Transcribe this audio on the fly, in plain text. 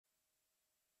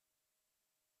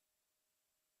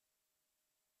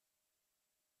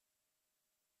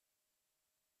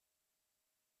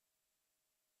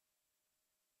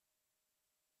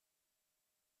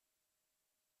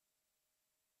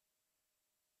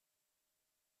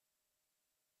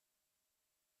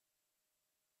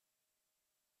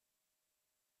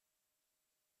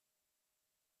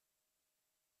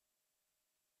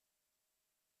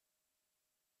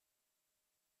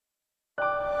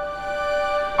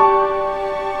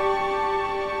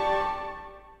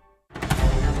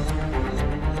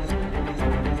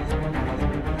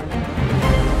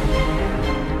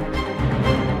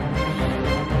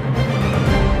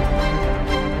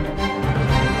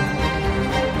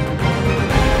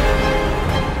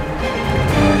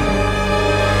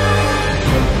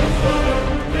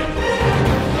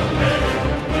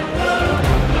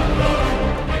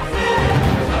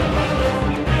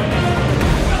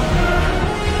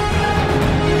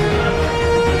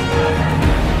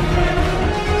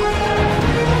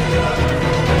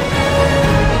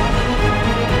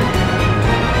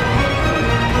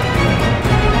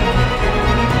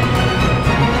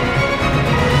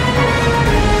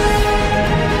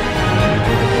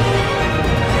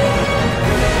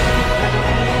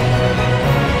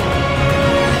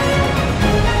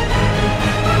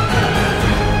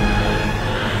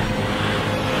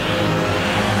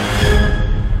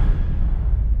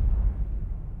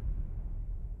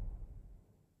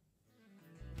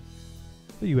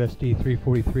The USD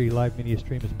 343 live media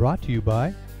stream is brought to you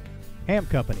by Ham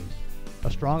Companies, a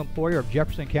strong employer of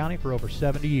Jefferson County for over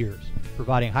 70 years,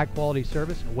 providing high-quality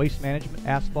service in waste management,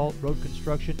 asphalt, road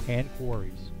construction, and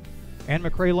quarries. And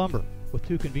McRae Lumber, with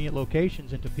 2 convenient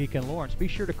locations in Topeka and Lawrence. Be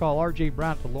sure to call R.J.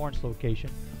 Brown at the Lawrence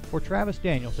location or Travis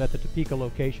Daniels at the Topeka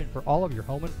location for all of your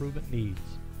home improvement needs.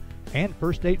 And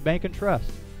First State Bank and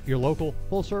Trust, your local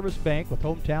full-service bank with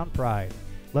hometown pride.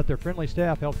 Let their friendly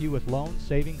staff help you with loans,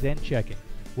 savings, and checking.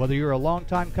 Whether you're a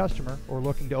longtime customer or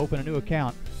looking to open a new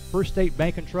account, First State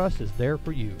Bank and Trust is there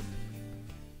for you.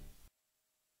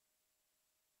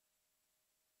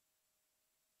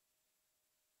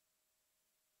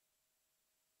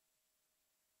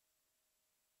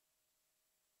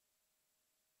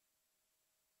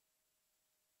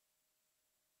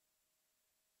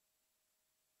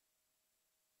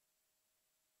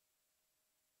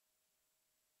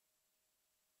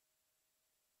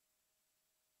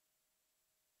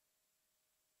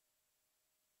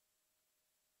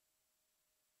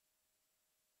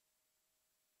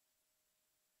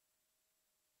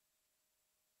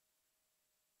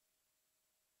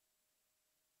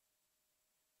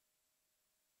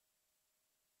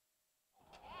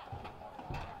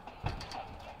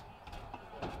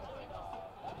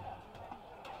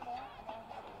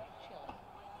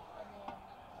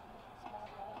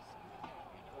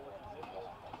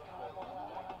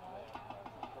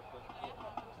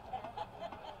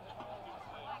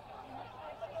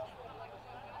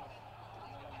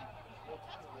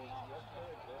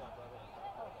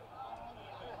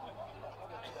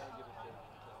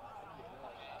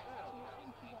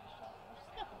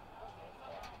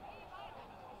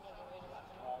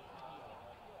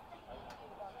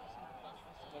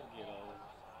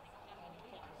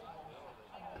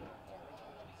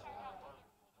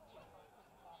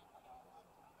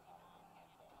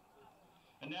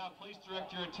 And now please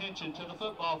direct your attention to the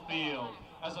football field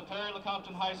as the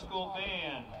Perry-Lecompton High School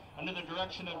band, under the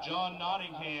direction of John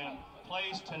Nottingham,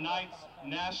 plays tonight's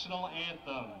national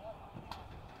anthem.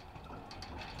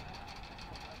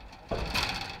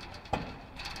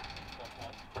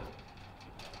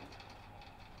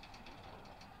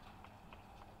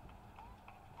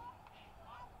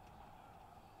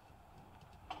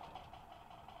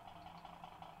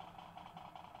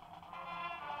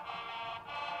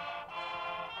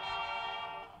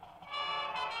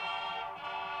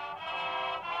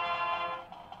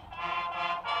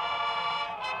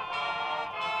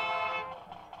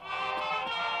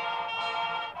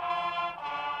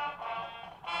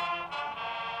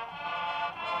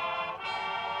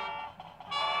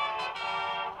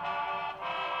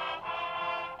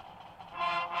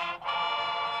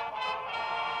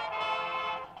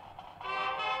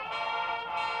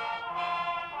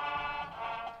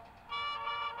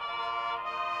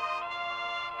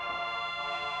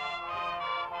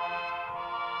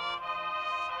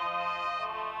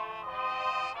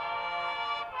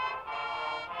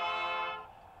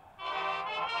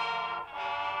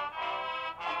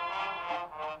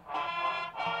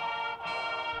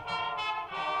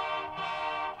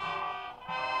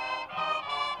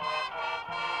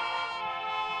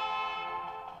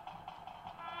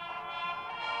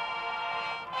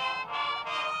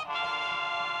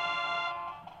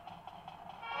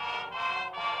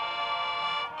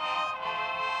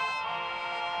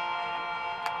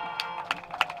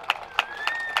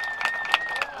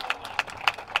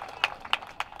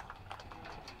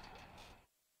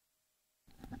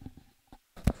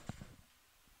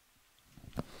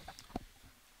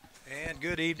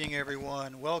 Good evening,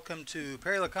 everyone. Welcome to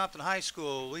Perry-Lecompton High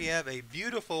School. We have a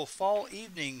beautiful fall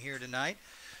evening here tonight.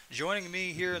 Joining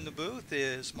me here in the booth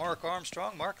is Mark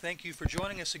Armstrong. Mark, thank you for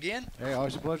joining us again. Hey,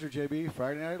 always a pleasure, JB.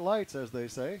 Friday Night Lights, as they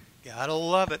say. Gotta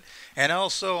love it. And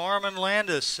also Armin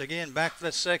Landis, again, back for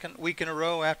the second week in a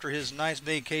row after his nice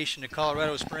vacation to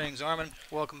Colorado Springs. Armin,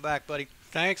 welcome back, buddy.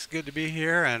 Thanks. Good to be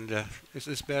here. And this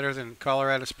is better than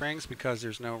Colorado Springs because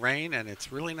there's no rain and it's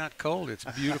really not cold. It's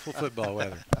beautiful football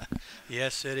weather.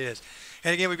 Yes, it is.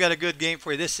 And again, we've got a good game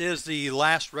for you. This is the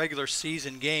last regular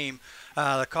season game.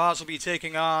 The Cause will be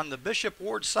taking on the Bishop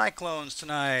Ward Cyclones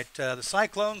tonight. The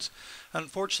Cyclones,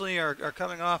 unfortunately, are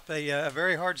coming off a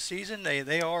very hard season.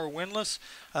 They are winless.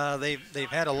 They've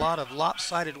had a lot of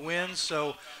lopsided wins,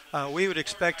 so we would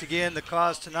expect again the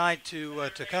Cause tonight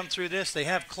to come through this. They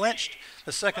have clinched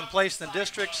the second place in the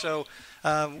district, so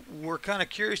we're kind of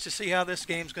curious to see how this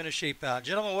game's going to shape out.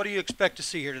 Gentlemen, what do you expect to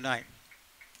see here tonight?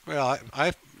 Well,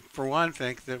 I for one,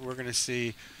 think that we're going to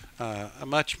see a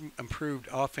much improved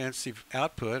offensive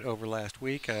output over last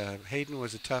week. Hayden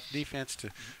was a tough defense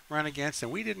to run against,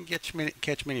 and we didn't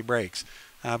catch many breaks.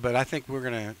 But I think we're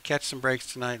going to catch some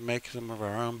breaks tonight and make some of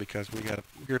our own because we got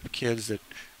a group of kids that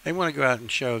they want to go out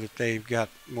and show that they've got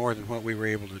more than what we were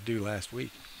able to do last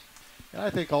week. And I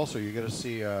think also you're going to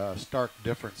see a stark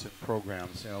difference in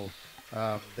programs.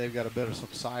 They've got a bit of some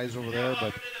size over there,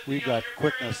 but we've got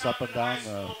quickness up and down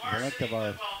the length of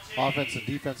our offensive and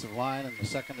defensive line and the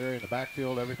secondary and the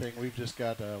backfield, everything. We've just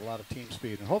got a lot of team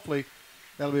speed, and hopefully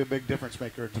that'll be a big difference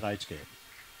maker in tonight's game.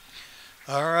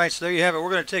 All right, so there you have it.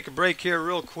 We're going to take a break here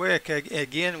real quick.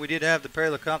 Again, we did have the Perry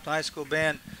Lecompton High School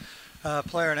Band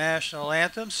play our national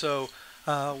anthem, so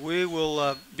we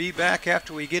will be back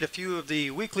after we get a few of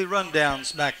the weekly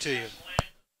rundowns back to you.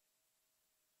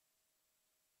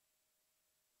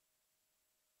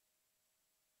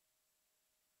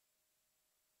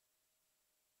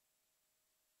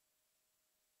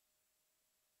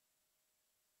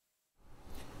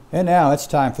 And now it's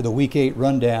time for the Week 8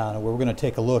 rundown, where we're going to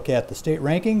take a look at the state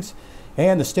rankings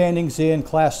and the standings in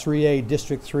Class 3A,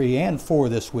 District 3 and 4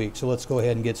 this week. So let's go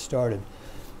ahead and get started.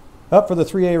 Up for the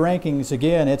 3A rankings,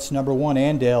 again, it's number 1,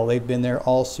 Andale. They've been there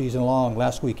all season long.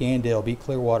 Last week, Andale beat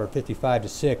Clearwater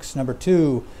 55-6. Number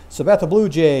 2, Sabetha Blue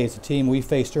Jays, a team we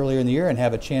faced earlier in the year and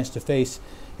have a chance to face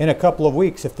in a couple of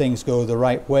weeks if things go the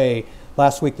right way.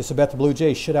 Last week, the Sabetha Blue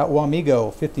Jays shut out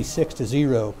Wamego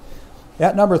 56-0.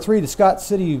 At number 3, the Scott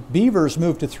City Beavers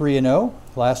moved to 3-0.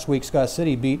 Last week, Scott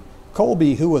City beat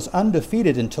Colby, who was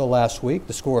undefeated until last week,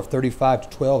 the score of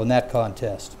 35-12 in that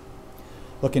contest.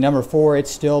 Looking number 4,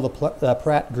 it's still the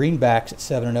Pratt Greenbacks at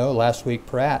 7-0. Last week,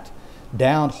 Pratt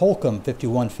downed Holcomb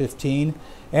 51-15.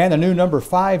 And the new number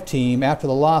 5 team, after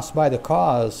the loss by the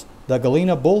Cause, the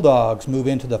Galena Bulldogs move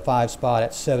into the 5 spot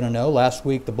at 7-0. Last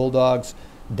week, the Bulldogs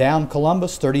downed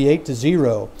Columbus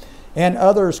 38-0. And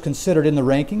others considered in the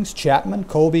rankings: Chapman,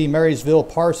 Colby, Marysville,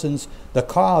 Parsons, the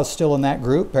Cause still in that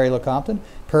group, Perry Lecompton,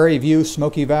 Prairie View,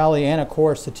 Smoky Valley, and of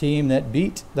course the team that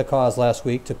beat the Cause last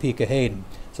week, Topeka Hayden.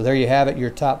 So there you have it, your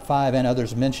top 5 and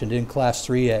others mentioned in Class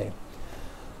 3A.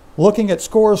 Looking at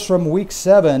scores from Week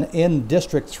 7 in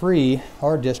District 3,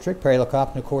 our district, Perry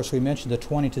Lecompton, of course, we mentioned the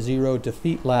 20-0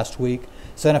 defeat last week.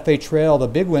 Santa Fe Trail, the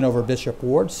big win over Bishop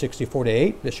Ward,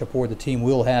 64-8. Bishop Ward, the team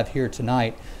we'll have here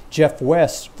tonight. Jeff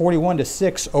West,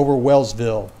 41-6 over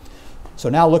Wellsville. So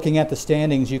now looking at the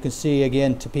standings, you can see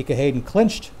again Topeka Hayden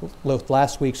clinched with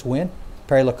last week's win.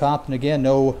 Perry Lecompton, again,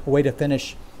 no way to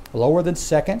finish lower than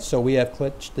second, so we have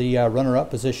clinched the runner-up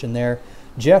position there.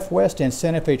 Jeff West and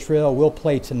Santa Fe Trail will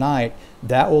play tonight.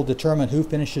 That will determine who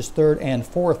finishes 3rd and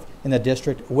 4th in the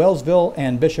district. Wellsville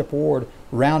and Bishop Ward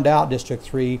round out District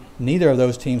 3. Neither of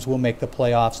those teams will make the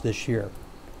playoffs this year.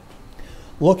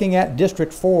 Looking at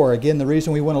District 4, again, the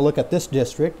reason we want to look at this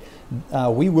district,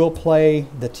 we will play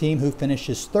the team who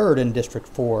finishes 3rd in District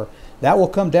 4. That will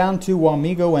come down to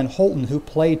Wamego and Holton, who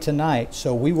play tonight,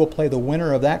 so we will play the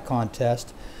winner of that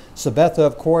contest. Sabetha,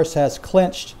 of course, has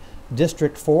clinched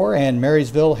District 4, and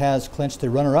Marysville has clinched the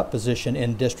runner-up position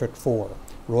in District 4.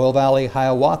 Royal Valley,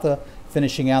 Hiawatha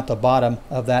finishing out the bottom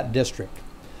of that district.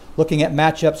 Looking at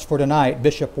matchups for tonight,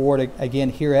 Bishop Ward again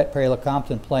here at Perry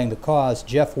Lecompton playing the Cause.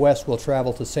 Jeff West will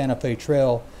travel to Santa Fe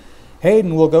Trail.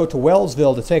 Hayden will go to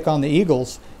Wellsville to take on the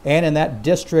Eagles. And in that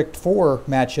District 4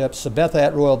 matchup, Sabetha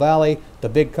at Royal Valley, the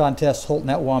big contest Holton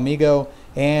at Wamego,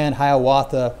 and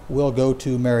Hiawatha will go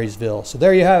to Marysville. So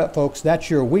there you have it, folks. That's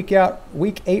your Week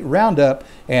 8 roundup,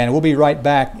 and we'll be right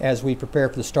back as we prepare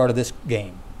for the start of this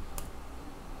game.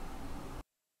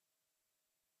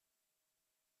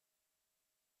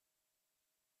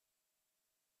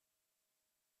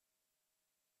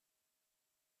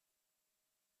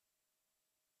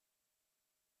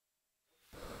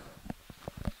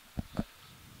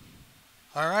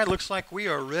 All right, looks like we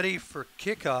are ready for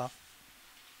kickoff.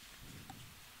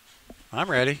 I'm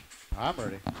ready. I'm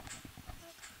ready.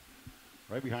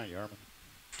 Right behind you, Armin.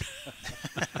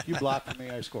 You block for me,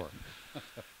 I score.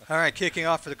 All right, kicking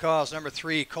off for the Cause, number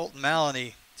 3, Colton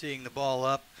Maloney teeing the ball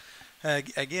up.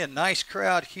 Again, nice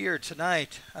crowd here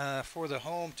tonight for the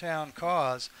hometown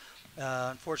Cause.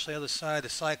 Unfortunately, other side, the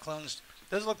Cyclones,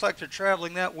 doesn't look like they're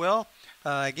traveling that well.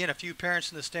 Again, a few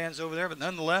parents in the stands over there, but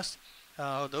nonetheless,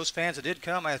 those fans that did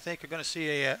come, I think, are going to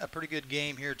see a pretty good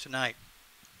game here tonight.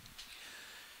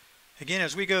 Again,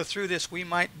 as we go through this, we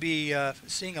might be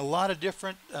seeing a lot of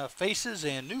different faces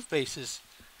and new faces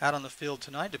out on the field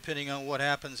tonight, depending on what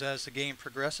happens as the game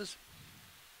progresses.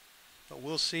 But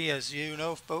we'll see. As you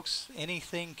know, folks,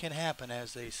 anything can happen,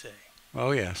 as they say.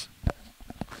 Oh, yes.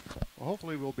 Well,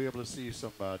 hopefully we'll be able to see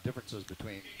some differences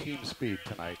between team speed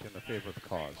tonight in the favor of the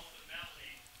Cause.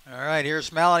 All right,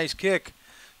 here's Maloney's kick.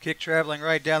 Kick traveling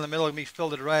right down the middle, and he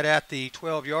fielded right at the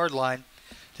 12-yard line.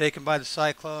 taken by the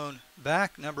Cyclone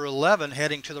back. Number 11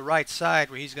 heading to the right side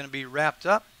where he's going to be wrapped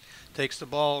up. Takes the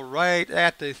ball right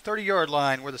at the 30-yard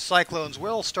line where the Cyclones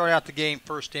will start out the game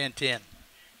 1st and 10.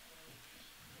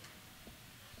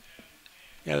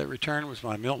 Yeah, that return was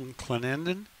by Milton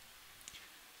Clenenden.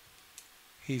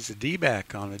 He's a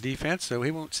D-back on the defense, so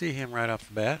he won't see him right off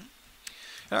the bat.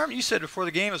 Arm, you said before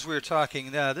the game as we were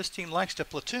talking, this team likes to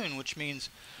platoon, which means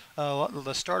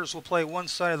the starters will play one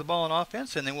side of the ball on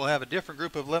offense, and then we'll have a different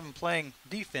group of 11 playing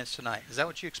defense tonight. Is that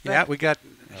what you expect? Yeah,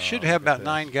 we should have about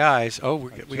 9 guys. Oh,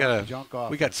 we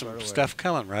got some stuff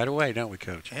coming right away, don't we,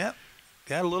 Coach? Yep.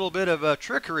 Got a little bit of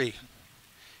trickery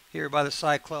here by the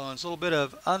Cyclones. A little bit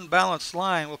of unbalanced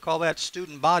line. We'll call that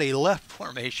student body left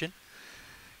formation.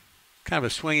 Kind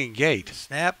of a swinging gait.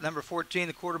 Snap, number 14,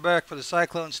 the quarterback for the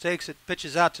Cyclones takes it,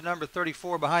 pitches out to number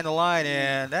 34 behind the line,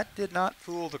 and that did not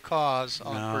fool the cause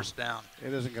on 1st down.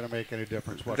 It isn't going to make any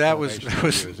difference what that formation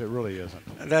was you use. It really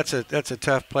isn't. That's a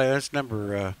tough play. That's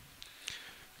number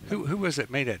who was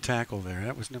it made that tackle there?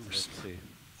 That was number. Let's see.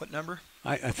 What number?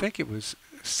 I think it was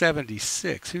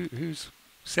 76. Who's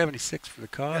 76 for the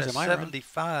cause? Am I wrong?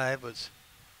 75 was.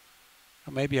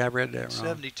 Oh, maybe I read that wrong.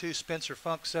 72, Spencer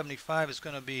Funk. 75 is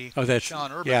going to be that's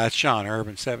Sean Urban. Yeah, it's Sean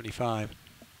Urban, 75.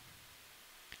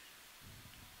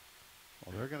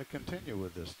 Well, they're going to continue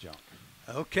with this junk.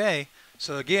 Okay.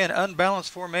 So, again,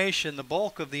 unbalanced formation. The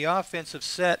bulk of the offensive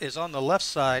set is on the left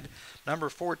side. Number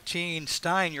 14,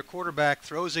 Stein, your quarterback,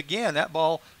 throws again. That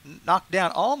ball knocked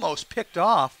down, almost picked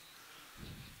off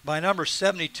by number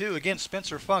 72. Again,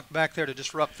 Spencer Funk back there to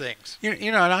disrupt things. You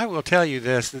know, and I will tell you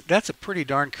this, that's a pretty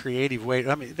darn creative way.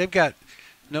 I mean, they've got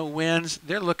no wins.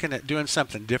 They're looking at doing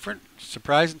something different,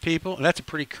 surprising people, and that's a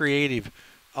pretty creative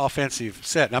offensive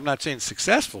set. And I'm not saying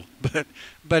successful,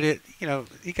 but it, you know,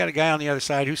 you got a guy on the other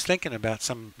side who's thinking about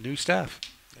some new stuff.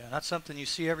 Yeah, not something you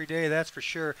see every day, that's for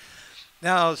sure.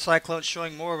 Now the Cyclones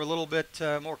showing more of a little bit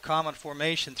more common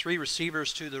formation. 3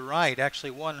 receivers to the right, actually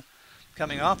 1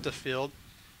 coming off the field.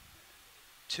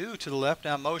 2 to the left,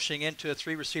 now motioning into a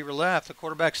 3-receiver left. The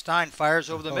quarterback Stein fires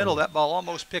over the middle. That ball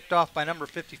almost picked off by number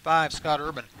 55, Scott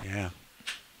Urban. Yeah.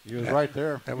 He was right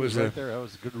there. That was a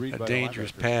good read by a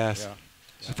dangerous the pass.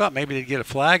 Yeah. I thought maybe they'd get a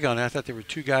flag on it. I thought there were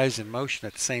 2 guys in motion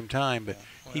at the same time, but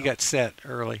he got set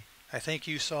early. I think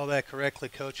you saw that correctly,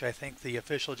 Coach. I think the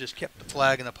official just kept the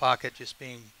flag in the pocket, just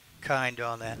being kind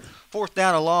on that. 4th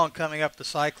down and long coming up the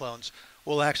Cyclones.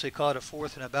 We'll actually call it a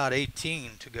 4th and about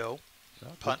 18 to go.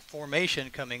 Punt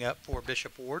formation coming up for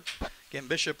Bishop Ward. Again,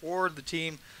 Bishop Ward, the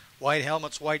team, white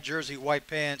helmets, white jersey, white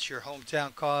pants, your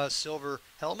hometown cause, silver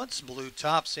helmets, blue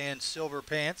tops, and silver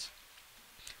pants.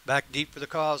 Back deep for the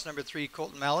cause, number 3,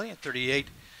 Colton Malley, and 38,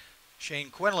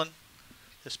 Shane Quinlan.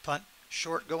 This punt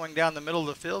short going down the middle of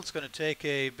the field. It's going to take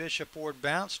a Bishop Ward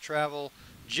bounce, travel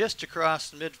just across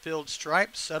the midfield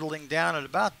stripe, settling down at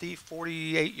about the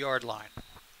 48-yard line.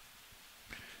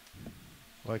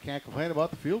 Well, I can't complain about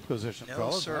the field position, No,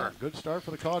 fellas. sir. Good start for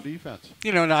the Caw defense.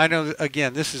 You know, I know,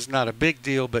 again, this is not a big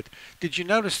deal, but did you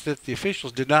notice that the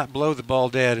officials did not blow the ball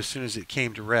dead as soon as it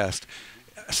came to rest?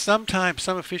 Sometimes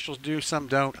some officials do, some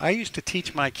don't. I used to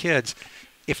teach my kids,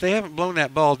 if they haven't blown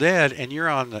that ball dead and you're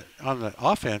on the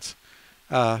offense,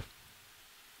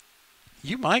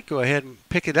 you might go ahead and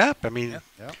pick it up. I mean,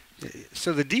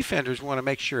 so the defenders want to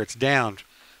make sure it's down.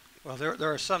 Well,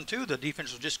 there are some, too. The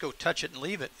defense will just go touch it and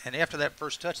leave it. And after that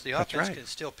first touch, the offense can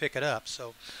still pick it up.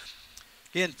 So,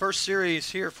 again, first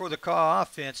series here for the Caw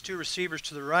offense. 2 receivers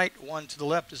to the right, 1 to the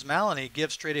left is Maloney.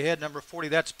 Gives straight ahead, number 40,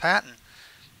 that's Patton.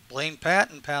 Blaine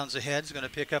Patton pounds ahead. Is going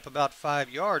to pick up about 5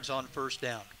 yards on 1st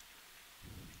down.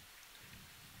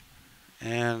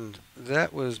 And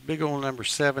that was big old number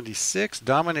 76,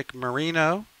 Dominic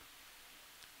Marino,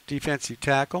 defensive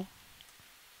tackle.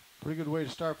 Pretty good way to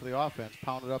start for the offense.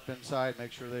 Pound it up inside.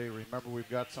 Make sure they remember we've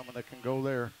got someone that can go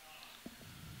there.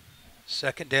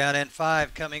 2nd down and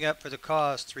 5 coming up for the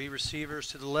Cause. 3 receivers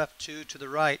to the left, 2 to the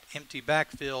right. Empty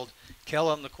backfield.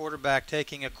 Kellum, the quarterback,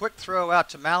 taking a quick throw out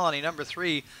to Maloney, number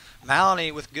 3.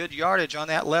 Maloney with good yardage on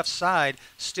that left side.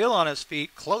 Still on his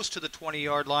feet, close to the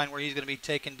 20-yard line where he's going to be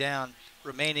taken down.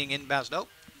 Remaining inbounds. Nope.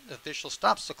 The official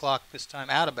stops the clock this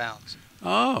time out of bounds.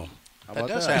 Oh. That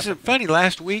does happen. Isn't it funny?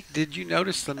 Last week, did you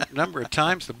notice the number of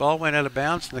times the ball went out of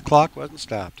bounds and the clock wasn't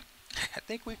stopped? I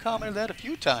think we commented that a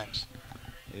few times.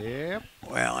 Yep.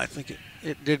 Well, I think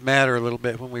it did matter a little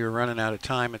bit when we were running out of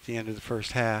time at the end of the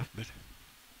first half. But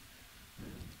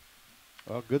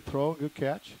well, good throw, good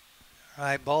catch. All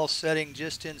right, ball setting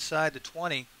just inside the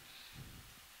 20.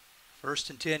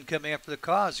 1st and 10 coming up for the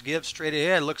Cause. Gives straight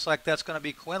ahead. Looks like that's going to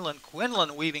be Quinlan.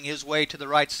 Quinlan weaving his way to the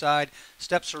right side.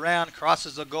 Steps around,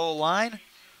 crosses the goal line.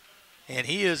 And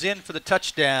he is in for the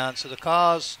touchdown. So the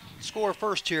Cause score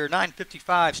first here,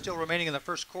 9:55 still remaining in the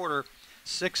first quarter.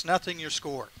 6-0 your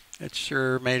score. It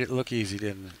sure made it look easy,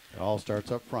 didn't it? It all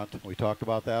starts up front. We talked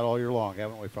about that all year long,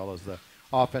 haven't we, fellas? The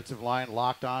offensive line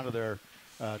locked onto their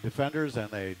defenders, and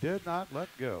they did not let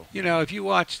go. You know, if you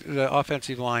watch the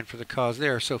offensive line for the Cause, they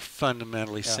are so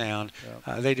fundamentally sound.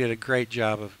 Yeah. They did a great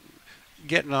job of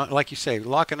getting on, like you say,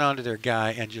 locking onto their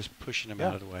guy and just pushing him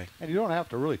out of the way. And you don't have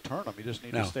to really turn them. You just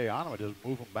need to stay on them and just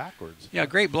move them backwards. Yeah, a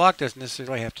great block doesn't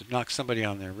necessarily have to knock somebody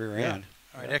on their rear end.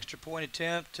 All right, extra point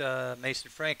attempt. Mason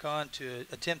Frank on to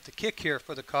attempt the kick here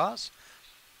for the Cause.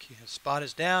 Spot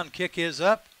is down, kick is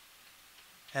up.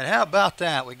 And how about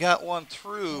that? We got one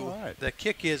through. Right. The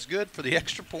kick is good for the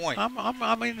extra point.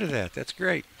 I'm into that. That's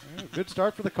great. Yeah, good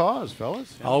start for the Cause,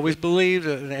 fellas. Yeah. Always believe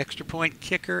that an extra point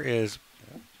kicker is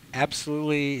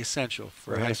absolutely essential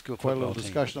for a high school quite football a little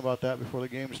discussion about that before the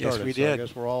game started. Yes, we so did. I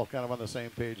guess we're all kind of on the same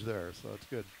page there, so that's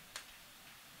good.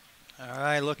 All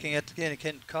right, looking at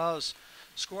again, Cause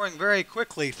scoring very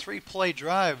quickly. 3-play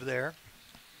drive there.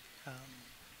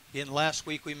 Again, last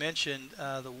week we mentioned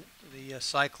the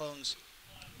Cyclones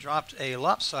dropped a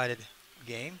lopsided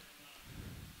game.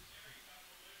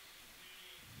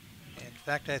 In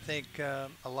fact, I think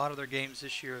a lot of their games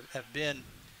this year have been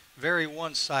very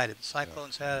one-sided. The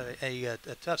Cyclones had a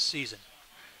tough season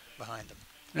behind them.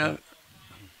 Now,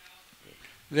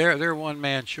 they're one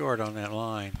man short on that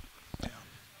line. Yeah.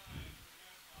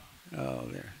 Oh,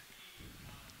 there.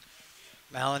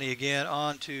 Maloney again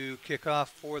on to kick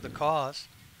off for the Cause.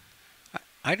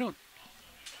 I don't.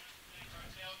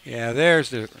 Yeah, there's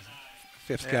the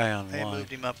fifth guy on the they line. They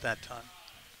moved him up that time.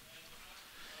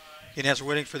 And as we're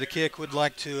waiting for the kick, would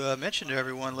like to mention to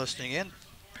everyone listening in,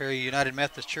 Perry United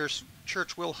Methodist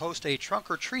Church will host a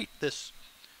trunk or treat this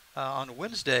on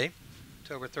Wednesday,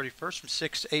 October 31st from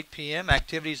 6 to 8 p.m.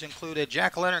 Activities include a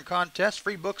jack-o'-lantern contest,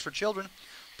 free books for children,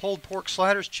 pulled pork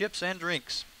sliders, chips, and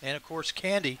drinks. And, of course,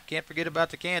 candy. Can't forget about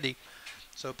the candy.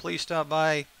 So please stop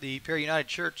by the Perry United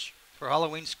Church for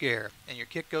Halloween scare. And your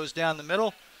kick goes down the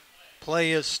middle.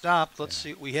 Play is stopped. Let's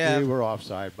see what we have. We were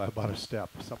offside by about a step.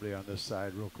 Somebody on this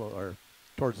side, real close, or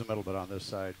towards the middle, but on this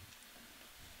side.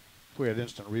 If we had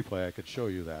instant replay, I could show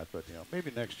you that, but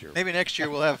maybe next year. Maybe next year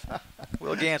we'll have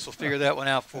Will Gantz will figure that one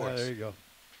out for us. There you go.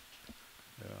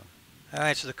 Yeah. All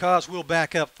right, so the Cause will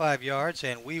back up 5 yards,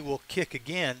 and we will kick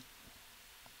again.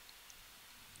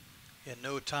 In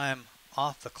no time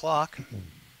off the clock.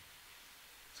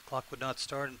 The clock would not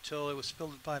start until it was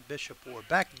filled by Bishop Ward.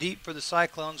 Back deep for the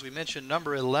Cyclones. We mentioned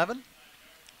number 11.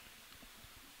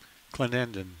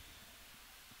 Clendenin,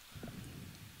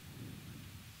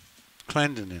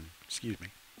 excuse me.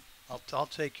 I'll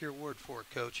take your word for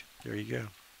it, Coach. There you go.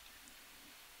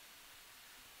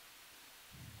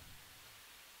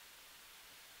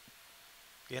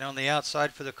 Again, on the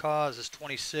outside for the Cause is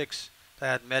 26,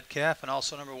 Thad Metcalf, and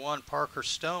also number 1, Parker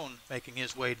Stone, making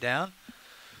his way down.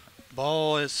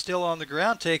 Ball is still on the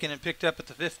ground, taken and picked up at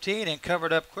the 15 and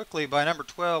covered up quickly by number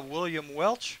 12, William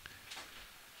Welch.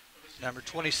 Number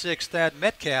 26, Thad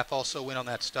Metcalf, also went on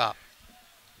that stop.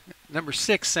 Number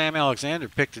 6, Sam Alexander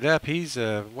picked it up. He's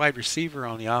a wide receiver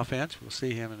on the offense. We'll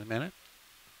see him in a minute.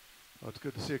 Well, it's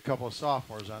good to see a couple of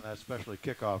sophomores on that especially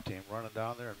kickoff team running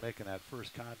down there and making that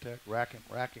first contact, racking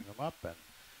them up and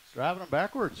driving them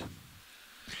backwards.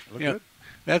 Look good.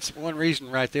 That's one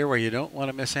reason right there where you don't want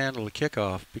to mishandle the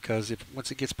kickoff, because once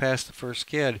it gets past the first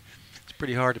skid, it's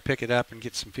pretty hard to pick it up and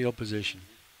get some field position.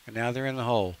 And now they're in the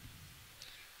hole.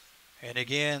 And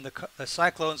again, the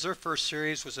Cyclones, their first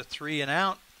series was a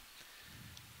 3-and-out.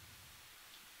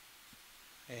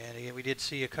 And again, we did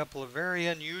see a couple of very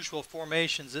unusual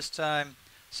formations. This time,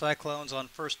 Cyclones on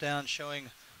first down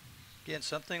showing, again,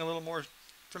 something a little more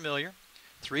familiar.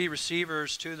 3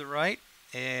 receivers to the right,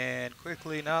 and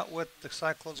quickly not what the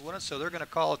Cyclones wanted, so they're going to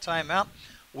call a timeout.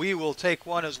 We will take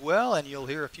one as well, and you'll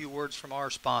hear a few words from our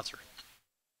sponsor.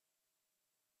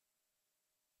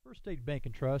 First State Bank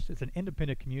and Trust is an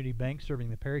independent community bank serving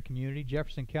the Perry community,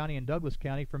 Jefferson County, and Douglas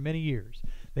County for many years.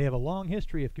 They have a long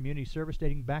history of community service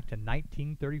dating back to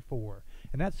 1934,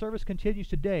 and that service continues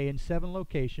today in 7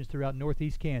 locations throughout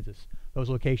northeast Kansas. Those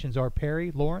locations are Perry,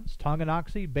 Lawrence,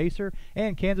 Tonganoxie, Baser,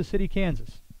 and Kansas City,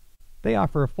 Kansas. They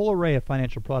offer a full array of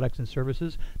financial products and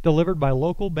services delivered by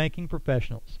local banking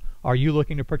professionals. Are you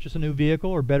looking to purchase a new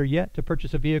vehicle, or better yet, to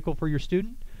purchase a vehicle for your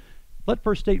student? Let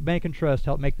First State Bank and Trust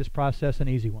help make this process an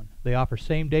easy one. They offer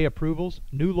same-day approvals,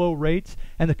 new low rates,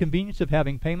 and the convenience of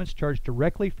having payments charged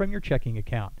directly from your checking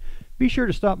account. Be sure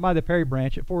to stop by the Perry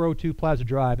branch at 402 Plaza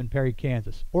Drive in Perry,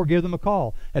 Kansas, or give them a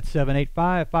call at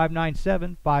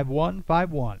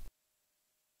 785-597-5151.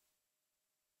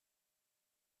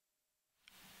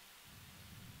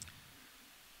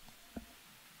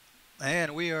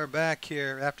 And we are back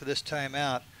here after this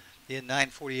timeout. In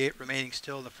 9:48 remaining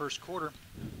still in the first quarter.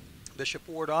 Bishop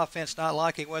Ward offense not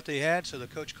liking what they had, so the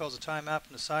coach calls a timeout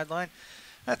from the sideline.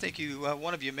 I think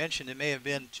one of you mentioned it may have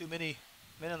been too many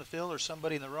men on the field or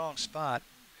somebody in the wrong spot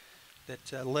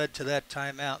that led to that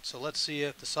timeout. So let's see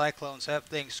if the Cyclones have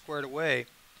things squared away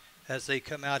as they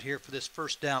come out here for this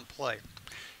first down play.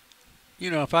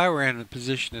 You know, if I were in the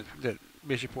position that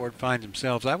Bishop Ward finds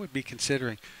themselves, I would be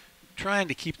considering trying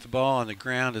to keep the ball on the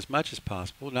ground as much as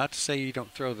possible. Not to say you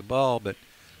don't throw the ball, but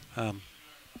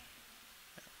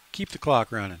keep the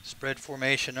clock running. Spread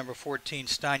formation, number 14,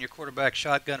 Stein, your quarterback,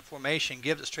 shotgun formation,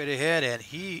 gives it straight ahead, and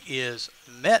he is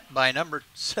met by number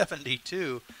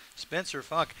 72, Spencer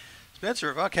Funk.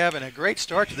 Spencer Funk having a great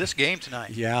start to this game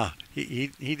tonight. Yeah,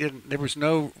 he didn't. There was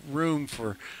no room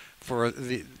for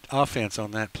the offense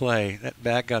on that play. That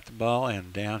back got the ball,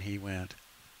 and down he went.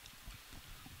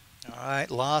 All right,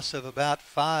 loss of about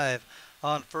 5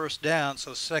 on first down,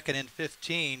 so 2nd and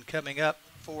 15 coming up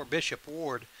for Bishop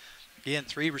Ward. Again,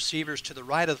 3 receivers to the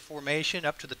right of the formation,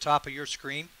 up to the top of your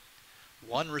screen.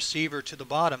 1 receiver to the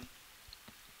bottom.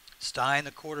 Stein, the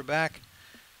quarterback,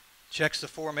 checks the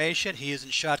formation. He is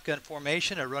in shotgun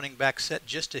formation. A running back set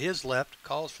just to his left.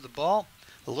 Calls for the ball.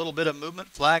 A little bit of movement.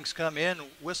 Flags come in.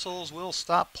 Whistles will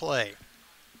stop play.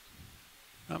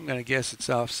 I'm going to guess it's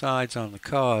offsides on the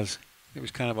cause. It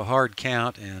was kind of a hard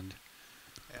count, and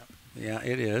yeah,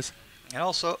 it is. And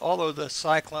also, although the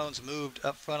Cyclones moved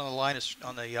up front on the line,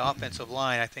 on the offensive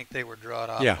line, I think they were drawn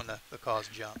off when the cause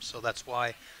jumped. So that's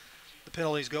why the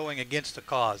penalty's going against the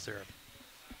cause there.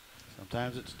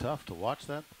 Sometimes it's tough to watch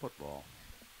that football.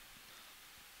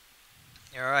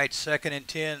 All right, 2nd and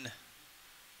 10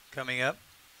 coming up.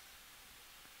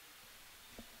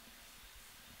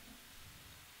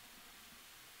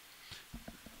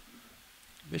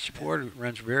 Bishop Ward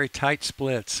runs very tight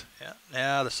splits. Yeah.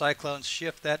 Now the Cyclones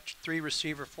shift that 3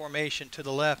 receiver formation to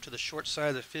the left to the short side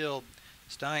of the field.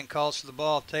 Stein calls for the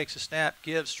ball, takes a snap,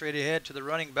 gives straight ahead to the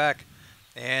running back.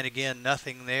 And again,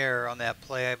 nothing there on that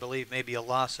play. I believe maybe a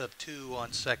loss of 2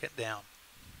 on 2nd down.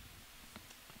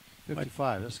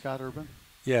 55, that's Scott Urban?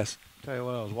 Yes. Tell you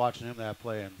what, I was watching him that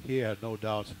play, and he had no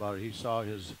doubts about it. He saw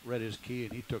read his key,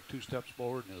 and he took 2 steps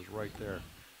forward, and it was right there.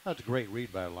 That's a great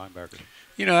read by a linebacker.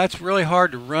 You know, that's really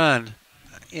hard to run.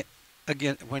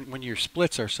 Again, when your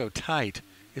splits are so tight,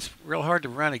 it's real hard to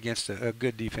run against a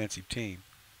good defensive team.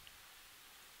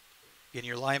 Again,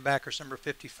 your linebackers, number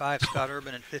 55, Scott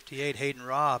Urban, and 58, Hayden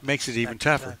Robb. Makes it even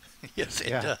tougher. Yes,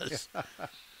 it does.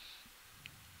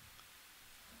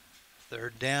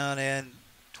 3rd down and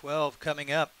 12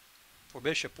 coming up for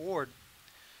Bishop Ward.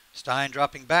 Stein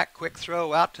dropping back, quick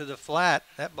throw out to the flat.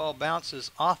 That ball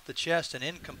bounces off the chest and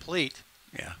incomplete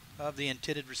of the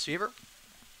intended receiver.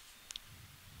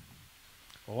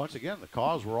 Well, once again, the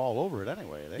cause were all over it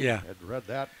anyway. They had read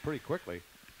that pretty quickly.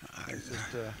 It's just,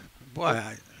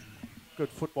 good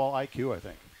football IQ, I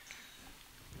think.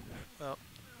 Well,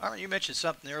 Armin, you mentioned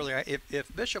something earlier.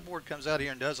 If Bishop Ward comes out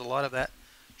here and does a lot of that,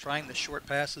 trying the short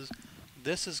passes,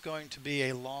 this is going to be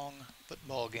a long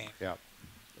football game.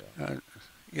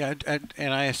 Yeah,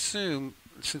 and I assume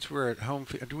since we're at home,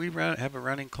 do we have a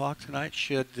running clock tonight?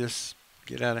 Should this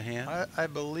get out of hand? I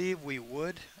believe we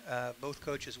would. Both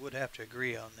coaches would have to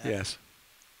agree on that. Yes.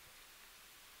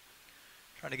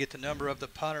 Trying to get the number of the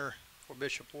punter for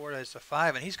Bishop Ward as a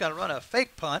 5, and he's going to run a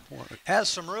fake punt. Has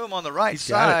some room on the right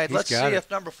side. Let's see if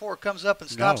number 4 comes up and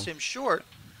stops him short.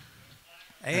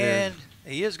 And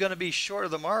he is going to be short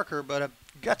of the marker, but a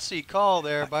gutsy call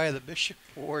there by the Bishop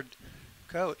Ward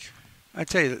coach. I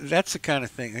tell you, that's the kind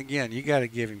of thing. Again, you got to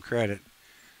give him credit.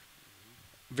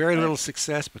 Very little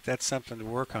success, but that's something to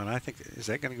work on. I think, is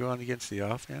that going to go on against the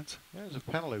offense? There's a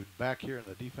penalty back here in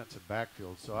the defensive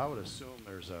backfield, so I would assume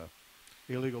there's a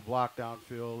illegal block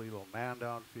downfield, illegal man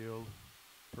downfield,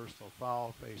 personal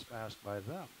foul, face mask by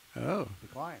them. Oh.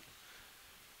 Declined.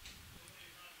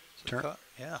 So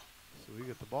we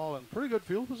get the ball in pretty good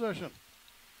field possession.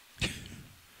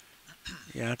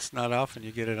 Yeah, it's not often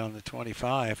you get it on the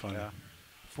 25 on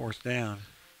 4th down.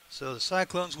 So the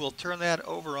Cyclones will turn that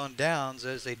over on downs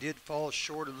as they did fall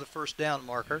short of the first down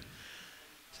marker.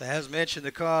 So as mentioned,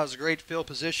 the cause, great field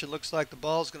position. Looks like the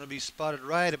ball is going to be spotted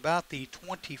right about the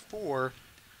 24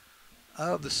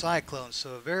 of the Cyclones.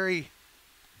 So a very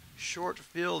short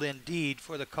field indeed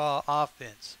for the Caw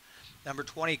offense. Number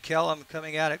 20, Kellum,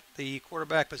 coming out at the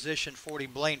quarterback position. 40,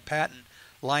 Blaine Patton,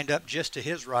 lined up just to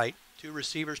his right. 2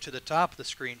 receivers to the top of the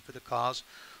screen for the Caws.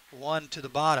 1 to the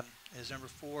bottom is number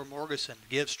 4, Morgeson.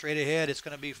 Gives straight ahead. It's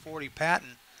going to be 40,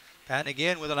 Patton. Patton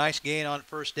again with a nice gain on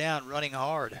first down, running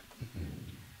hard.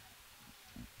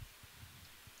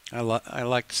 I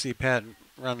like to see Patton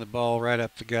run the ball right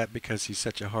up the gut because he's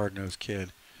such a hard-nosed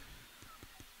kid.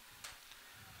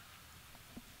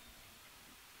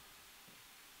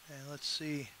 And let's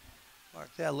see.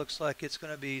 Mark that. Looks like it's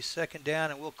going to be second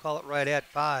down, and we'll call it right at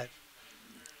 5.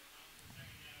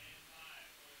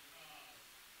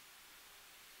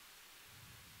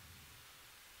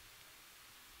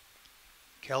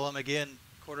 Kellum again,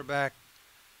 quarterback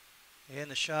in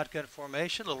the shotgun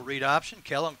formation. Little read option.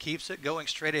 Kellum keeps it going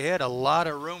straight ahead. A lot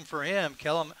of room for him.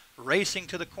 Kellum racing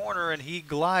to the corner, and he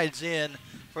glides in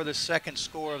for the second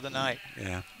score of the night.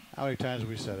 Yeah. How many times have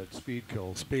we said it? Speed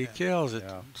kills. Speed kills it.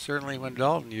 Yeah. Certainly when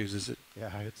Dalton uses it.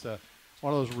 Yeah, it's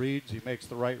one of those reads. He makes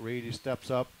the right read. He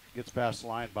steps up, gets past the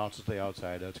line, bounces to the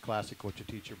outside. That's classic what you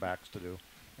teach your backs to do.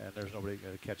 And there's nobody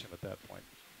going to catch him at that point.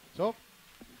 So,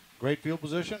 great field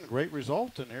position, great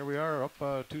result. And here we are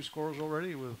up 2 scores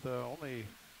already with only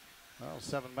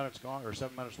 7 minutes gone, or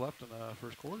 7 minutes left in the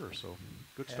first quarter. So,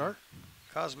 good start.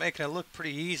 Cause making it look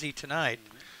pretty easy tonight.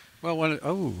 Well,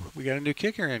 we got a new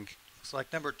kicker in. Looks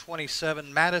like number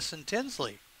 27, Madison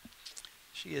Tinsley.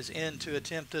 She is in to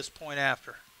attempt this point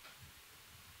after.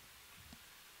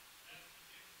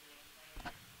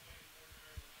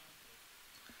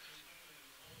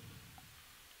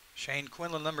 Shane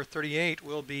Quinlan, number 38,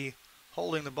 will be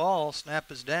holding the ball.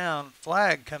 Snap is down.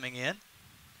 Flag coming in.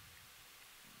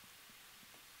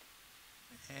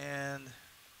 And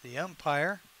the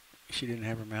umpire. She didn't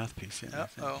have her mouthpiece in.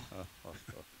 Uh-oh.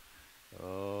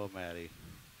 Oh, Maddie.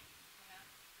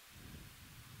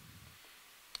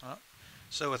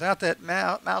 So without that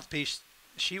mouthpiece,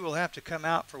 she will have to come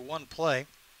out for one play.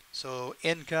 So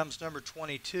in comes number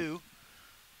 22.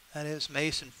 That is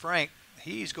Mason Frank.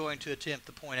 He's going to attempt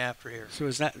the point after here. So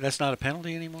that's not a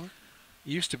penalty anymore? It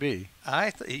used to be.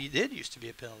 He did used to be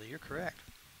a penalty. You're correct.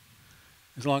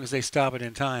 As long as they stop it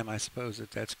in time, I suppose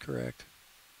that's correct.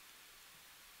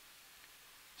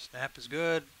 Snap is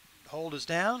good. Hold is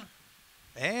down.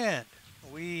 And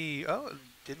it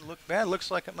didn't look bad.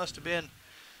 Looks like it must have been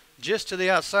just to the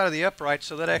outside of the upright,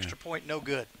 so that extra point no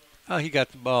good. Oh, he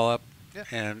got the ball up, Yeah.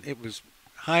 and it was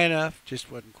high enough,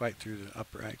 just wasn't quite through the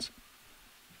uprights.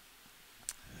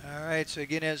 All right, so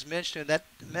again, as mentioned, that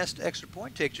missed extra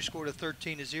point takes your score to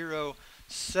 13-0.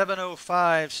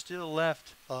 7:05 still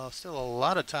left. Still a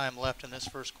lot of time left in this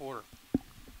first quarter.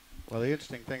 Well, the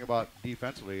interesting thing about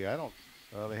defensively,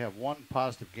 they have one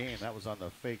positive gain. That was on the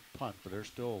fake punt, but there's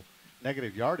still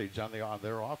negative yardage on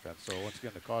their offense. So once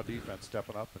again, the Caw defense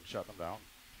stepping up and shutting them down.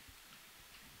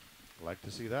 Like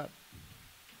to see that.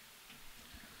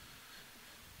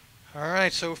 All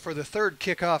right, so for the third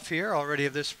kickoff here already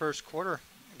of this first quarter,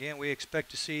 again, we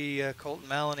expect to see Colton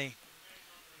Maloney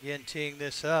again teeing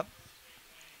this up.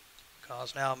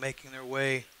 Cause now making their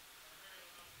way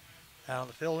out on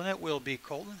the field, and it will be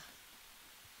Colton.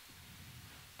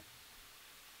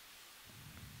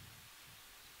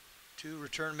 Two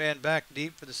return man back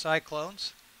deep for the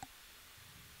Cyclones.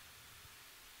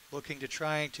 Looking to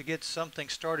trying to get something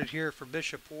started here for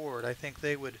Bishop Ward. I think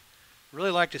they would really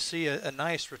like to see a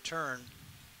nice return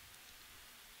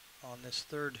on this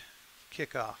third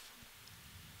kickoff.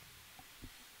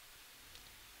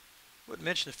 Would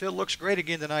mention the field looks great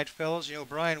again tonight, fellas. You know,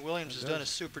 Brian Williams has done a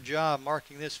super job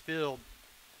marking this field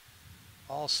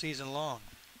all season long.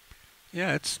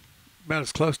 Yeah, it's about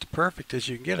as close to perfect as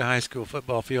you can get a high school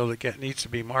football field that needs to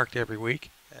be marked every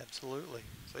week. Absolutely.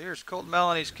 So here's Colton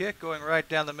Maloney's kick going right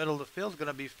down the middle of the field. It's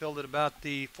going to be filled at about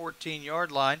the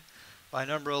 14-yard line by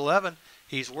number 11.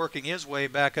 He's working his way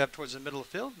back up towards the middle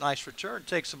of the field. Nice return.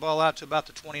 Takes the ball out to about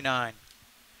the 29.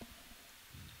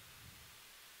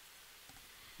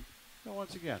 Well,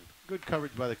 once again, good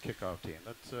coverage by the kickoff team.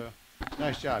 That's a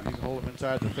nice job. You can hold them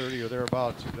inside the 30 or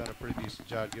thereabouts. You've done a pretty decent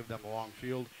job. Give them a long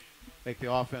field. Make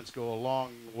the offense go a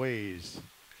long ways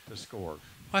to score.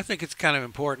 Well, I think it's kind of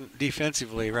important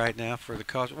defensively right now for the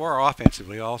Caws, or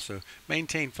offensively also.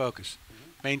 Maintain focus,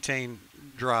 maintain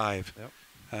drive.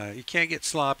 Yep. You can't get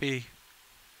sloppy.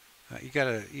 You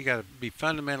gotta be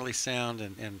fundamentally sound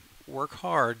and work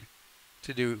hard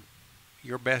to do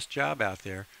your best job out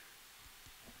there.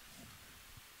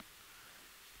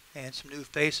 And some new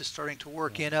faces starting to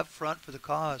work in up front for the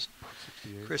Cause.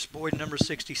 68. Chris Boyd, number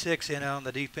 66, in on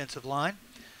the defensive line.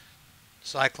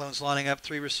 Cyclones lining up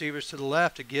 3 receivers to the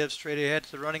left. It gives straight ahead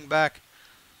to the running back.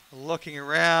 Looking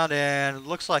around, and it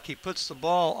looks like he puts the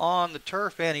ball on the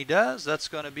turf, and he does. That's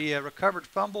going to be a recovered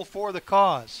fumble for the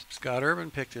Cause. Scott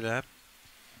Urban picked it up.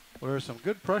 Well, there's some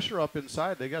good pressure up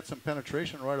inside. They got some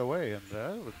penetration right away, and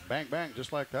it was bang, bang,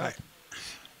 just like that. Right.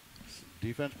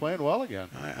 Defense playing well again.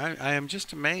 I am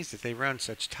just amazed that they run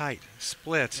such tight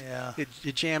splits. Yeah.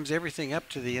 It jams everything up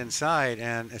to the inside,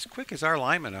 and as quick as our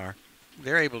linemen are,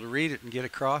 they're able to read it and get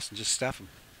across and just stuff them.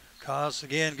 Cause,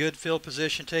 again, good field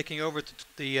position taking over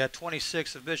the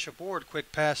 26 of Bishop Ward.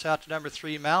 Quick pass out to number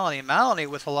 3, Maloney. Maloney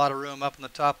with a lot of room up on the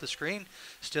top of the screen.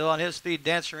 Still on his feet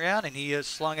dancing around, and he is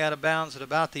slung out of bounds at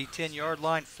about the 10-yard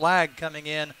line. Flag coming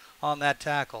in on that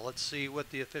tackle. Let's see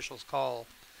what the officials call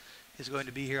is going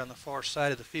to be here on the far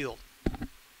side of the field.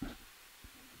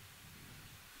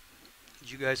 Did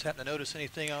you guys happen to notice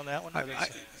anything on that one?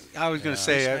 I was going to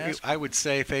say, Face mask? I would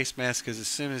say face mask, because as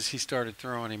soon as he started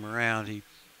throwing him around, he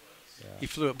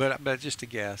flew it, but just a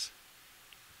guess.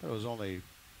 There was only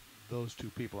those 2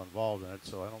 people involved in it,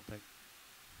 so I don't think.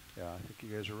 Yeah, I think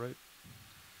you guys are right.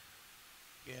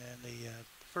 And the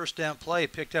first down play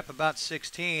picked up about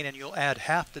 16, and you'll add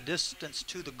half the distance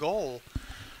to the goal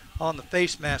on the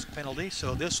face mask penalty.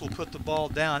 So this will put the ball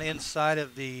down inside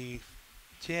of the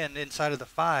 10, inside of the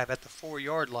 5 at the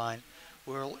 4-yard line,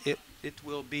 where it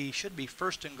should be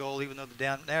first and goal, even though the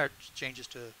down there changes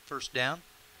to first down.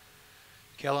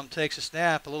 Kellum takes a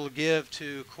snap, a little give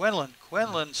to Quinlan.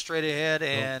 Quinlan straight ahead,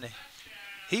 and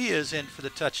he is in for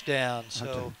the touchdown.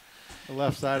 So the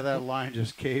left side of that line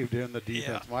just caved in the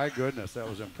defense. Yeah. My goodness, that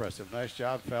was impressive. Nice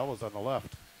job, fellas, on the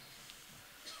left.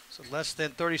 So less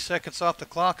than 30 seconds off the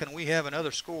clock, and we have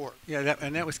another score. Yeah,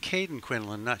 that was Caden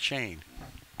Quinlan, not Shane.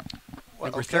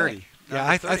 Number Okay. 30. Yeah,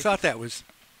 I thought that was.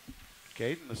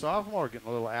 Caden, the sophomore, getting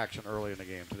a little action early in the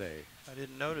game today. I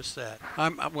didn't notice that.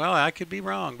 Well, I could be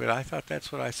wrong, but I thought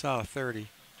that's what I saw, 30.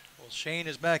 Well, Shane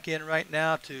is back in right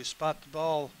now to spot the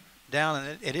ball down,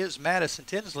 and it is Madison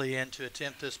Tinsley in to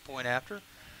attempt this point after.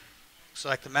 Looks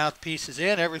like the mouthpiece is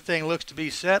in. Everything looks to be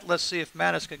set. Let's see if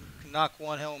Madison can knock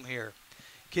one home here.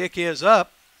 Kick is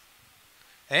up,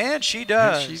 and she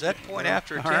does. That point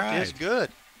after attempt is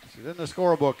good. She's in the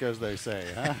scorebook, as they say.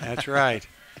 Huh? That's right.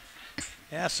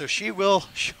 Yeah, so she will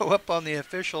show up on the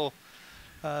official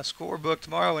scorebook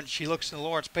tomorrow. When she looks in the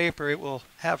Lawrence paper, it will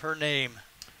have her name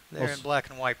there in black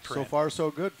and white print. So far,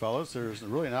 so good, fellas. There's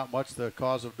really not much the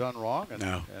Cause have done wrong, and,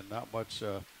 no. and not much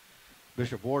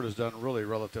Bishop Ward has done really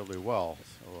relatively well.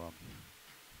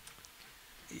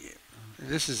 So,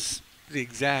 this is the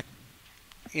exact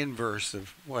inverse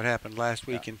of what happened last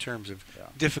week in terms of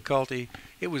difficulty.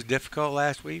 It was difficult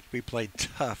last week. We played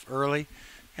tough early.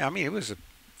 I mean, it was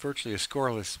virtually a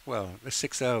scoreless, well, a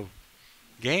 6-0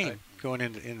 game going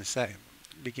into in the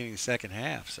beginning of the second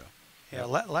half. So, yeah,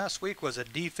 last week was a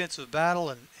defensive battle,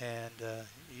 and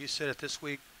you said it this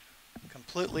week,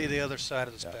 completely the other side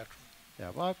of the spectrum.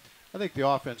 Yeah, well, I think the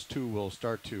offense too will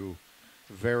start to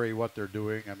vary what they're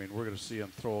doing. I mean, we're going to see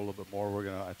them throw a little bit more. We're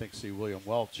going to, I think, see William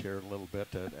Welch here in a little bit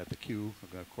at the Q,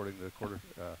 according to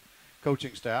the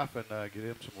coaching staff, and get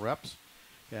him some reps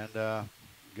and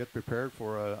get prepared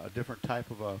for a different type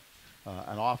of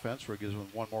an offense where it gives them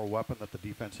one more weapon that the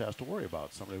defense has to worry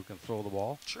about. Somebody who can throw the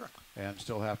ball. Sure. And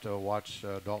still have to watch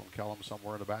Dalton Kellum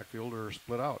somewhere in the backfield or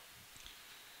split out.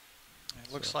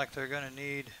 It looks like they're going to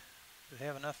need, do they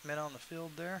have enough men on the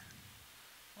field there?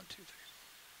 1, 2, 3.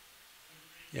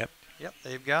 Yep,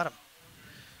 they've got him.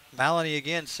 Maloney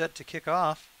again set to kick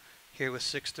off here with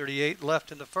 6:38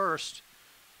 left in the first.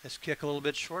 This kick a little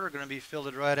bit shorter, going to be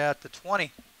fielded right at the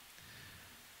 20.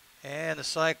 And the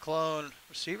Cyclone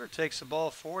receiver takes the ball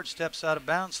forward, steps out of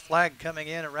bounds. Flag coming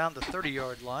in around the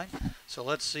 30-yard line. So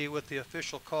let's see what the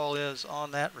official call is on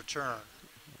that return.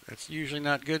 That's usually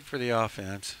not good for the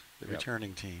offense, the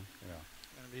returning team.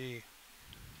 Going to be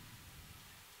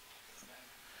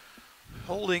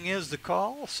holding is the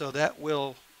call, so that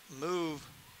will move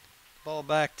the ball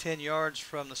back 10 yards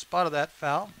from the spot of that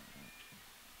foul.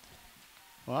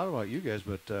 Well, I don't know about you guys,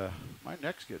 but my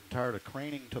neck's getting tired of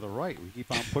craning to the right. We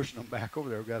keep on pushing them back over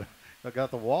there. I've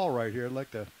got the wall right here. I'd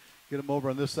like to get them over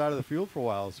on this side of the field for a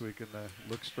while so we can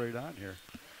look straight on here.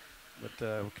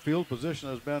 But field position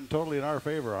has been totally in our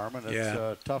favor, Armin. It's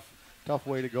a tough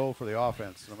way to go for the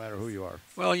offense, no matter who you are.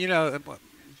 Well, you know,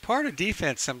 part of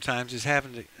defense sometimes is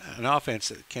having an offense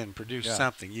that can produce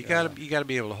something. You got to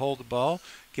be able to hold the ball,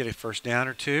 get a first down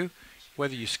or two.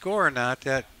 Whether you score or not,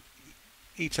 that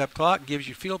eats up clock and gives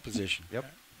you field position. Yep.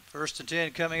 First and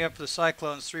 10 coming up for the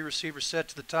Cyclones. 3 receivers set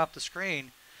to the top of the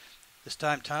screen. This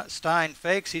time Stein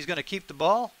fakes. He's going to keep the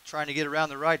ball, trying to get around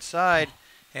the right side,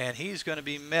 and he's going to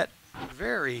be met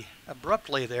very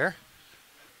abruptly there.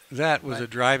 That was a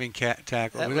driving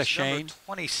tackle. That was that Shane? Number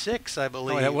 26, I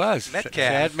believe. Oh, that was Metcalf.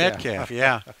 Thad Metcalf.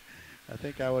 Yeah. I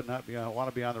think I would not want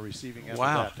to be on the receiving end of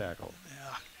that tackle.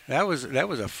 Yeah. That was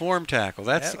a form tackle.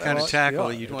 That's the kind of tackle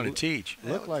that you'd want to teach. It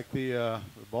looked like the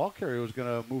ball carrier was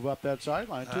going to move up that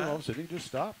sideline too. All of a sudden, he just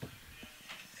stopped.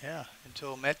 Yeah,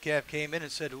 until Metcalf came in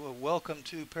and said, well, "Welcome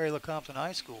to Perry-LeCompton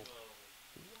High School."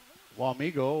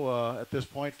 Wamego at this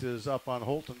point is up on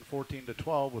Holton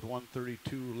 14-12 with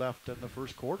 1:32 left in the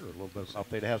first quarter. A little bit of an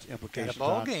update. It has implications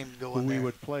on who we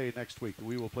would play next week.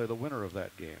 We will play the winner of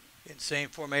that game. Insane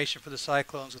formation for the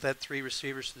Cyclones with that 3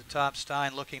 receivers to the top.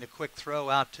 Stein looking to quick throw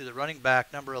out to the running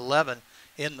back, number 11,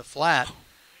 in the flat.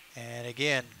 And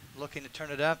again, looking to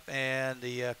turn it up, and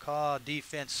the Caw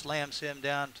defense slams him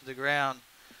down to the ground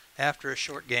after a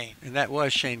short gain. And that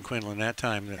was Shane Quinlan that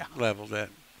time that leveled that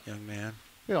young man.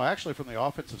 You know, actually, from the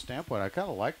offensive standpoint, I kind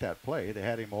of like that play. They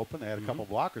had him open. They had a couple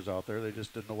blockers out there. They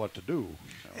just didn't know what to do.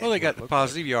 Well, they got the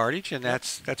positive yardage, and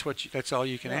that's all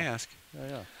you can ask.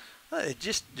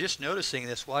 Just noticing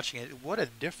this, watching it, what a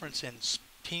difference in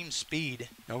team speed.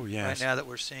 Oh yes. Right now that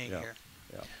we're seeing here.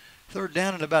 Yeah. Third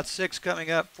down and about 6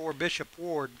 coming up for Bishop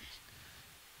Ward.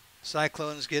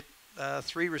 Cyclones get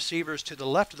 3 receivers to the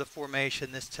left of the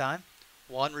formation this time.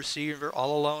 1 receiver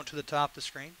all alone to the top of the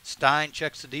screen. Stein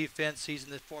checks the defense, sees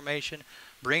in the formation,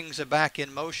 brings it back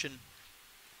in motion.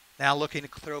 Now looking to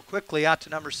throw quickly out to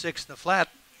number 6 in the flat.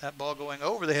 That ball going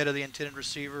over the head of the intended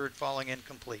receiver and falling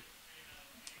incomplete.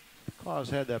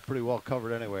 Claus had that pretty well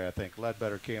covered anyway, I think.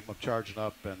 Ledbetter came up charging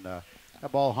up, and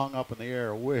that ball hung up in the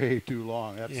air way too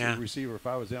long. That's the receiver. If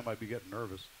I was him, I'd be getting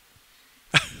nervous.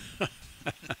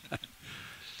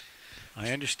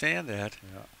 I understand that.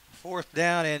 Yeah. 4th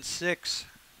down and 6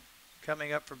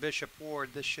 coming up for Bishop Ward.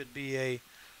 This should be a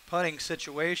punting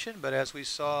situation, but as we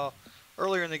saw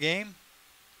earlier in the game,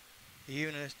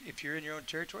 even if you're in your own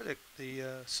territory, the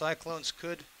Cyclones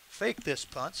could fake this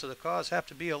punt, so the Caws have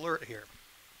to be alert here.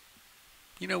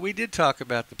 You know, we did talk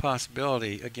about the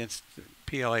possibility against the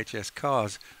PLHS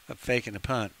Caws of faking a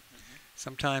punt.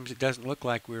 Sometimes it doesn't look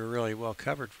like we were really well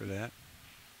covered for that.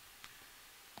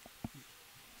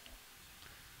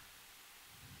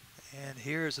 And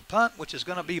here's a punt, which is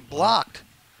going to be blocked.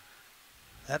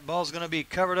 That ball's going to be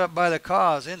covered up by the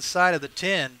Caws inside of the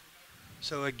 10.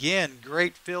 So again,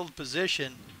 great field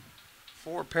position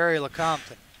for Perry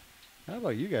Lecompton. How about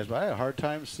you guys? But I had a hard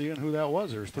time seeing who that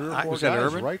was. There's 3 or 4 was guys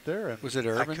Urban? right there. And Was it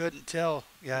Urban? I couldn't tell,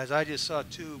 guys. I just saw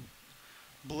 2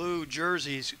 blue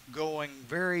jerseys going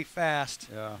very fast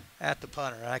at the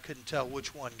punter. I couldn't tell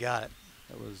which one got it.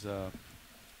 That was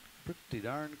pretty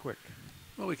darn quick.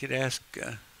 Well, we could ask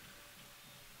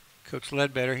Coach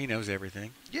Ledbetter. He knows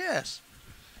everything. Yes.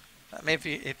 I mean,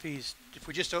 if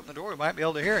we just open the door, we might be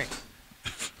able to hear him.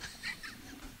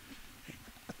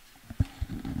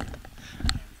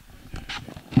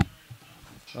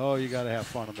 Oh, you got to have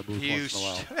fun in the booth once in a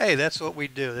while. Hey, that's what we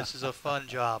do. This is a fun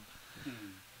job.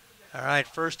 All right,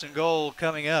 1st and goal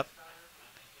coming up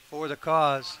for the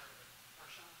Caws.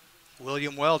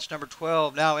 William Welch, number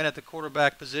 12, now in at the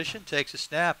quarterback position, takes a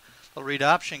snap. They'll read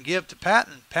option, give to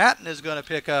Patton. Patton is going to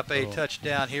pick up a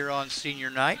touchdown here on senior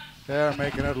night. They're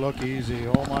making it look easy.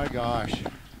 Oh, my gosh.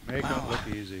 Making it look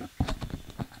easy.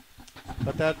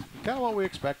 But that's kind of what we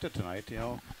expected tonight, you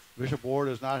know. Bishop Ward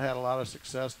has not had a lot of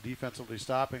success defensively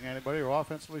stopping anybody or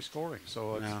offensively scoring.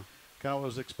 So it's kind of what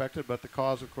was expected. But the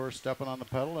Caws, of course, stepping on the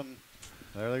pedal, and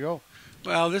there they go.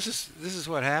 Well, this is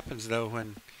what happens, though,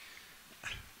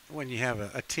 when you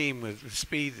have a team with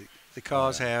speed that the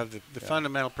Caws have, the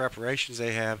fundamental preparations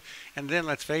they have. And then,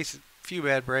 let's face it, a few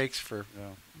bad breaks for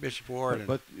Bishop Ward.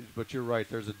 But you're right.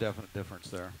 There's a definite difference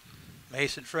there.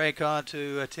 Mason Frank on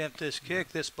to attempt this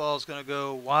kick. This ball's going to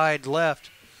go wide left.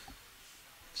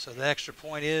 So the extra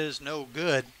point is no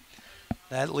good.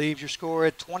 That leaves your score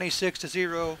at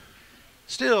 26-0.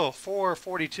 Still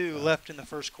 4:42 left in the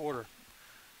first quarter.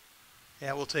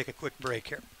 Yeah, we'll take a quick break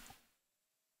here.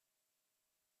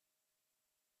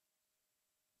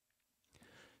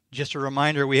 Just a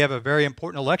reminder, we have a very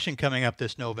important election coming up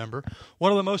this November.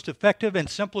 One of the most effective and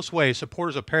simplest ways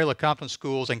supporters of Perry Lecompton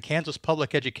Schools and Kansas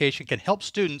Public Education can help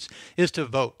students is to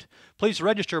vote. Please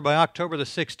register by October the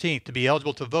 16th to be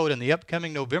eligible to vote in the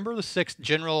upcoming November the 6th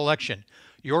general election.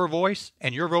 Your voice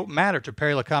and your vote matter to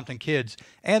Perry Lecompton kids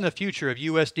and the future of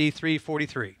USD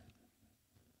 343.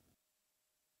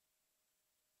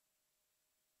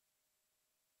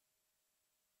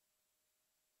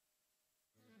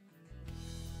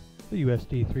 The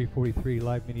USD 343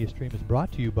 live media stream is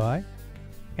brought to you by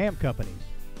Ham Companies,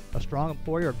 a strong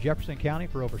employer of Jefferson County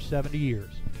for over 70 years,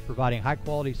 providing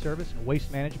high-quality service in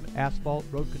waste management, asphalt,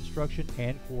 road construction,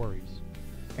 and quarries.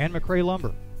 And McRae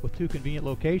Lumber, with 2 convenient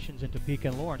locations in Topeka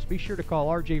and Lawrence. Be sure to call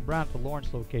R.J. Brown at the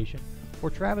Lawrence location or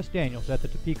Travis Daniels at the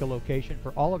Topeka location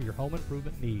for all of your home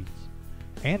improvement needs.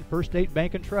 And First State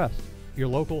Bank and Trust, your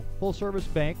local full-service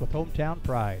bank with hometown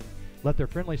pride. Let their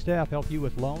friendly staff help you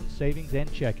with loans, savings, and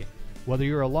checking. Whether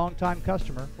you're a longtime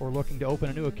customer or looking to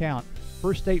open a new account,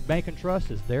 First State Bank and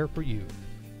Trust is there for you.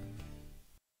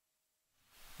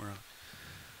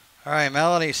 All right,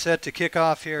 Melanie set to kick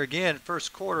off here again.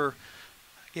 First quarter.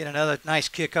 Again, another nice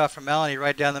kickoff from Melanie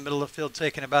right down the middle of the field,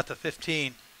 taking about the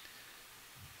 15.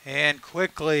 And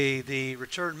quickly, the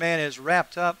return man is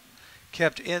wrapped up,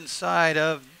 kept inside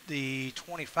of the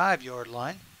 25-yard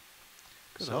line.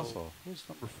 Good hustle. Who's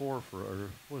number 4 for, or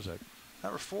what is that?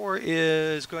 Number 4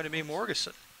 is going to be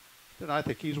Morgeson. Then I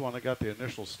think he's one that got the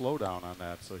initial slowdown on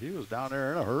that, so he was down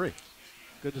there in a hurry.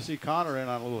 Good to see Connor in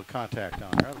on a little contact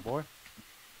down there, boy.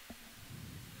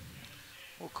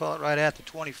 We'll call it right at the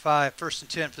 25. 1st and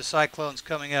 10 for the Cyclones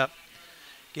coming up.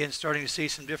 Again, starting to see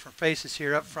some different faces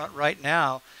here up front right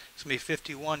now. It's going to be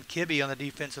 51, Kibbe on the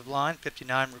defensive line,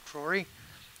 59, McCrory.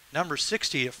 Number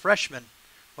 60, a freshman,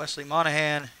 Wesley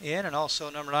Monahan in, and also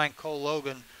number 9, Cole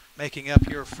Logan, making up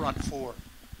your front 4.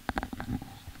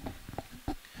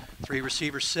 3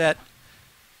 receivers set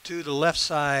to the left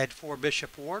side for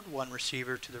Bishop Ward, 1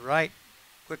 receiver to the right.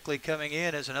 Quickly coming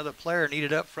in as another player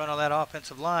needed up front on that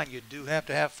offensive line. You do have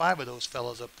to have 5 of those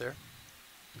fellows up there.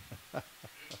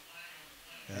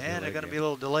 And they're going to be a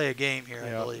little delay of game here,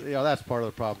 I believe. Yeah, that's part of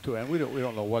the problem too. And we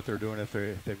don't know what they're doing, if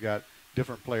they've got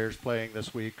different players playing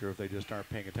this week or if they just aren't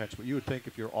paying attention. But you would think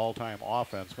if you're all-time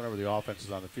offense, whenever the offense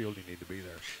is on the field, you need to be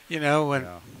there. You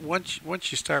know, once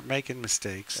you start making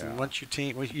mistakes, and once you're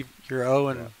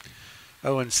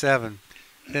 0-7,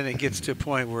 then it gets to a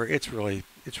point where it's really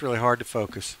hard to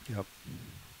focus. Yep.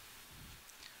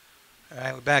 All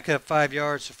right, we back up 5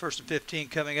 yards. So 1st and 15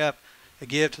 coming up. A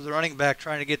give to the running back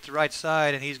trying to get the right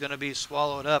side, and he's going to be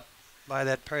swallowed up by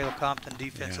that Perry-Compton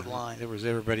defensive line. There was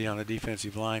everybody on the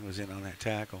defensive line was in on that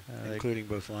tackle, including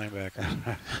both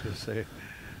linebackers.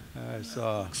 I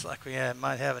saw. Looks like we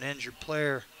might have an injured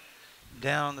player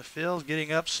down the field,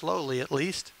 getting up slowly at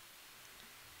least.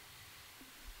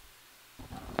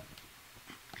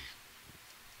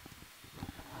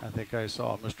 I think I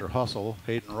saw Mr. Hustle,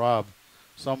 Hayden Robb,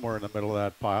 somewhere in the middle of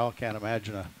that pile. Can't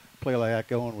imagine a play like that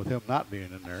going with him not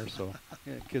being in there. So,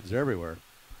 kids everywhere.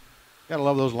 Gotta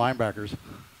love those linebackers.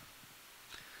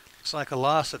 Looks like a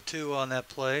loss of 2 on that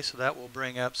play, so that will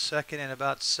bring up 2nd and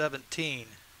about 17.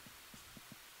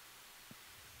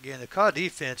 Again, the Caw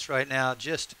defense right now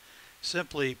just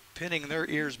simply pinning their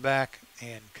ears back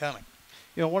and coming.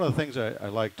 You know, one of the things I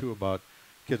like too about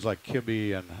kids like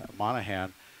Kibbe and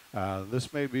Monahan,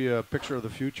 this may be a picture of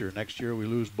the future. Next year we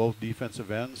lose both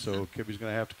defensive ends, so Kibbe's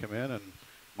going to have to come in, and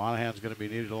Monahan's going to be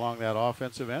needed along that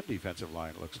offensive and defensive line,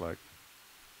 it looks like.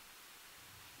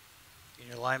 And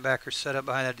your linebacker set up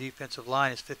behind that defensive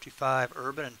line is 55,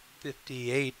 Urban, and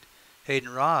 58, Hayden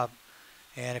Robb.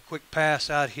 And a quick pass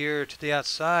out here to the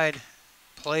outside.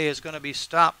 Play is going to be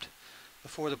stopped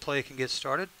before the play can get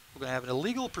started. We're going to have an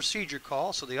illegal procedure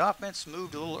call, so the offense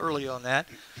moved a little early on that.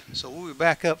 So we'll be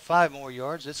back up 5 more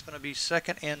yards. It's going to be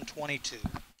 2nd and 22.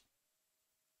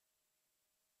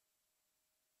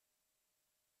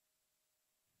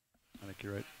 I think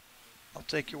you're right. I'll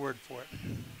take your word for it.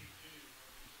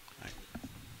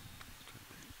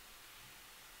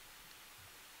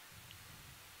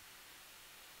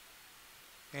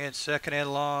 And 2nd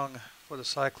and long for the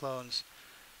Cyclones.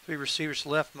 3 receivers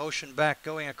left, motion back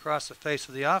going across the face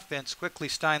of the offense. Quickly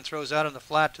Stein throws out on the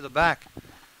flat to the back.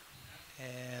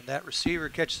 And that receiver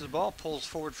catches the ball, pulls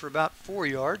forward for about 4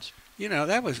 yards. You know,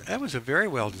 that was a very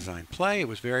well designed play. It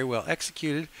was very well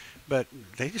executed, but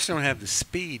they just don't have the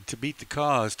speed to beat the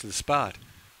Caws to the spot.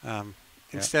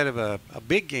 Instead of a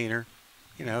big gainer,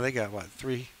 you know, they got what,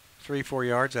 3-4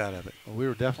 yards out of it. Well, we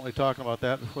were definitely talking about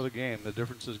that before the game. The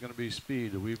difference is going to be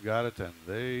speed. We've got it, and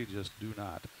they just do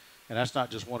not. And that's not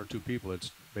just 1 or 2 people.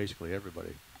 It's basically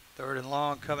everybody. 3rd and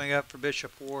long coming up for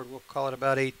Bishop Ward. We'll call it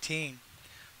about 18.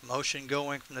 Motion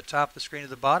going from the top of the screen to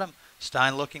the bottom.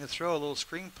 Stein looking to throw a little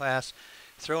screen pass.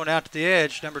 Thrown out to the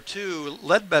edge. Number 2,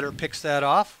 Ledbetter picks that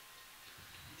off.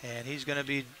 And he's going to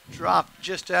be dropped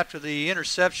just after the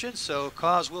interception. So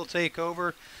Caws will take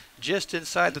over just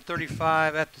inside the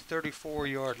 35 at the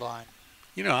 34-yard line.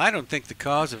 You know, I don't think the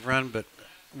Caws have run but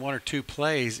 1 or 2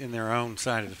 plays in their own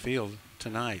side of the field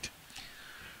tonight.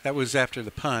 That was after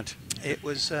the punt. It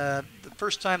was the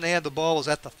first time they had the ball was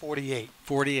at the 48.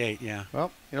 48, yeah. Well,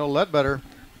 you know, Ledbetter,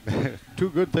 2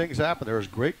 good things happened. There was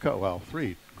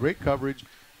 3. Great coverage,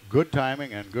 good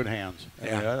timing, and good hands.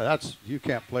 Yeah. That's, you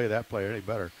can't play that player any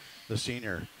better. The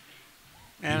senior.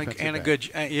 And a good,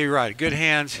 you're right, good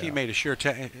hands. Yeah. He made a sure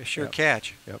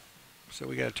catch. Yep. So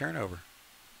we got a turnover.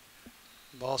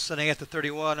 Ball sitting at the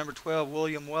 31, number 12,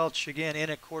 William Welch again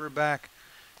in at quarterback.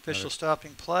 Official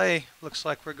stopping play. Looks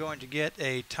like we're going to get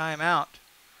a timeout.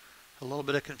 A little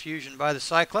bit of confusion by the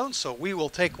Cyclones, so we will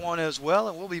take one as well,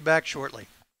 and we'll be back shortly.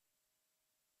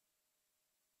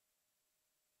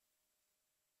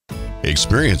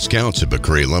 Experience counts at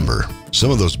McRae Lumber.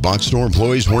 Some of those box store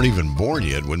employees weren't even born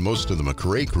yet when most of the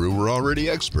McRae crew were already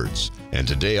experts. And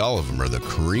today all of them are the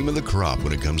cream of the crop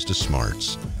when it comes to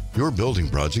smarts. Your building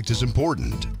project is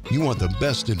important. You want the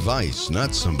best advice,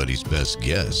 not somebody's best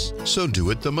guess. So do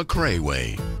it the McRae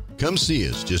way. Come see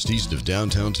us just east of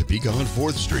downtown Topeka on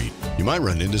 4th Street. You might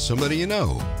run into somebody you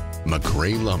know.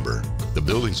 McRae Lumber, the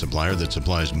building supplier that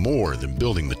supplies more than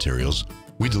building materials.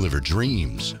 We deliver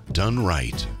dreams done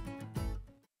right.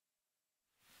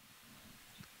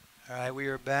 All right, we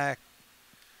are back.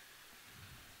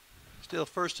 Still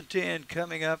 1st and 10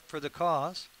 coming up for the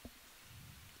Cause.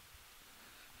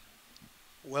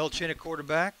 Welch in at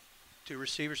quarterback. 2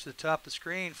 receivers to the top of the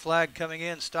screen. Flag coming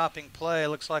in, stopping play.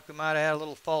 Looks like we might have had a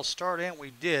little false start, and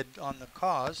we did on the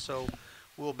Cause. So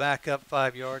we'll back up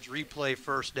 5 yards. Replay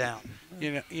 1st down.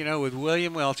 You know, with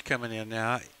William Welch coming in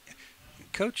now,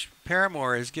 Coach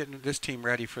Paramore is getting this team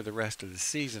ready for the rest of the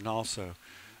season also.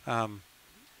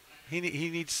 He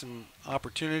needs some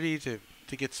opportunity to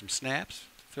get some snaps,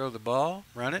 throw the ball,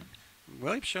 run it.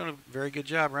 William's shown a very good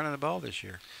job running the ball this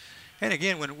year. And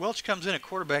again, when Welch comes in at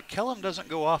quarterback, Kellum doesn't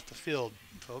go off the field,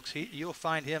 folks. You'll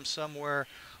find him somewhere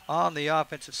on the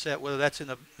offensive set, whether that's in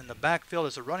the backfield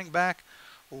as a running back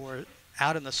or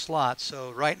out in the slot. So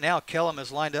right now, Kellum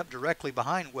is lined up directly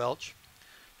behind Welch.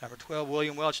 Number 12,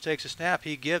 William Welch takes a snap.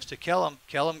 He gives to Kellum.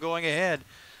 Kellum going ahead.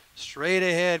 Straight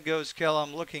ahead goes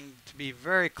Kellum, looking to be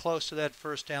very close to that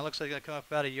 1st down. Looks like he's going to come up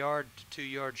about 1 yard to 2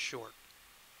 yards short.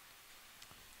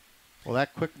 Well,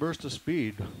 that quick burst of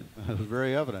speed was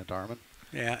very evident, Armin.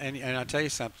 Yeah, and I'll tell you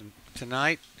something.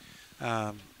 Tonight,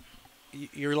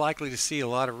 you're likely to see a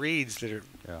lot of reads that are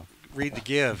read the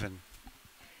give, and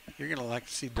you're going to like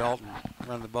to see Dalton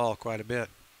run the ball quite a bit.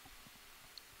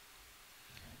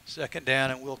 2nd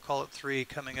down, and we'll call it 3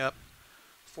 coming up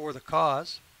for the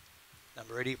Cause.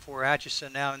 Number 84,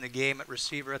 Atchison, now in the game at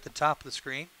receiver at the top of the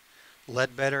screen.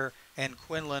 Ledbetter and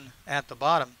Quinlan at the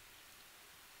bottom.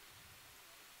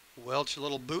 Welch, a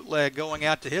little bootleg going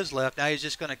out to his left. Now he's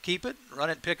just going to keep it, run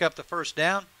it, pick up the 1st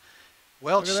down.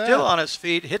 Welch still on his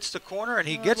feet, hits the corner, and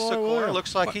he gets the corner.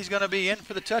 Looks like he's going to be in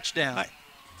for the touchdown.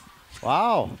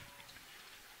 Wow.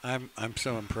 I'm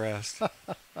so impressed.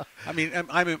 I mean,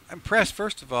 I'm impressed.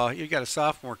 First of all, you got a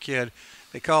sophomore kid.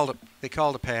 They called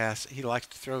a pass. He likes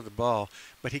to throw the ball,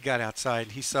 but he got outside.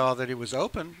 He saw that it was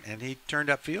open, and he turned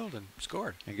upfield and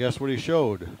scored. And guess what he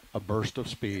showed? A burst of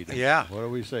speed. Yeah. What are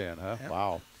we saying, huh? Yep.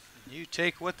 Wow. You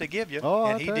take what they give you, Oh,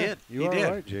 and he did. You are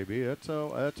right, JB.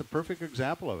 That's a perfect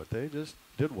example of it. They just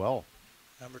did well.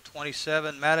 Number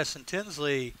 27, Madison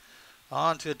Tinsley,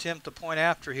 on to attempt the point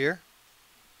after here.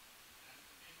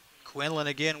 Quinlan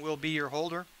again will be your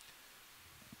holder.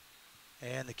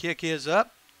 And the kick is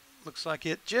up. Looks like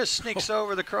it just sneaks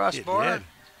over the crossbar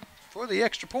for the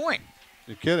extra point.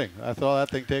 You're kidding. I saw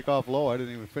that thing take off low. I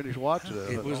didn't even finish watching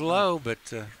it. It was low, but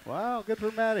wow, good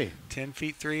for Maddie. 10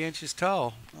 feet 3 inches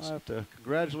tall. I'll have to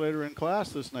congratulate her in class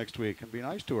this next week and be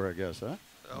nice to her, I guess, huh?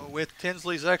 So with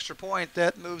Tinsley's extra point,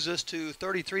 that moves us to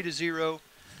 33-0.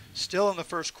 Still in the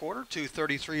 1st quarter,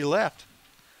 2:33 left.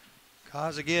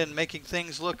 Cause again making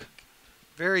things look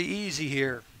very easy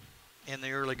here in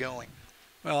the early going.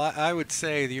 Well, I would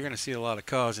say that you're going to see a lot of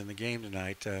Cause in the game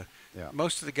tonight.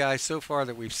 Most of the guys so far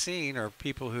that we've seen are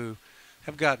people who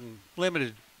have gotten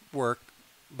limited work,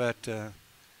 but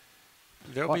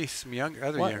there'll be some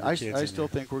other younger kids. I still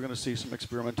think we're going to see some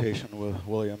experimentation with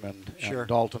William and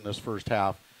Dalton this 1st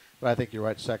half. But I think you're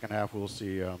right. 2nd half we'll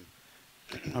see a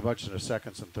bunch of the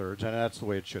 2nds and 3rds, and that's the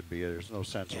way it should be. There's no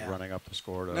sense of running up the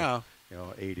score to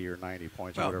 80 or 90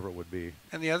 points or whatever it would be.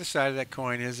 And the other side of that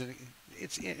coin is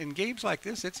it's in games like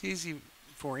this, it's easy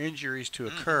for injuries to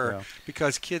occur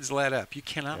because kids let up. You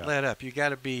cannot let up. You got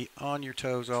to be on your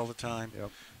toes all the time.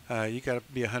 You got to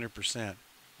be 100%.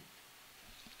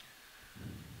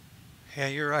 Yeah,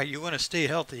 you're right. You want to stay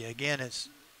healthy. Again,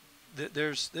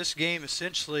 there's this game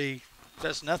essentially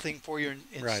does nothing for you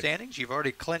in standings. You've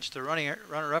already clinched the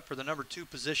runner-up for the number 2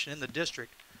 position in the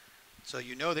district, so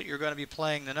you know that you're going to be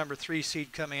playing the number 3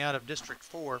 seed coming out of District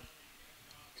 4.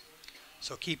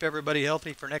 So keep everybody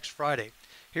healthy for next Friday.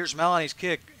 Here's Maloney's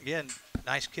kick. Again,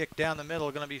 nice kick down the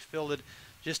middle. Going to be fielded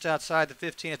just outside the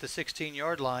 15 at the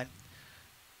 16-yard line.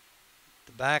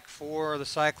 The back for the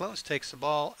Cyclones takes the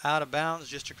ball out of bounds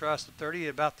just across the 30 at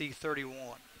about the 31.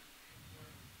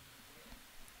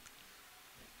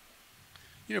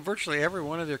 You know, virtually every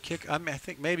one of their I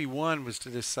think maybe one was to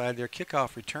this side. Their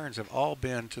kickoff returns have all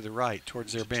been to the right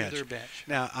towards their bench. To their bench.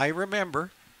 Now, I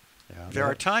remember there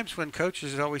are times when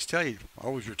coaches always tell you,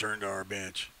 always return to our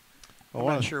bench. Well,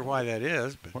 I'm not sure why that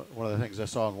is. But one of the things I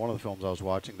saw in one of the films I was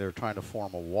watching, they were trying to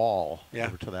form a wall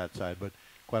over to that side. But,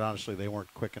 of quite honestly, they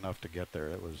weren't quick enough to get there.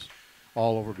 It was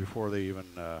all over before they even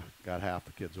got half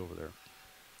the kids over there.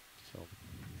 So.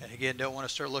 And again, don't want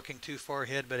to start looking too far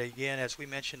ahead, but again, as we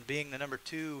mentioned, being the number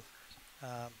 2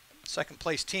 second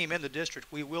place team in the district,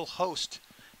 we will host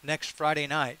next Friday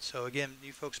night. So again,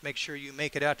 you folks make sure you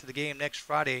make it out to the game next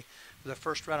Friday for the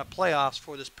first round of playoffs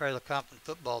for this Perry Lecompton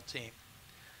football team.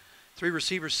 3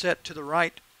 receivers set to the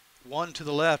right, 1 to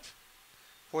the left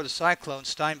for the Cyclones.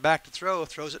 Stein back to throw,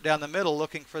 throws it down the middle,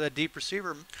 looking for that deep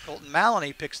receiver. Colton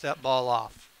Maloney picks that ball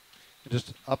off. Just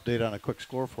an update on a quick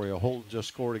score for you. Holden just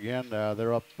scored again.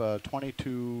 They're up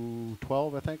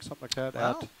 20-12, I think, something like that,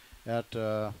 wow. at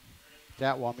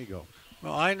Wamego.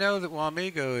 Well, I know that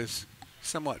Wamego is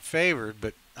somewhat favored,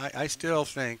 but I still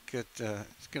think that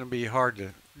it's going to be hard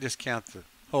to discount the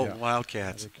Holden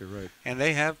Wildcats. I think you're right. And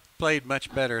they have played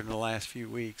much better in the last few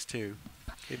weeks, too.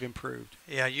 They've improved.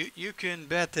 Yeah, you can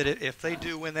bet that if they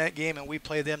do win that game and we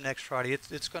play them next Friday,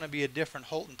 it's going to be a different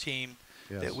Holton team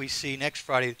that we see next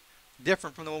Friday,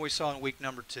 different from the one we saw in week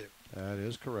number 2. That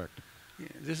is correct. Yeah,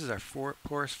 this is our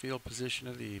poorest field position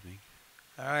of the evening.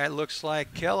 All right, looks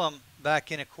like Kellum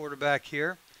back in at quarterback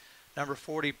here. Number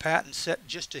 40, Patton, set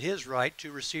just to his right,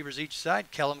 2 receivers each side.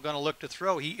 Kellum going to look to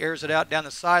throw. He airs it out down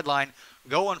the sideline,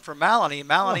 going for Maloney.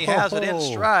 Maloney has it in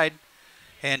stride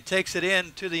and takes it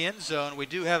in to the end zone. We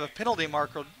do have a penalty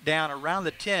marker down around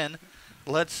the 10.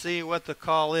 Let's see what the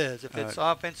call is. If it's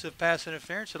offensive pass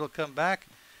interference, it'll come back.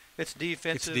 If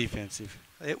it's defensive,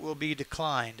 it will be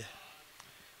declined.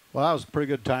 Well, that was a pretty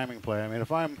good timing play. I mean,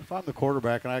 if I'm the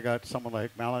quarterback and I got someone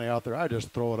like Maloney out there, I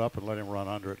just throw it up and let him run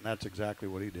under it, and that's exactly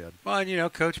what he did. Well,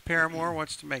 and Coach Paramore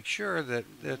wants to make sure that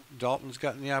Dalton's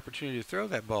gotten the opportunity to throw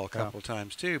that ball a couple of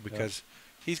times too, because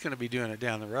he's going to be doing it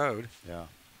down the road. Yeah.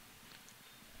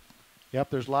 Yep,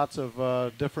 there's lots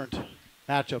of different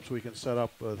matchups we can set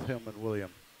up with him and William,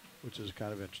 which is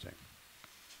kind of interesting.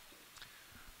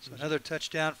 So another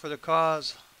touchdown for the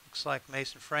Cause. Looks like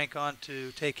Mason Frank on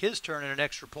to take his turn at an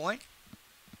extra point.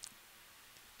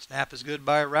 Snap is good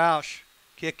by Roush.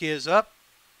 Kick is up,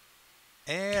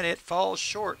 and it falls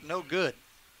short. No good.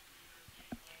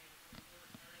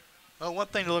 Well, one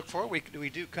thing to look for, we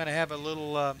do kind of have a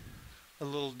little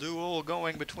duel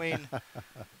going between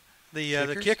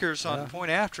the kickers on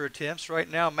point after attempts.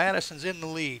 Right now, Madison's in the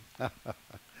lead.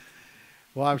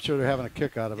 Well, I'm sure they're having a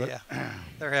kick out of it. Yeah,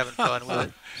 they're having fun with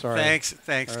it. Sorry.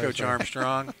 Thanks, Coach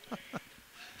Armstrong.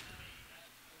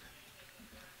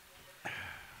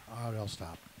 Oh, they'll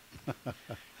stop.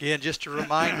 Again, just a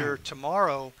reminder,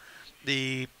 tomorrow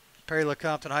the Perry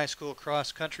Lecompton High School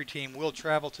cross-country team will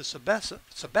travel to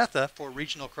Sabetha for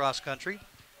regional cross-country.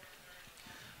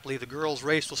 I believe the girls'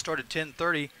 race will start at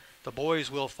 10:30. The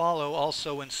boys will follow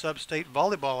also in sub-state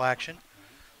volleyball action.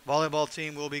 Volleyball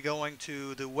team will be going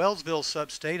to the Wellsville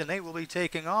sub-state, and they will be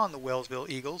taking on the Wellsville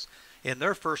Eagles in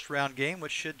their first round game,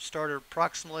 which should start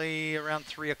approximately around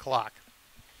 3 o'clock.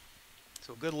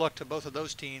 So good luck to both of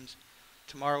those teams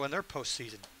tomorrow in their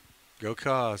postseason. Go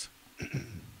Cause.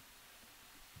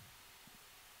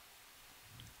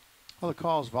 Well, the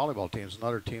Cause volleyball team is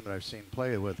another team that I've seen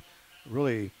play with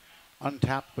really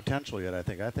untapped potential yet, I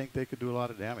think. I think they could do a lot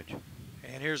of damage.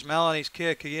 And here's Maloney's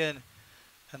kick again.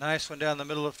 A nice one down the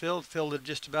middle of the field, fielded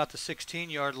just about the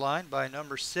 16-yard line by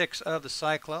number 6 of the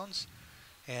Cyclones.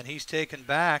 And he's taken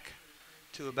back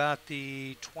to about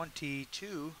the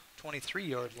 22,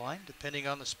 23-yard line, depending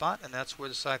on the spot, and that's where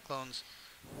the Cyclones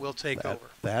will take over.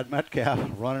 Thad Metcalf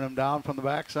running him down from the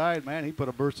backside. Man, he put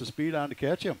a burst of speed on to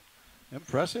catch him.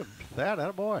 Impressive. Thad,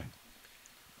 attaboy.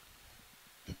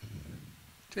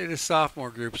 This sophomore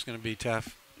group is going to be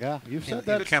tough. Yeah, you've said in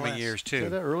that the coming years too. You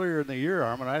said that earlier in the year,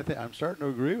 Armin. I'm starting to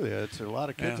agree with you. It's a lot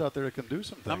of kids out there that can do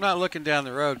some things. I'm not looking down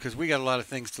the road because we got a lot of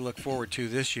things to look forward to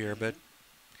this year, but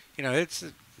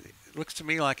it looks to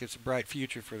me like it's a bright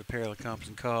future for the Perry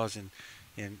Lecompton Cause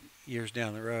in years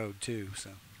down the road too.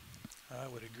 So I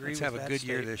would agree. Let's with have a good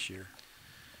year this year.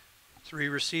 3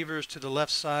 receivers to the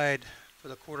left side for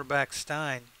the quarterback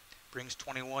Stein. Brings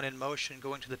 21 in motion,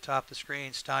 going to the top of the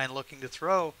screen. Stein looking to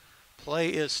throw. Play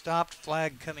is stopped.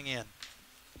 Flag coming in.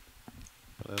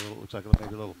 Looks like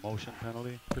maybe a little motion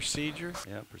penalty. Procedure?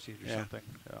 Yeah, procedure something.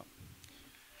 Yeah.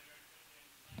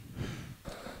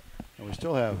 And we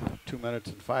still have 2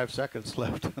 minutes and 5 seconds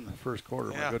left in the first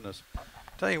quarter. Yeah. My goodness.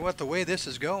 Tell you what, the way this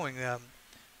is going,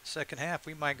 second half,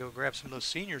 we might go grab some of those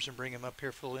seniors and bring them up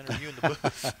here for a little interview in the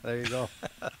booth. There you go.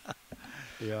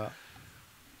 Yeah.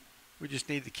 We just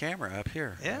need the camera up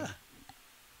here. Yeah.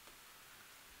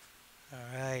 All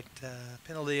right,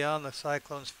 penalty on the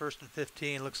Cyclones, 1st and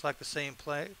 15. Looks like the same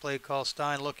play call.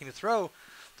 Stein looking to throw.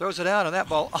 Throws it out, and that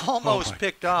ball almost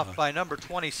picked off by number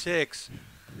 26.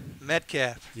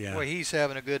 Metcalf. Yeah. Boy, he's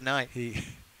having a good night.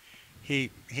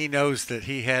 He knows that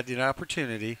he had an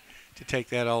opportunity to take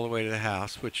that all the way to the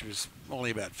house, which was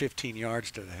only about 15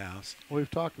 yards to the house.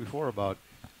 We've talked before about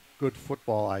good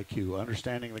football IQ,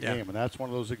 understanding the Yeah. game, and that's one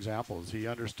of those examples. He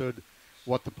understood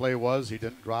what the play was. He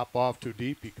didn't drop off too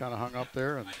deep. He kind of hung up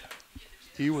there, and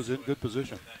he was in good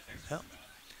position. Well,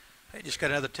 I just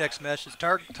got another text message.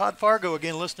 Todd Fargo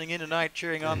again listening in tonight,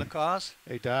 cheering on the cause.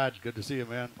 Hey, Todd, good to see you,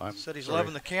 man. Said he's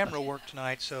loving the camera work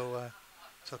tonight, so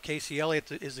Casey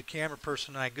Elliott is the camera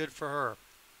person tonight. Good for her.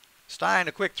 Stein,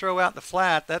 a quick throw out in the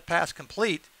flat. That pass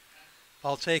complete.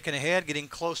 Ball taken ahead, getting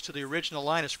close to the original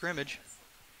line of scrimmage.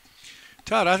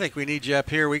 Todd, I think we need you up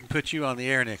here. We can put you on the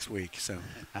air next week. So.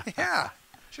 Yeah.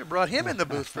 Should have brought him in the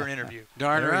booth for an interview.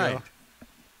 Darn There you right. go.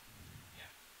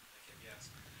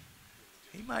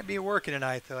 He might be working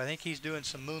tonight, though. I think he's doing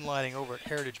some moonlighting over at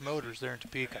Heritage Motors there in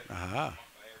Topeka. Aha.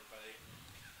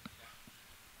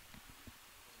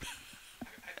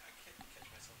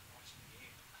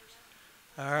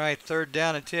 All right, 3rd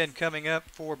down and 10 coming up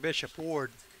for Bishop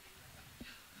Ward.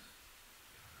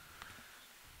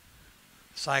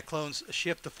 Cyclones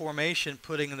shift the formation,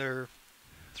 putting their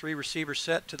 3 receiver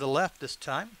set to the left this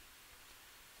time.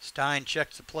 Stein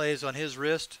checks the plays on his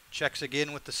wrist, checks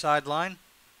again with the sideline.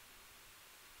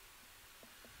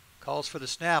 Calls for the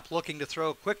snap, looking to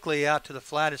throw quickly out to the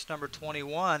flat. It's number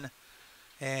 21,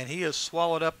 and he is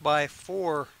swallowed up by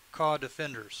 4 Caw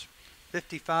defenders.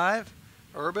 55,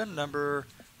 Urban, number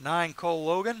 9, Cole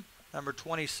Logan, number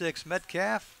 26,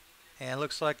 Metcalf, and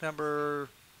looks like number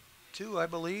 2, I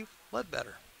believe,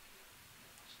 Ledbetter.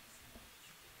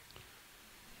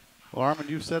 Well, Armin,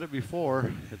 you've said it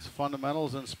before. It's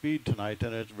fundamentals and speed tonight,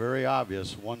 and it's very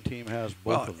obvious one team has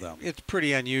both of them. It's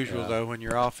pretty unusual, though, when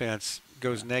your offense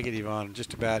goes negative on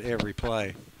just about every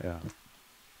play. Yeah.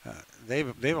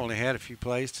 They've only had a few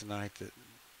plays tonight that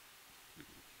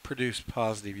produced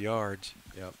positive yards.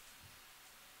 Yep. Of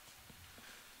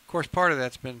course, part of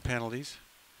that's been penalties.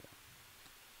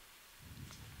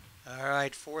 All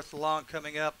right, 4th and long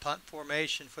coming up. Punt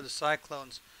formation for the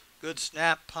Cyclones. Good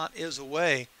snap. Punt is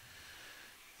away.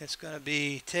 It's going to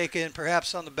be taken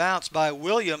perhaps on the bounce by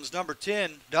Williams, number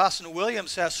 10. Dawson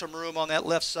Williams has some room on that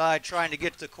left side trying to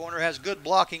get to the corner. Has good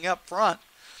blocking up front.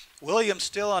 Williams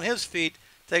still on his feet.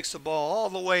 Takes the ball all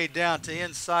the way down to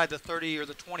inside the 30 or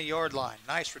the 20-yard line.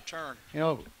 Nice return. You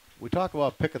know, we talk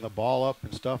about picking the ball up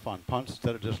and stuff on punts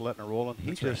instead of just letting it roll in.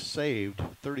 He just saved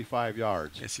 35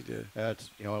 yards. Yes, he did. That's,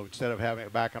 you know, instead of having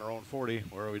it back on our own 40,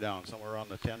 where are we down? Somewhere around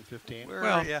the 10, 15?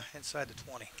 Well, yeah, inside the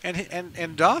 20.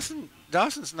 And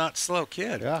Dawson's not a slow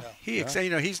kid. Yeah. You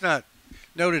know, he's not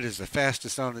noted as the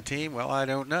fastest on the team. Well, I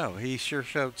don't know. He sure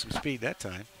showed some speed that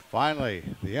time. Finally,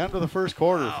 the end of the first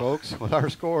quarter, folks. With our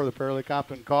score, the Fairleigh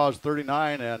Compton Cause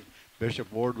 39 and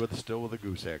Bishop Ward still with a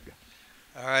goose egg.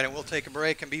 All right, and we'll take a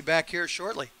break and be back here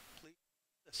shortly.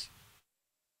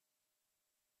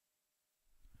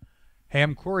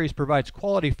 Ham Quarries provides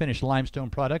quality finished limestone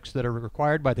products that are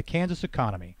required by the Kansas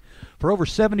economy. For over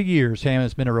 70 years, Ham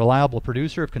has been a reliable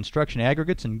producer of construction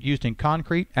aggregates and used in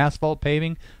concrete, asphalt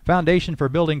paving, foundation for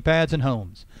building pads, and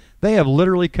homes. They have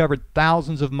literally covered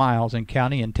thousands of miles in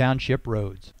county and township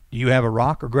roads. Do you have a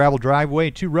rock or gravel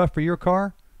driveway too rough for your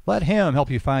car? Let Ham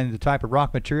help you find the type of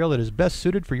rock material that is best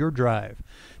suited for your drive.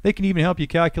 They can even help you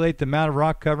calculate the amount of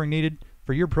rock covering needed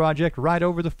for your project right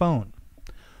over the phone.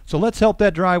 So let's help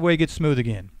that driveway get smooth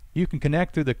again. You can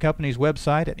connect through the company's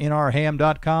website at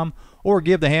nrham.com or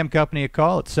give the Ham Company a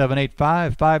call at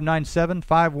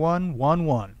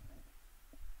 785-597-5111.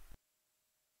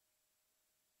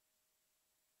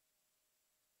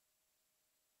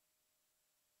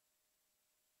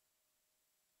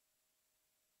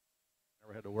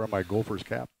 Never had to wear my Gophers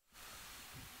cap.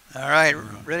 All right,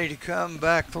 ready to come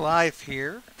back live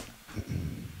here.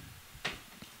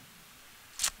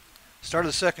 Start of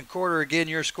the second quarter, again,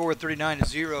 your score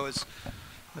 39-0, as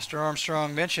Mr.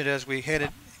 Armstrong mentioned as we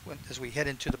head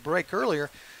into the break earlier.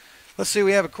 Let's see,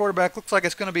 we have a quarterback. Looks like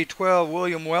it's going to be 12,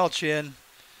 William Welch in.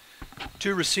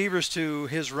 2 receivers to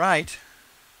his right,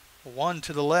 1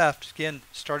 to the left. Again,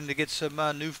 starting to get some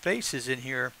new faces in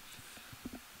here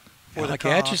for the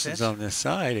Caw Atchison's offense. on this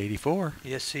side, 84.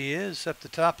 Yes, he is. Up the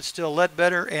top is still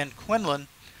Ledbetter and Quinlan,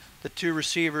 the 2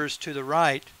 receivers to the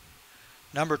right.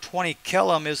 Number 20,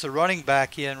 Kellum, is the running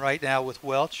back in right now with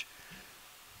Welch.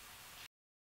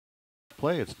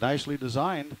 Play, it's nicely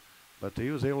designed, but he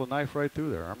was able to knife right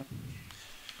through there, Armin.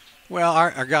 Well,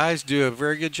 our guys do a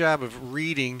very good job of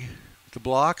reading the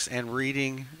blocks and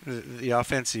reading the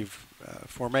offensive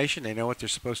formation. They know what they're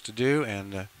supposed to do,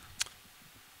 and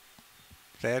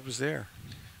Thad was there.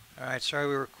 All right, sorry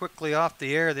we were quickly off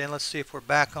the air then. Let's see if we're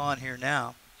back on here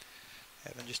now.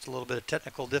 Having just a little bit of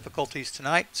technical difficulties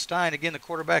tonight. Stein, again, the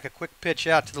quarterback, a quick pitch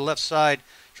out to the left side,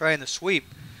 trying the sweep.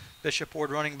 Bishop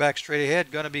Ward running back straight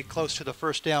ahead, going to be close to the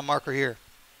first down marker here.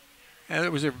 And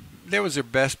that was their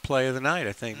best play of the night,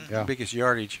 I think. Yeah. Biggest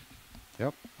yardage.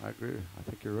 Yep, I agree. I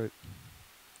think you're right.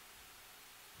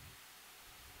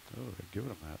 Oh, they're giving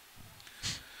them that.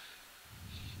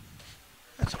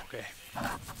 That's okay.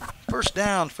 First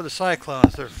down for the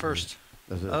Cyclones, their first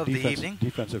There's a of the evening.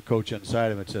 defensive coach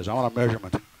inside him that says, I want a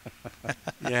measurement.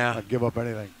 Yeah. I'd give up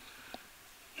anything.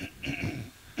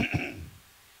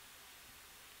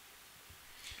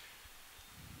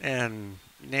 And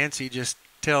Nancy just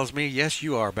tells me, yes,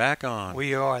 you are back on.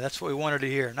 We are. That's what we wanted to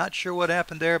hear. Not sure what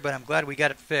happened there, but I'm glad we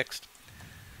got it fixed.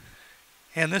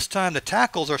 And this time the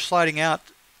tackles are sliding out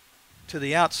to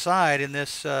the outside in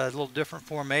this little different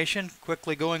formation.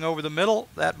 Quickly going over the middle.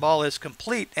 That ball is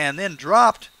complete and then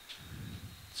dropped.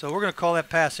 So we're going to call that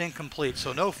pass incomplete.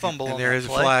 So no fumble on that play. And there is a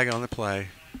flag on the play.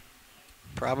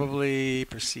 Probably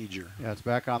procedure. Yeah, it's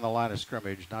back on the line of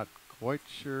scrimmage. Not quite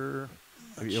sure.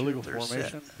 Not Maybe sure illegal if they're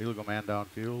formation. Illegal man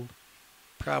downfield.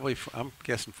 Probably, I'm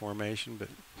guessing formation, but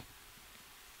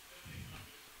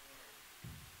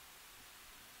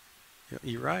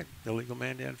you're right. Illegal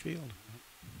man downfield.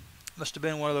 Must have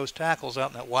been one of those tackles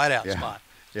out in that wideout Yeah. spot.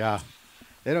 Yeah.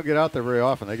 They don't get out there very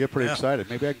often. They get pretty Yeah. excited.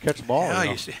 Maybe I can catch the ball. Yeah, you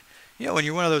know? you see, when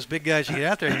you're one of those big guys, you get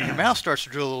out there and your mouth starts to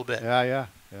drool a little bit. Yeah.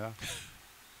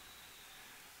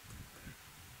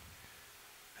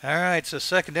 All right, so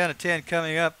second down and 10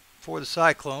 coming up for the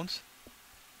Cyclones.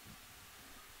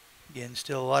 Again,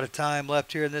 still a lot of time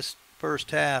left here in this first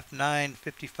half,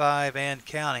 9:55 and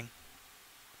counting.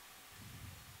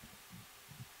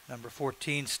 Number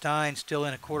 14, Stein, still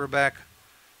in a quarterback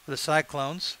for the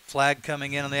Cyclones. Flag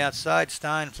coming in on the outside.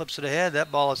 Stein flips it ahead.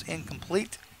 That ball is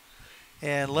incomplete.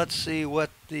 And let's see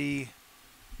what the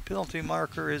penalty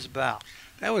marker is about.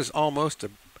 That was almost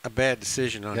a bad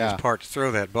decision on Yeah. his part to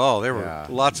throw that ball. There Yeah.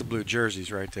 were lots of blue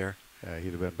jerseys right there. Yeah,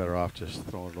 he'd have been better off just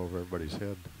throwing it over everybody's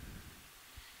head.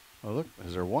 Oh, look,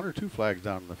 is there one or two flags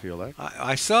down in the field?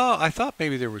 I thought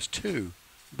maybe there was two,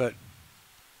 but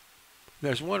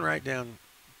there's one right down.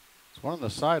 It's one on the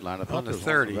sideline. I thought On the there was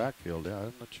 30. one in the backfield. Yeah,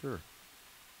 I'm not sure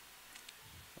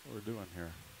what we're doing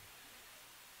here.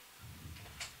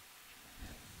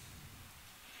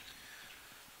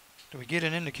 Do we get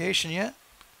an indication yet?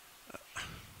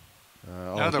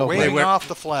 Oh, They're no waving flag. off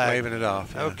the flag. Waving it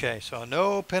off. Yeah. Okay, so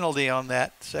no penalty on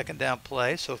that second down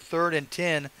play. So third and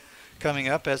 10 coming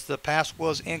up as the pass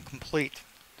was incomplete.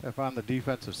 If I'm the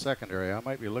defensive secondary, I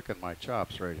might be licking my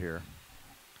chops right here.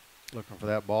 Looking for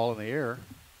that ball in the air.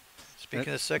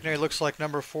 Speaking of secondary, looks like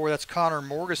number 4, that's Connor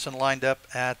Morgeson lined up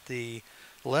at the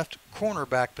left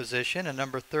cornerback position, and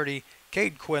number 30,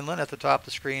 Cade Quinlan at the top of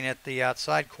the screen at the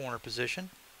outside corner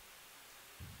position.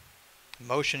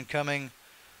 Motion coming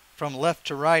from left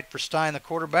to right for Stein, the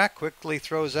quarterback, quickly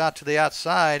throws out to the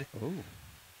outside. Ooh.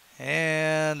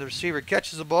 And the receiver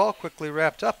catches the ball, quickly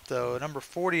wrapped up though. Number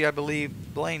 40, I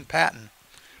believe, Blaine Patton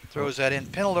throws that in.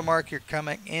 Penalty marker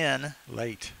coming in.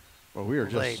 Late. Well, we are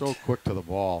just Late. so quick to the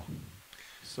ball.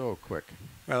 So quick.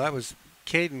 Well, that was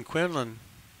Caden Quinlan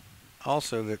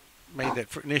also that made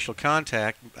that initial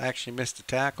contact. Actually missed the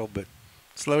tackle, but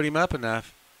slowed him up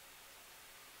enough.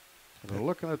 And we're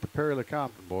looking at the Perry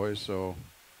Lecompton boys, so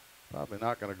probably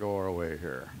not going to go our way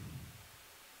here.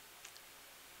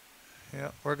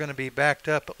 Yeah, we're going to be backed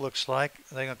up, it looks like.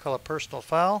 They're going to call a personal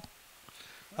foul.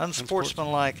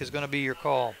 Unsportsmanlike is going to be your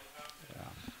call.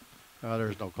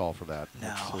 There's no call for that.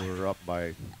 No. So we're up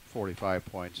by 45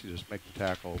 points. You just make the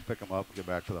tackle, pick them up, get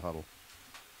back to the huddle.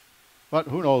 But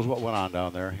who knows what went on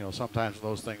down there. You know, sometimes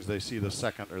those things, they see the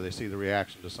second or they see the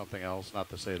reaction to something else. Not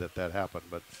to say that that happened,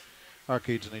 but our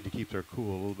kids need to keep their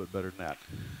cool a little bit better than that.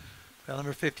 Well,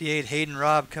 number 58, Hayden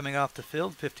Robb coming off the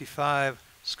field. 55,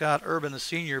 Scott Urban, the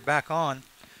senior, back on.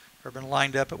 Urban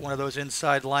lined up at one of those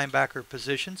inside linebacker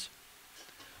positions.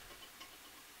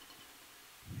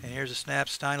 And here's a snap.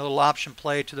 Stein, a little option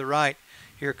play to the right.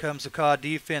 Here comes the CAW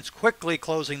defense, quickly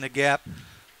closing the gap.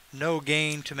 No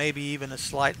gain to maybe even a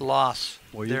slight loss.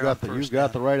 Well, there you got on the first the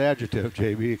down. right adjective,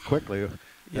 JB. Quickly.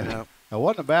 You know, It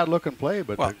wasn't a bad looking play,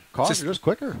 but Well, the calls just- are just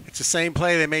quicker. it's the same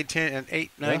play they made 10 and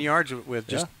 8, 9 Yeah. yards with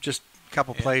just a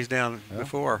couple Yeah. plays down Yeah.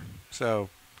 before. So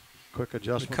Quick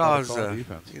adjustment because by the CAW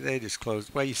defense. they just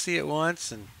closed. Well, you see it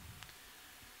once and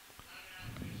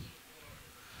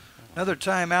Another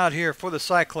timeout here for the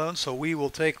Cyclones, so we will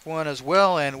take one as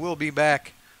well, and we'll be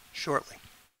back shortly.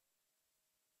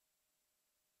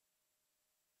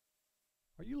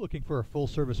 Are you looking for a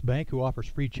full-service bank who offers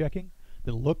free checking?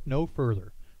 Then look no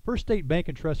further. First State Bank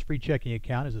and Trust free checking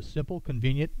account is a simple,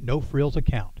 convenient, no-frills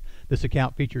account This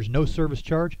account features no service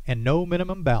charge and no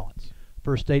minimum balance.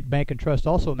 First State Bank and Trust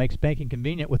also makes banking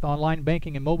convenient with online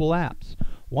banking and mobile apps.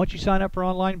 Once you sign up for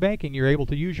online banking, you're able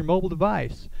to use your mobile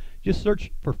device. Just search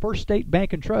for First State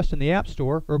Bank and Trust in the App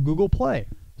Store or Google Play.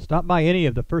 Stop by any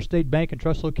of the First State Bank and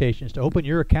Trust locations to open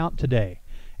your account today.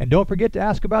 And don't forget to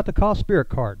ask about the Call Spirit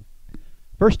card.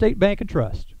 First State Bank and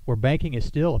Trust, where banking is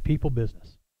still a people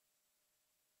business.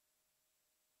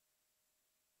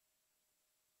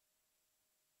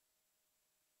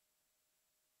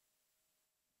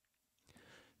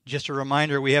 Just a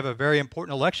reminder, we have a very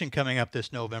important election coming up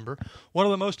this November. One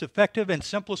of the most effective and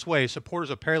simplest ways supporters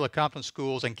of Perry LeCompton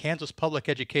Schools and Kansas Public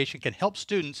Education can help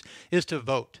students is to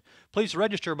vote. Please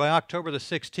register by October the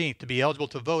 16th to be eligible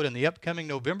to vote in the upcoming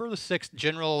November the 6th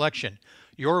general election.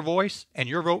 Your voice and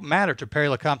your vote matter to Perry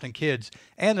LeCompton kids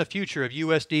and the future of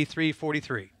USD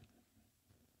 343.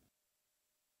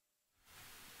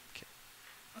 Okay.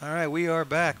 All right, we are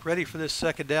back, ready for this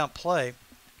second down play.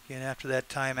 Again, after that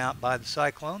timeout by the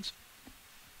Cyclones.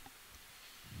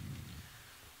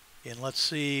 And let's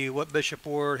see what Bishop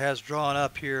Ward has drawn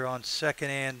up here on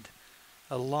second and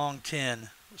a long 10.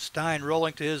 Stein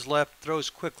rolling to his left, throws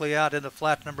quickly out into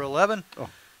flat number 11. Oh.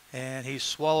 And he's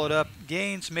swallowed up,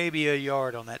 gains maybe a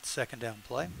yard on that second down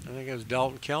play. I think it was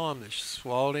Dalton Kellum that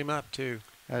swallowed him up too.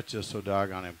 That's just so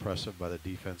doggone impressive by the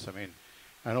defense. I mean,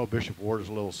 I know Bishop Ward is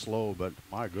a little slow, but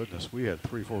my goodness, we had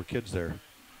 3-4 kids there.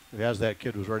 As that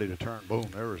kid was ready to turn, boom,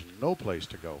 there was no place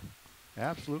to go.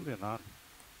 Absolutely not.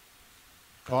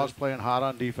 Cause playing hot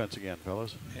on defense again,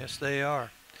 fellas. Yes, they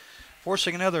are.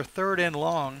 Forcing another third and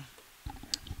long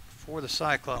for the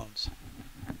Cyclones.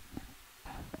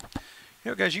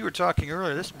 You know, guys, you were talking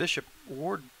earlier, this Bishop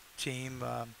Ward team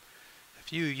a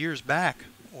few years back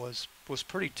was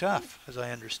pretty tough, as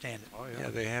I understand it. Oh, yeah,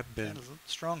 they have been. A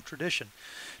strong tradition.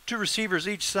 Two receivers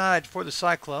each side for the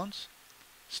Cyclones.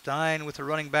 Stein with the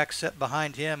running back set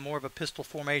behind him, more of a pistol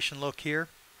formation look here.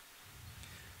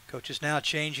 Coach is now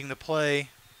changing the play.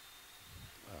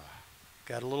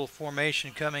 Got a little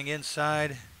formation coming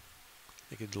inside.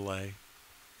 I think a delay.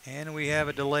 And we have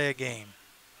a delay of game.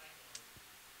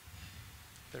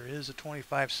 There is a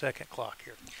 25-second clock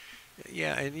here.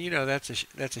 Yeah, and you know that's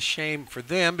a shame for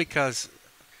them because,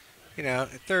 you know,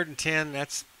 at 3rd and 10,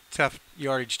 that's tough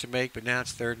yardage to make, but now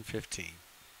it's 3rd and 15.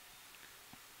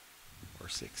 Or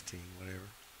 16, whatever.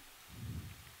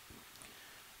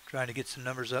 Trying to get some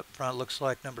numbers up front. Looks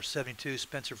like number 72,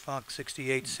 Spencer Funk,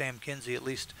 68, Sam Kinsey, at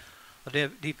least a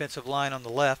defensive line on the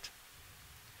left.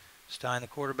 Stein, the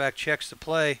quarterback, checks the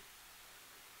play.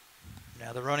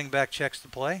 Now the running back checks the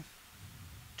play.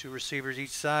 Two receivers each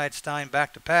side. Stein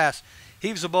back to pass.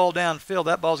 Heaves the ball downfield.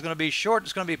 That ball's going to be short.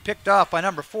 It's going to be picked off by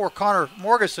number 4, Connor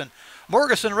Morgeson.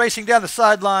 Morgeson racing down the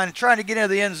sideline, trying to get into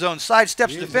the end zone.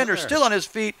 Sidesteps the defender, still on his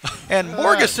feet, and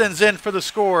Morgeson's in for the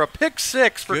score. A pick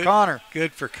 6 for Connor.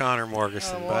 Good for Connor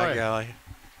Morgeson, by golly.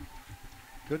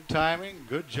 Good timing,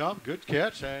 good jump, good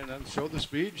catch, and then show the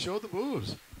speed, show the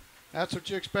moves. That's what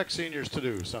you expect seniors to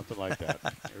do, something like that.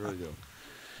 You really do.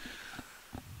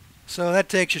 So that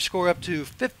takes your score up to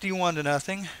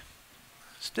 51-0.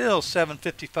 Still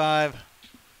 7:55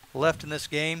 left in this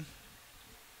game.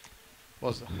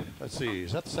 Well, let's see.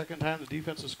 Is that the second time the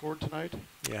defense has scored tonight?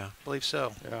 Yeah, I believe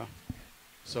so. Yeah.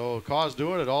 So Cause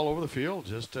doing it all over the field,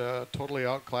 just totally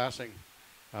outclassing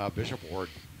Bishop Ward.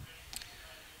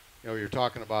 You know, you're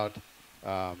talking about.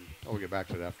 We'll get back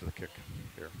to it after the kick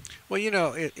here. Well, you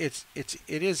know, it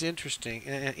is interesting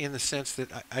in the sense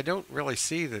that I don't really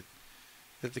see that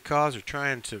the Cause are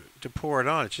trying to pour it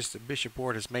on. It's just that Bishop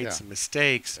Ward has made some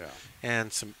mistakes,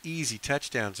 and some easy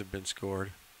touchdowns have been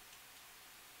scored.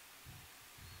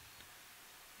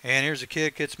 And here's a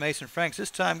kick. It's Mason Franks. This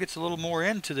time gets a little more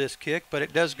into this kick, but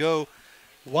it does go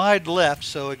wide left.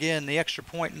 So, again, the extra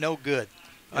point, no good.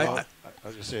 I was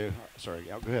going to say, sorry,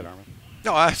 go ahead, Armin.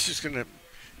 No, I was just going to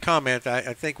comment.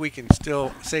 I think we can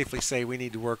still safely say we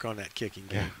need to work on that kicking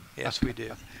game. Yes, we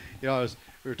do. You know,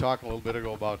 we were talking a little bit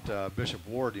ago about Bishop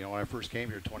Ward. You know, when I first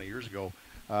came here 20 years ago,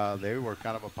 they were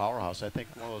kind of a powerhouse. I think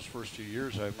one of those first few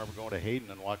years, I remember going to Hayden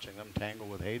and watching them tangle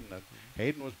with Hayden. And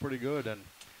Hayden was pretty good, and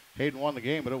Hayden won the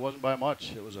game, but it wasn't by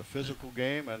much. It was a physical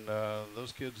game, and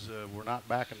those kids were not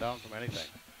backing down from anything.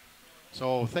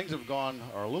 So things have gone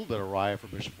a little bit awry for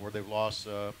Bishop Ward. They've lost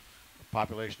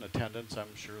population attendance.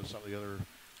 I'm sure some of the other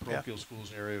parochial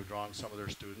schools in the area have drawn some of their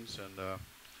students, and I'm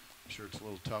sure it's a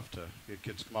little tough to get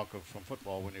kids to come out from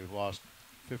football when you've lost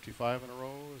 55 in a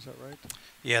row. Is that right?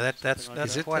 Yeah, that's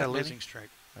quite a many? losing streak.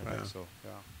 I think so,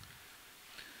 yeah.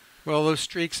 Well, those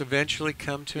streaks eventually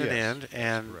come to an end,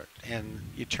 and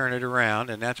you turn it around,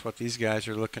 and that's what these guys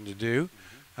are looking to do.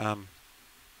 Not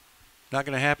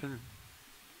going to happen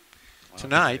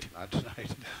Tonight. Not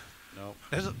tonight. No.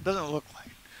 Doesn't look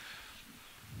like.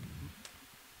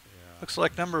 Yeah. Looks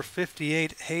like number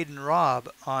 58, Hayden Robb,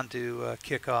 on to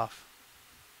kickoff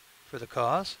for the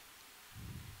Cause.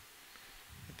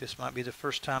 I think this might be the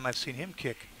first time I've seen him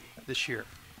kick this year.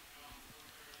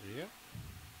 Yeah.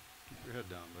 Keep your head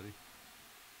down, buddy.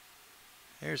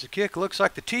 There's the kick. Looks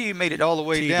like the tee made it all the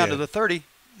way down to the 30.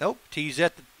 Nope, tee's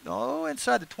at the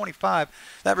inside the 25.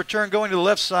 That return going to the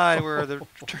left side where the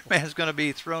return man is going to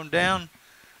be thrown down.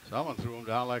 Someone threw him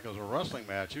down like it was a wrestling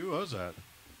match. Who was that?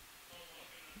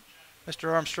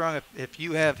 Mr. Armstrong, if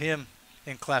you have him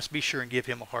in class, be sure and give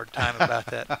him a hard time about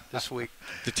that this week.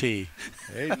 The tee.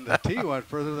 Hayden, the tee went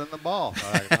further than the ball.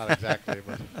 Not exactly,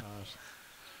 but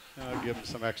I'll give him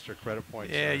some extra credit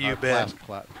points. Yeah, you our bet.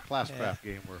 Class craft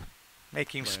game.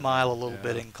 Make him smile a little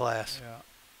bit in class. Yeah.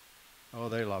 Oh,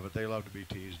 they love it. They love to be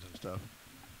teased and stuff.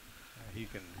 He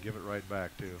can give it right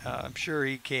back, too. I'm sure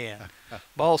he can.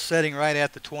 Ball setting right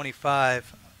at the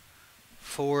 25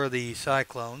 for the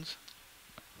Cyclones.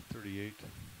 38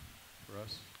 for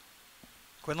us.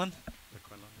 Quinlan? The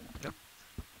Quinlan. Yep.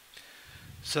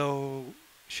 So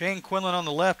Shane Quinlan on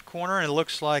the left corner, and it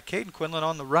looks like Caden Quinlan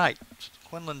on the right.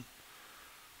 Quinlan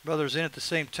brothers in at the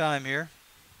same time here.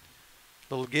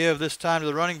 Little give this time to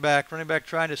the running back. Running back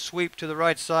trying to sweep to the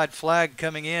right side. Flag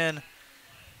coming in.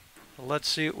 Let's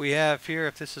see what we have here,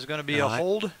 if this is going to be a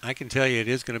hold. I can tell you it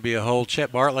is going to be a hold.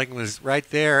 Chet Bartling was right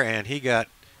there, and he got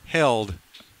held.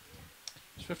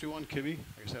 It's 51 Kibbe.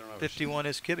 I guess I don't know. 51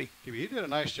 is Kibbe. He did a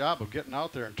nice job of getting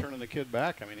out there and turning the kid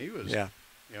back. I mean, he was,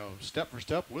 step for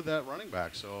step with that running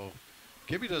back. So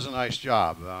Kibbe does a nice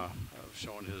job of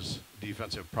showing his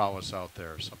defensive prowess out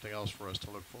there. Something else for us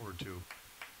to look forward to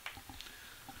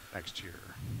next year.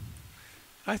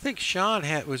 I think Sean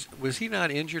was he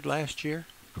not injured last year?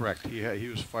 Correct. He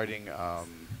was fighting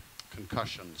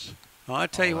concussions. Well, I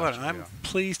tell you what, I'm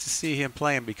pleased to see him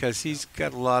playing because he's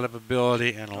got a lot of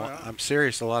ability and I'm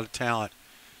serious, a lot of talent.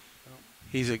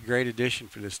 He's a great addition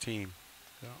for this team.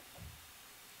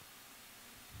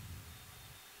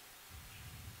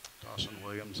 Dawson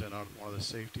Williams in on one of the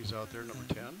safeties out there,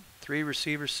 number 10. 3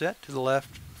 receivers set to the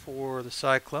left for the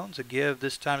Cyclones. A give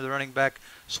this time to the running back.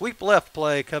 Sweep left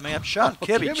play coming up. Sean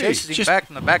Kibbe chases him back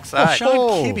from the backside.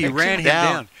 Sean Kibbe ran him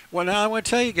down. Well, now I want to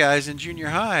tell you guys, in junior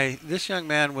high, this young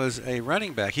man was a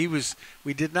running back.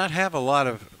 We did not have a lot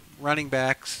of running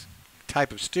backs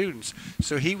type of students,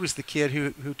 so he was the kid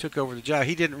who took over the job.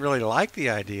 He didn't really like the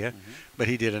idea, but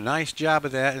he did a nice job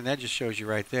of that, and that just shows you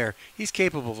right there. He's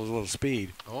capable of a little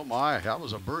speed. Oh, my. That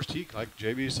was a burst. Like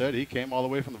JB said, he came all the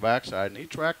way from the backside, and he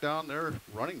tracked down their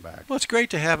running back. Well, it's great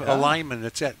to have a lineman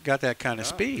that's got that kind of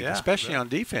speed, especially on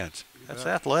defense. That's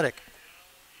athletic.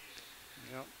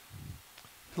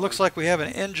 It looks like we have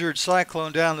an injured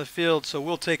Cyclone down the field, so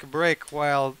we'll take a break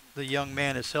while the young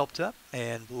man is helped up,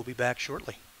 and we'll be back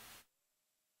shortly.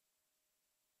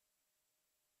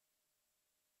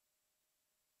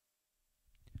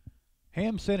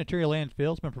 Ham Sanitary Landfill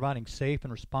has been providing safe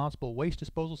and responsible waste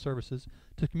disposal services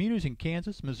to communities in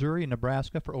Kansas, Missouri, and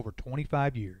Nebraska for over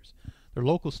 25 years. Their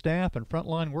local staff and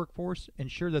frontline workforce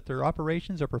ensure that their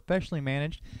operations are professionally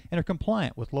managed and are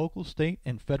compliant with local, state,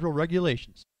 and federal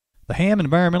regulations. The Ham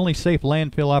environmentally safe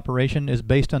landfill operation is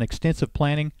based on extensive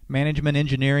planning, management,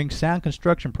 engineering, sound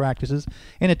construction practices,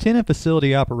 and attentive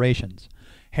facility operations.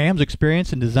 Ham's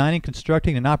experience in designing,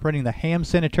 constructing, and operating the Ham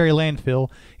Sanitary Landfill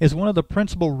is one of the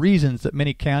principal reasons that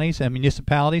many counties and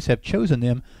municipalities have chosen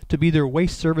them to be their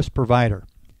waste service provider.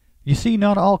 You see,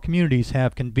 not all communities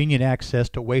have convenient access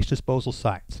to waste disposal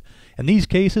sites. In these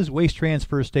cases, waste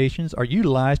transfer stations are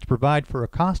utilized to provide for a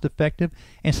cost-effective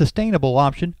and sustainable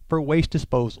option for waste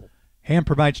disposal. Ham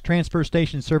provides transfer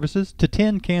station services to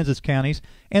 10 Kansas counties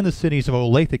and the cities of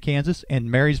Olathe, Kansas,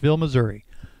 and Marysville, Missouri.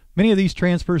 Many of these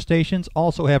transfer stations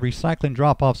also have recycling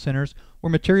drop-off centers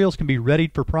where materials can be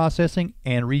readied for processing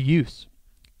and reuse.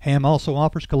 Ham also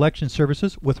offers collection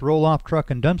services with roll-off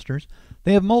truck and dumpsters.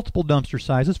 They have multiple dumpster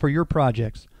sizes for your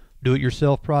projects: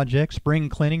 do-it-yourself projects, spring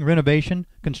cleaning, renovation,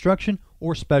 construction,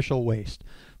 or special waste.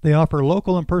 They offer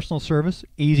local and personal service,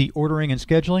 easy ordering and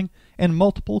scheduling, and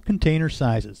multiple container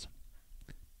sizes.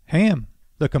 Ham,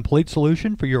 the complete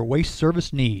solution for your waste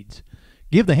service needs.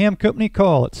 Give the Ham Company a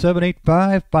call at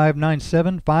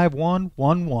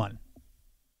 785-597-5111.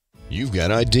 You've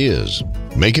got ideas,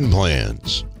 making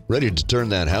plans, ready to turn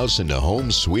that house into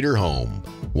home sweeter home.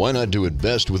 Why not do it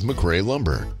best with McRae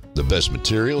Lumber? The best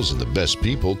materials and the best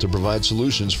people to provide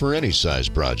solutions for any size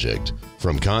project,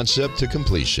 from concept to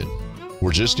completion.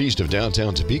 We're just east of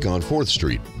downtown Topeka on 4th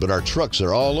Street, but our trucks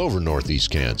are all over Northeast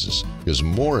Kansas because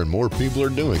more and more people are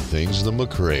doing things the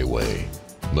McRae way.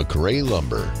 McRae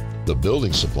Lumber. the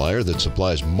building supplier that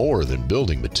supplies more than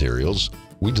building materials.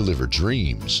 We deliver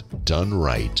dreams done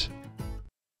right.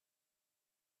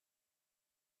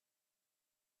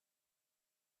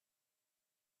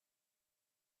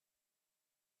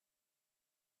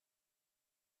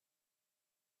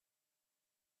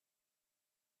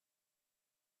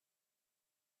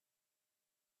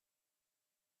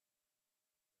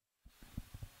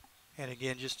 And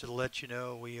again, just to let you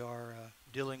know, we are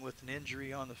dealing with an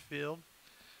injury on the field.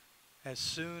 As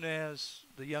soon as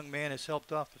the young man is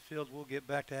helped off the field, we'll get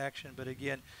back to action. But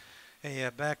again,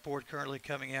 a backboard currently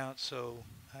coming out, so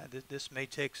this may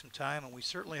take some time, and we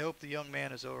certainly hope the young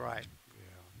man is all right.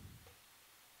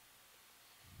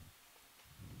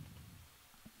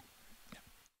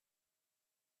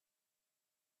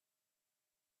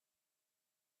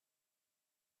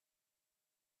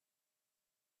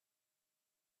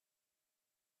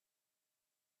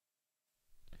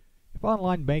 If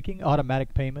online banking,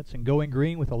 automatic payments, and going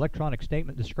green with electronic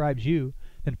statement describes you,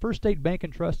 then First State Bank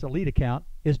 & Trust Elite account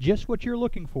is just what you're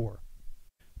looking for.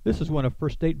 This is one of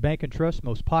First State Bank & Trust's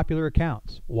most popular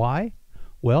accounts. Why?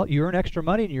 Well, you earn extra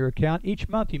money in your account each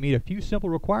month. You meet a few simple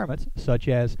requirements, such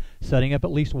as setting up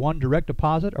at least one direct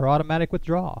deposit or automatic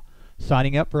withdrawal,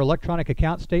 signing up for electronic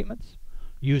account statements,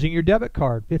 using your debit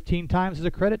card 15 times as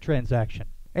a credit transaction,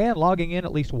 and logging in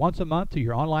at least once a month to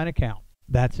your online account.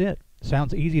 That's it.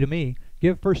 Sounds easy to me.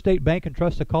 Give First State Bank &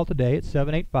 Trust a call today at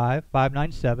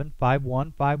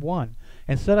 785-597-5151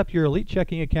 and set up your Elite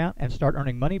checking account and start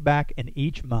earning money back in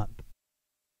each month.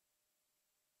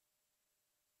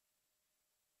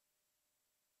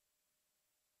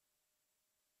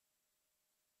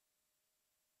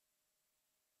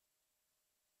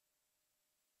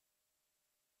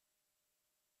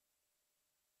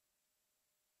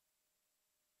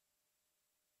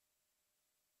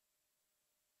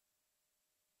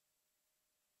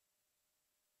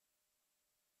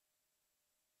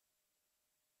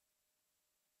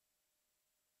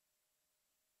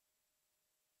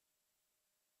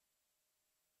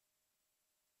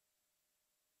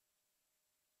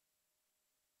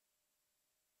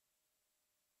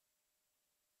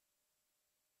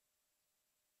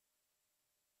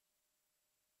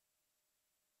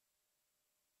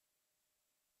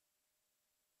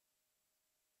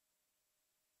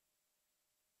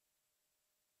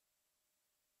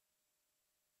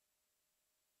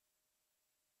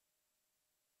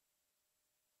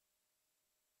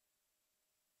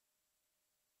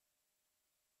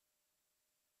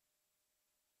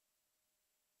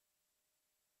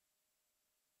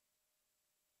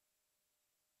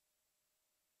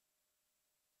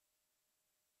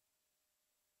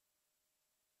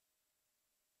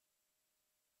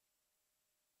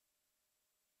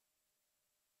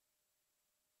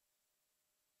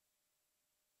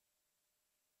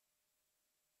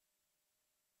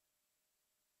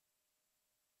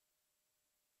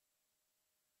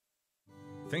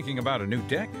 Thinking about a new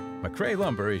deck? McCray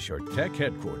Lumber is your deck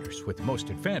headquarters with the most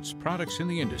advanced products in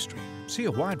the industry. See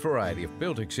a wide variety of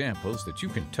built examples that you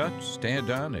can touch, stand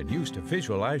on, and use to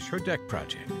visualize your deck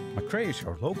project. McCray is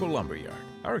your local lumberyard.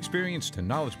 Our experienced and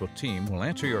knowledgeable team will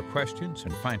answer your questions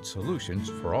and find solutions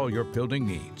for all your building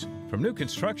needs. From new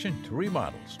construction to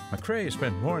remodels, McCray has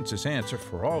been Lawrence's answer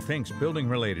for all things building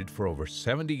related for over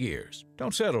 70 years.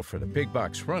 Don't settle for the big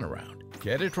box runaround.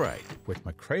 Get it right with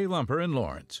McCray Lumber in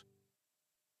Lawrence.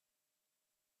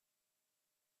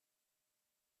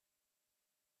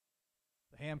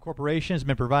 Ham Corporation has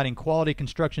been providing quality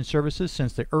construction services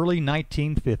since the early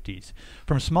 1950s,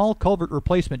 from small culvert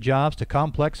replacement jobs to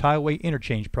complex highway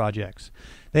interchange projects.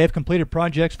 They have completed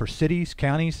projects for cities,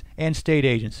 counties, and state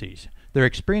agencies. Their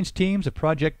experienced teams of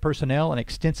project personnel and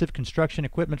extensive construction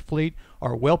equipment fleet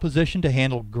are well positioned to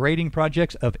handle grading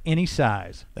projects of any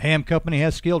size. The Ham Company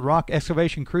has skilled rock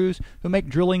excavation crews who make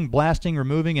drilling, blasting,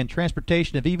 removing, and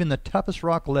transportation of even the toughest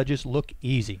rock ledges look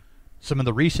easy. Some of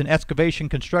the recent excavation,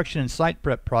 construction, and site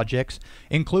prep projects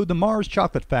include the Mars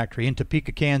Chocolate Factory in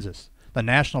Topeka, Kansas, the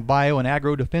National Bio and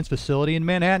Agro Defense Facility in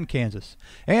Manhattan, Kansas,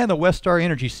 and the Westar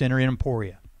Energy Center in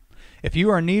Emporia. If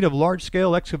you are in need of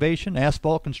large-scale excavation,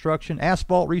 asphalt construction,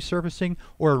 asphalt resurfacing,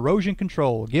 or erosion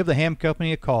control, give the Ham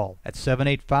Company a call at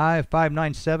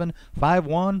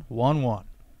 785-597-5111.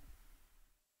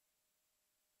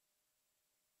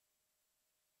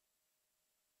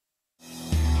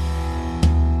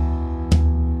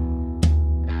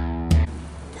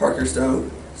 Parker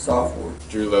Stone, sophomore.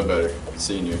 Drew Ledbetter,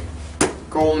 senior.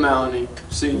 Cole Maloney,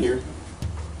 senior.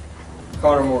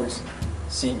 Connor Morris,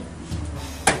 senior.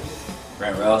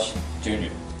 Grant Roush,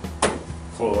 junior.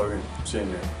 Cole Logan,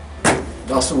 senior.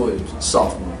 Dawson Williams,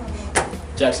 sophomore.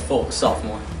 Jackson Folk,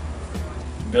 sophomore.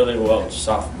 Billy Welch,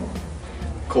 sophomore.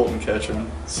 Colton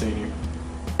Ketchum, senior.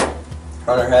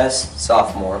 Hunter Hess,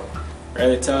 sophomore.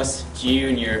 Riley Tuss,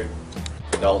 junior.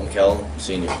 Dalton Kell,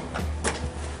 senior.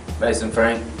 Mason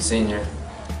Frank, senior.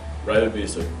 Ryder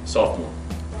Beasler, sophomore.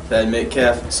 Thad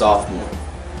Metcalf, sophomore.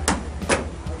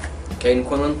 Caden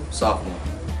Quinlan, sophomore.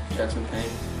 Jackson Payne,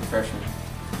 freshman.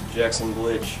 Jackson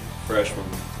Glitch, freshman.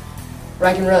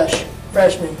 Bracken Rush,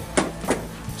 freshman.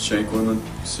 Shane Quinlan,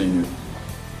 senior.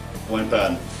 Blaine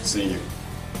Patton, senior.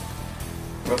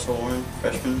 Russell Warren,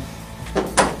 freshman.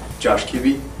 Josh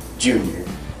Kibbe, junior.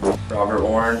 Robert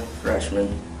Warren,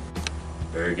 freshman.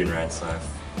 Berrigan Radslaff,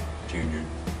 junior.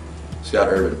 Scott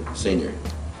Urban, senior.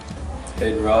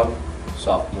 Hayden Robb,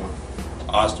 sophomore.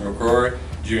 Austin McCrory,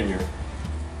 junior.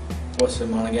 Wesley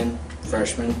Monaghan,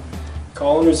 freshman.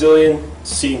 Colin Resillian,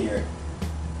 senior.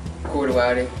 Corey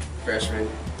Dowdy, freshman.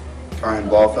 Ryan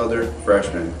Ballfelder,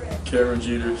 freshman. Cameron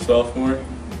Jeter, sophomore.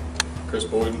 Chris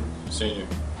Boyden, senior.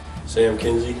 Sam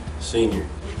Kinsey, senior.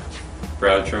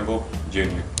 Brad Trimble,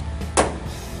 junior.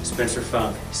 Spencer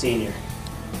Funk, senior.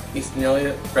 Ethan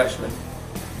Elliott, freshman.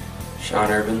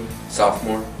 Sean Urban,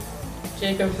 sophomore.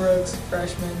 Jacob Brooks,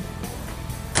 freshman.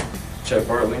 Chet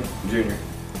Bartley, junior.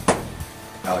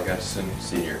 Alec Hutchison,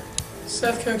 senior.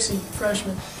 Seth Cooksey,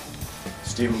 freshman.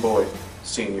 Stephen Boyd,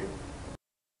 senior.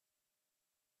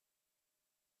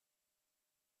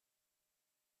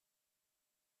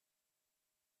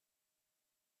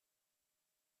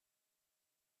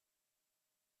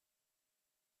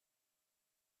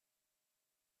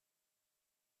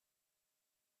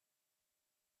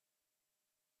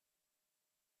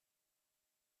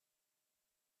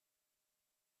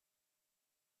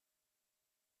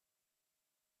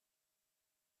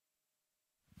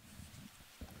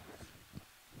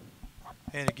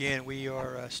 And again, we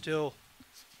are still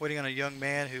waiting on a young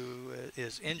man who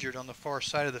is injured on the far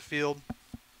side of the field.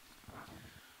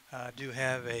 Do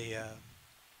have a,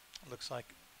 looks like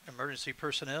emergency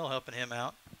personnel helping him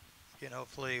out. Again,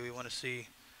 hopefully we want to see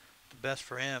the best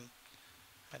for him.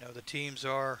 I know the teams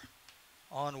are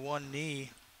on one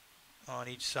knee on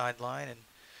each sideline. And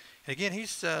again,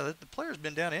 he's the player's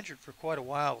been down injured for quite a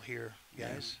while here,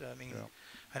 guys. I mean,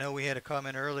 I know we had a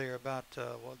comment earlier about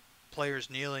players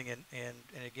kneeling, and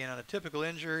again, on a typical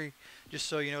injury, just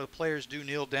so you know, the players do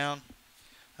kneel down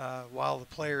while the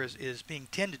player is being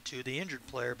tended to, the injured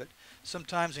player. But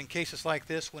sometimes in cases like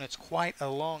this, when it's quite a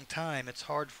long time, it's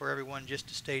hard for everyone just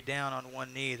to stay down on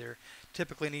one knee. There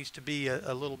typically needs to be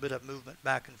a little bit of movement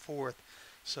back and forth.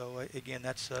 So again,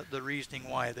 that's the reasoning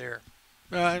why there.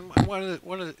 And one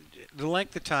of the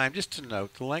length of time, just to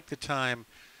note, the length of time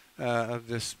of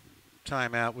this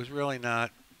timeout was really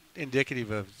not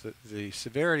indicative of the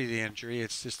severity of the injury.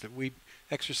 It's just that we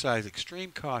exercise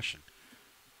extreme caution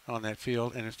on that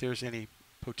field, and if there's any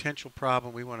potential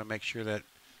problem, we want to make sure that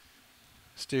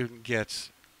student gets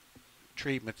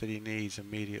treatment that he needs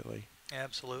immediately.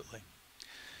 Absolutely.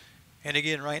 And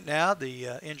again, right now,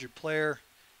 the injured player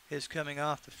is coming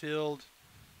off the field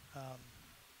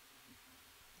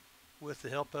with the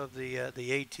help of the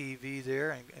ATV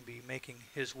there, and be making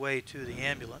his way to the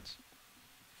ambulance.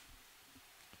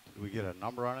 Did we get a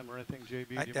number on him or anything,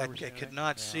 JB? I could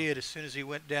not see it. As soon as he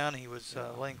went down, he was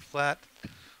laying flat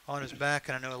on his back,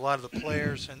 and I know a lot of the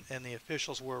players and the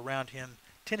officials were around him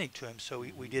tending to him, so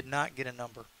we did not get a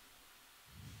number.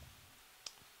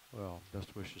 Well,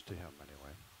 best wishes to him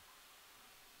anyway.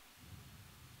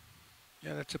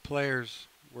 Yeah, that's a player's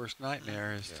worst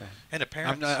nightmare. Is to, and a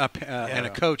parent's. And a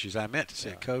coach's. I meant to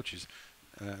say coaches.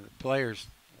 Players,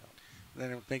 they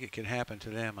don't think it can happen to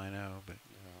them, I know, but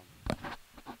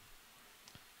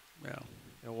well,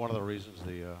 you know, one of the reasons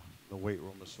the weight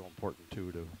room is so important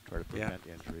too, to try to prevent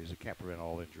injuries. It can't prevent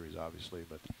all injuries, obviously,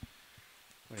 but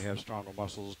when you have stronger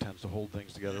muscles, it tends to hold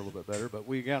things together a little bit better. But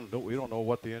we don't know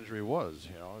what the injury was.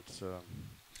 You know, it's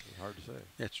hard to say.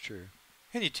 That's true.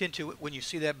 And you tend to, when you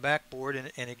see that backboard,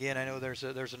 and again, I know there's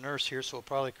a nurse here, so will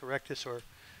probably correct us or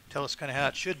tell us kind of how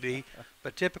it should be.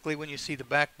 But typically, when you see the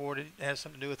backboard, it has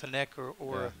something to do with the neck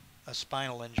or a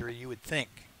spinal injury, you would think.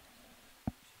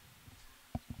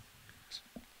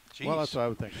 Jeez. Well, that's what I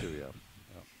would think too, yeah.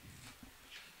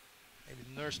 Maybe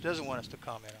the nurse doesn't want us to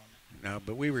comment on it. No,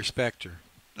 but we respect her.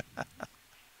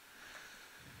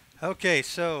 Okay,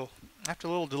 so after a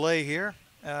little delay here,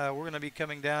 we're going to be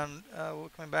coming down. We're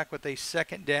coming back with a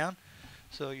second down.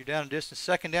 So you're down in distance.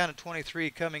 Second down and 23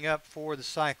 coming up for the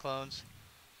Cyclones.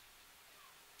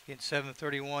 Again,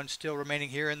 7:31 still remaining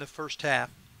here in the first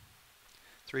half.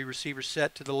 Three receivers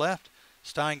set to the left.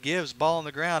 Stein gives, ball on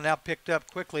the ground, now picked up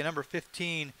quickly. Number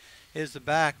 15 is the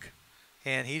back,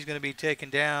 and he's going to be taken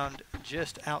down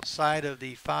just outside of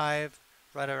the 5,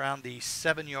 right around the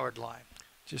 7-yard line.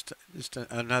 Just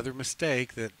another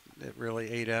mistake that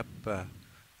really ate up an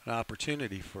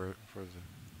opportunity for the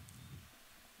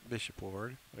Bishop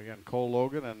Ward. Again, Cole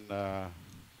Logan and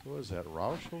who is that,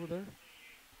 Roush over there?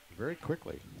 Very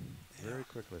quickly. Very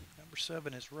quickly. Number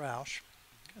 7 is Roush.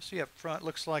 I see up front,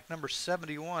 looks like number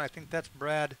 71. I think that's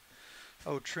Brad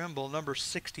O'Trimble. Number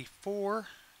 64.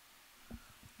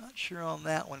 Not sure on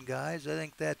that one, guys. I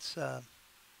think that's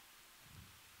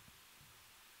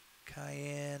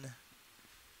Cayenne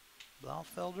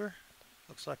Blaufelder.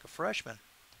 Looks like a freshman.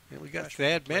 Yeah, we got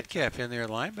Thad Metcalf in there,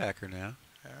 linebacker now.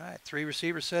 All right, 3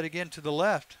 receivers set again to the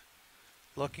left.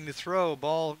 Looking to throw.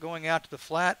 Ball going out to the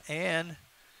flat and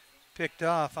picked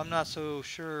off. I'm not so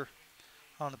sure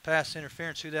on the pass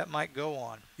interference who that might go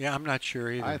on. Yeah, I'm not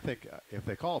sure either. I think if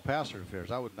they call a pass interference,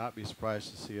 I would not be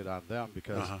surprised to see it on them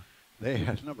because they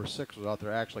had number 6 was out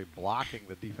there actually blocking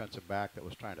the defensive back that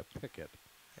was trying to pick it.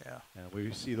 Yeah. And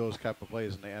we see those type of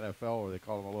plays in the NFL where they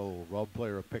call them a little rub play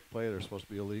or a pick play. They're supposed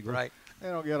to be illegal. Right. They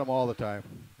don't get them all the time.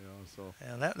 You know, so.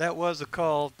 And that was the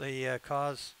call. The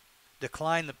cause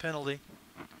declined the penalty.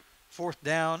 4th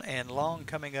down and long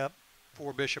coming up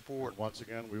for Bishop Ward. Once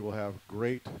again, we will have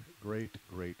great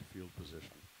field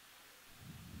position.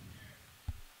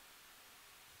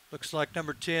 Looks like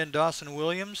number 10, Dawson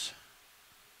Williams.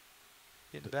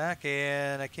 Getting back,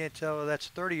 and I can't tell if that's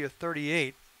 30 or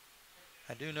 38.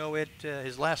 I do know it.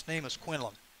 His last name is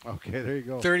Quinlan. Okay, there you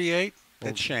go. 38.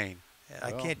 That's Shane.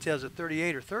 I can't tell is it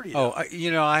 38 or 30. Oh,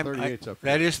 you know,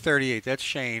 that is 38. That's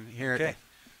Shane here. Okay.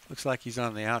 Looks like he's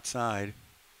on the outside.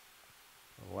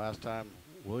 The last time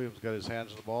Williams got his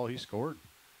hands on the ball, he scored.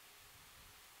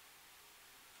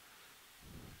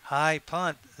 High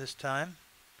punt this time,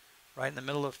 right in the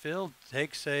middle of the field.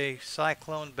 Takes a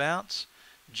cyclone bounce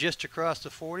just across the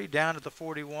 40, down to the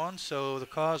 41. So the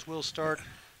Cause will start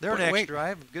their next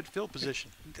drive with good field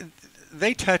position.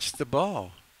 They touched the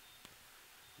ball.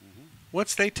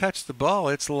 Once they touch the ball,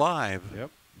 it's live. Yep.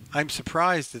 I'm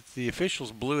surprised that the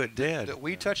officials blew it dead. That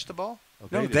we touched the ball?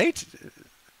 No,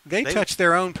 they touched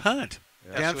their own punt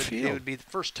downfield. So it would be the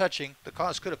first touching. The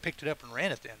Cause could have picked it up and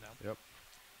ran it then, though. Yep.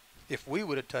 If we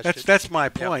would have touched it. That's my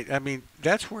point. Yep. I mean,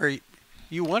 that's where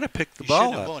you want to pick the ball up. You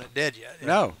shouldn't have blown it dead yet. Yeah.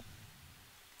 No.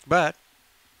 But.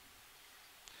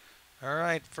 All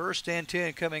right, 1st and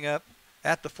 10 coming up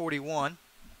at the 41.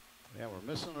 Yeah, we're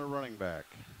missing a running back.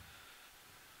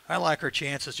 I like our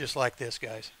chances just like this,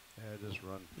 guys. Yeah, just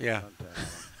run. Yeah. Run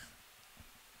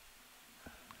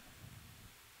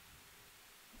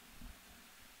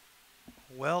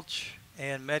Welch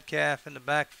and Metcalf in the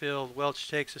backfield. Welch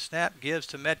takes a snap, gives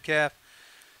to Metcalf.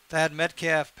 Thad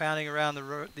Metcalf pounding around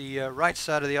the right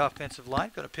side of the offensive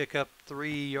line. Going to pick up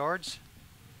 3 yards.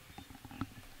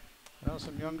 Well,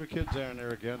 some younger kids there in there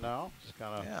again now. Just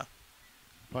kind of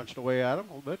punching away at them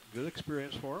a little bit. Good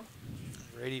experience for them.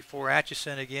 84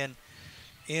 Atchison again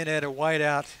in at a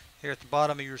wideout here at the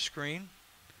bottom of your screen.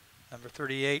 Number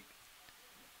 38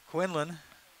 Quinlan,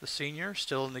 the senior,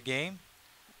 still in the game.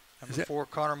 Number 4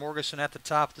 Connor Morgeson at the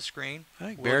top of the screen. I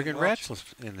think Berrigan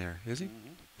Ratchell's in there, is he?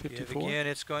 54. Again,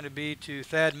 it's going to be to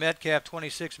Thad Metcalf,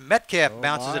 26. Metcalf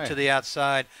bounces it to the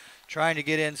outside, trying to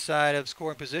get inside of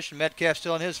scoring position. Metcalf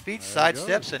still on his feet,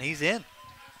 sidesteps, and he's in.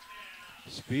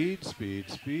 Speed, speed,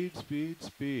 speed, speed,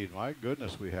 speed. My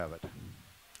goodness, we have it.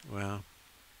 Wow.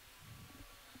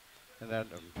 And then,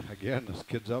 again, this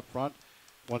kid's up front.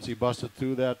 Once he busted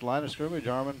through that line of scrimmage,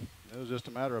 Armin, it was just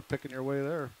a matter of picking your way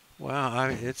there. Wow,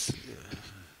 it's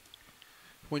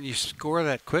when you score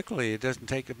that quickly, it doesn't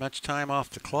take much time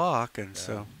off the clock, and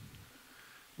so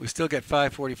we still get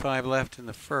 5:45 left in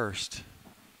the first.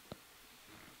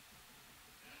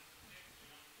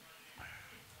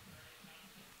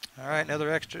 All right,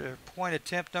 another extra point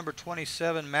attempt, number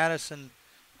 27, Madison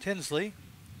Tinsley,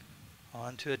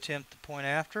 on to attempt the point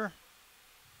after.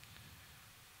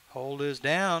 Hold is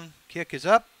down, kick is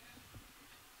up,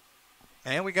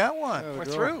 and we got one. We're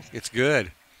through. It's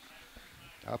good.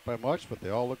 Not by much, but they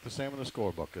all look the same in the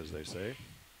scorebook, as they say.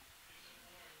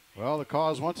 Well, the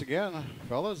Cause once again,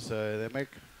 fellas, they make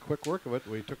quick work of it.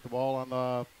 We took the ball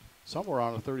on somewhere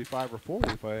on the 35 or 40,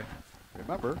 if I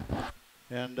remember,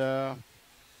 and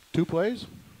 2 plays.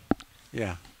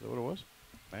 Yeah. Is that what it was?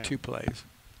 Man. 2 plays.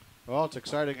 Well, it's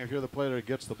exciting if you're the player that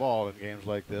gets the ball in games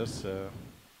like this.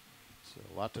 It's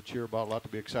a lot to cheer about, a lot to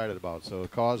be excited about. So the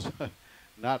Cause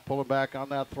not pulling back on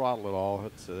that throttle at all.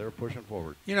 It's, they're pushing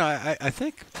forward. You know, I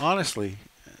think, honestly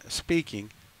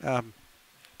speaking, I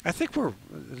think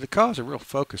the Cause are real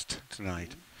focused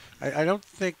tonight. I don't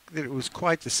think that it was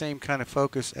quite the same kind of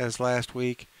focus as last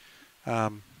week. I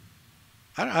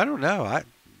don't know.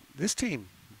 This team,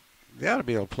 they ought to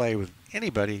be able to play with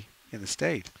anybody in the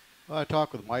state. Well, I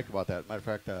talked with Mike about that. Matter of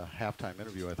fact, the halftime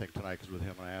interview I think tonight was with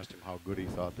him, and I asked him how good he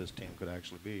thought this team could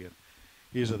actually be, and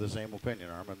he's of the same opinion,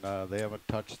 Armin. They haven't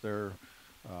touched their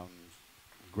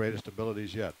greatest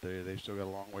abilities yet. They've still got a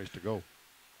long ways to go.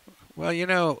 Well, you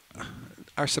know,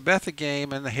 our Sabetha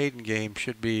game and the Hayden game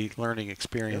should be learning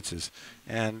experiences.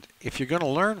 Yep. And if you're going to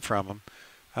learn from them,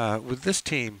 with this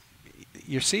team,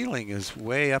 your ceiling is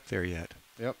way up there yet.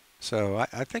 Yep. So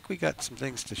I think we got some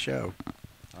things to show.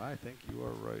 I think you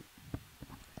are right.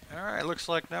 All right, looks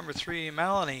like number 3,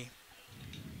 Maloney,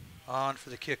 on for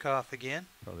the kickoff again.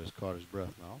 Probably just caught his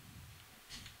breath now.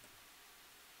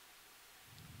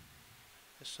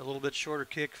 Just a little bit shorter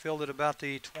kick, filled at about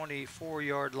the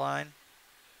 24-yard line.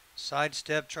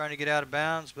 Sidestep trying to get out of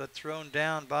bounds, but thrown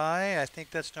down by, I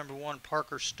think that's number 1,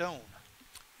 Parker Stone.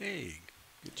 Hey,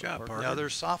 good job, Parker. Another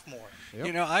sophomore. Yep.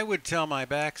 You know, I would tell my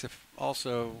backs, if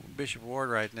also Bishop Ward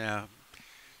right now,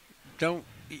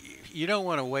 you don't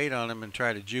want to wait on them and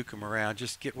try to juke them around.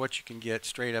 Just get what you can get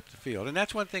straight up the field. And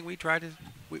that's one thing we try to,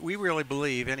 we really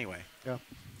believe anyway. Yeah.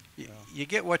 You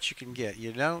get what you can get.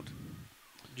 You don't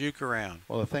juke around.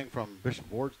 Well, the thing from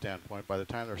Bishop Ward's standpoint, by the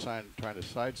time they're trying to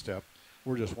sidestep,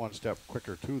 we're just one step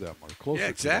quicker to them or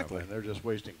closer to them. And they're just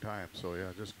wasting time. So, yeah,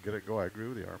 just get it go. I agree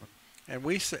with you, Armin. And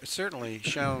we certainly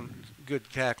shown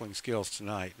good tackling skills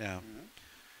tonight now.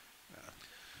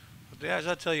 Guys,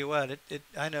 I'll tell you what,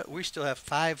 I know we still have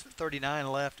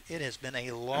 5:39 left. It has been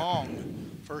a long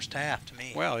first half to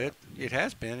me. Well, it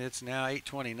has been. It's now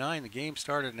 8:29. The game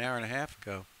started an hour and a half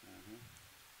ago.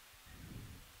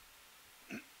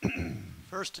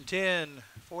 First and 10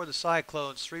 for the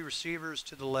Cyclones. 3 receivers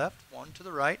to the left, 1 to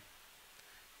the right.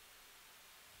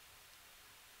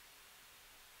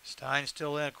 Stein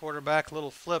still in, quarterback,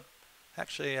 little flip.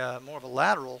 Actually, more of a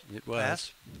lateral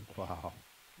pass. Wow.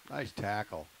 Nice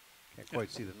tackle. Can't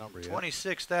quite see the number yet.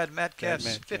 26, Thad Metcalf,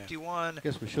 51.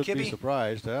 Guess we should Kibbe. be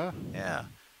surprised, huh? Yeah.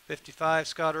 55,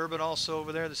 Scott Urban also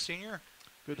over there, the senior.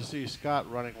 Good to see Scott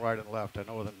running right and left. I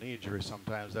know with a knee injury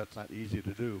sometimes that's not easy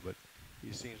to do, but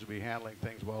he seems to be handling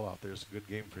things well out there. It's a good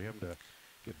game for him to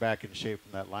get back in shape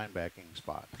from that linebacking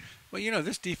spot. Well, you know,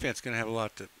 this defense is going to have a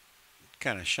lot to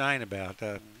kind of shine about.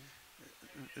 I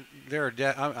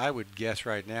would guess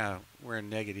right now we're in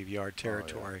negative yard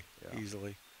territory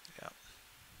easily. Yeah.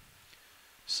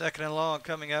 Second and long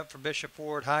coming up for Bishop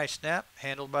Ward. High snap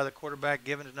handled by the quarterback,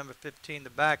 given to number 15. The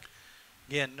back,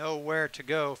 again, nowhere to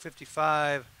go.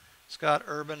 55, Scott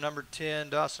Urban. Number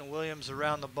 10, Dawson Williams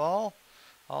around the ball.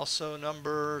 Also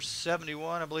number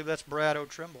 71, I believe that's Brad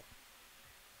O'Trimble.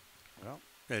 Well,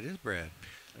 that is Brad.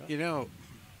 Yeah. You know,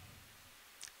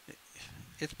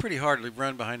 it's pretty hard to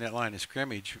run behind that line of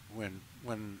scrimmage when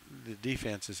the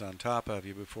defense is on top of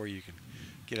you before you can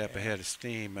get up ahead of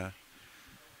steam.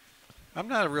 I'm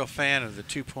not a real fan of the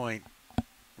 2-point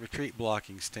retreat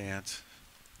blocking stance.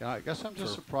 Yeah, I guess I'm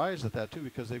just surprised at that, too,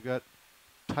 because they've got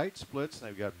tight splits and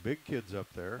they've got big kids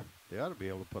up there. They ought to be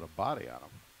able to put a body on them.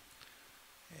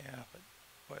 Yeah, but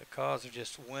boy, the Cause are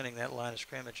just winning that line of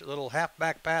scrimmage. A little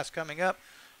halfback pass coming up.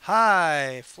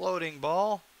 High floating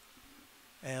ball.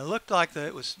 And it looked like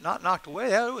it was not knocked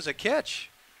away. It was a catch.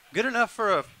 Good enough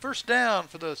for a first down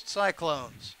for the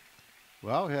Cyclones.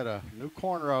 Well, we had a new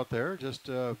corner out there. Just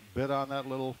bit on that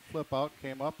little flip out,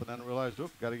 came up, and then realized,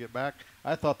 oop, got to get back.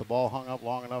 I thought the ball hung up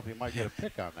long enough he might get a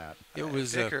pick on that. It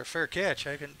was a fair catch.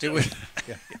 I can. It was.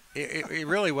 It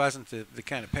really wasn't the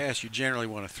kind of pass you generally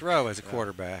want to throw as a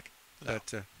quarterback. No.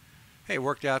 But hey, it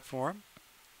worked out for him.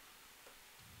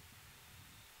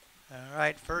 All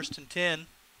right, first and 10.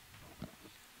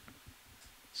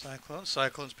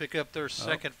 Cyclones pick up their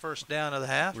second first down of the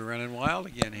half. We're running wild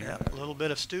again here. Yeah, a little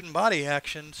bit of student body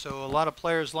action, so a lot of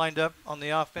players lined up on the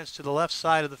offense to the left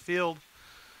side of the field.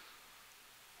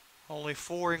 Only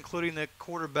 4, including the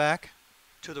quarterback,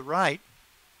 to the right.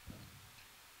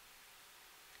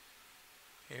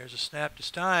 Here's a snap to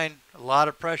Stein. A lot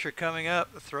of pressure coming up.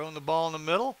 Throwing the ball in the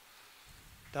middle.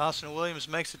 Dawson Williams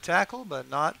makes a tackle, but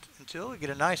not until we get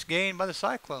a nice gain by the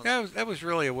Cyclones. That was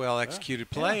really a well-executed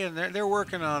play, and they're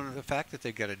working on the fact that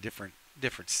they've got a different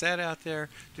set out there,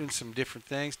 doing some different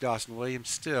things. Dawson Williams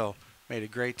still made a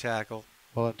great tackle.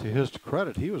 Well, and to his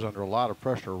credit, he was under a lot of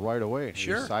pressure right away. And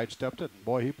Sure. He sidestepped it, and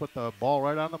boy, he put the ball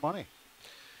right on the money.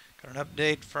 Got an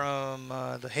update from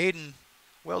the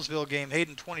Hayden-Wellsville game.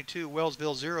 Hayden 22,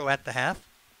 Wellsville 0 at the half.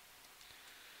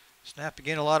 Snap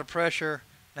again, a lot of pressure.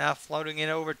 Now floating it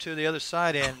over to the other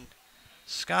side, and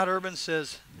Scott Urban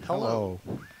says, hello.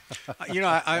 You know,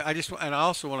 I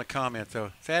also want to comment,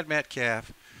 though. Thad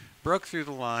Metcalf broke through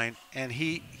the line, and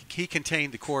he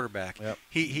contained the quarterback. Yep.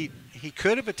 He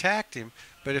could have attacked him,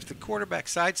 but if the quarterback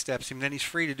sidesteps him, then he's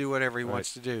free to do whatever he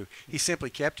wants to do. He simply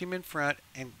kept him in front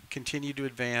and continued to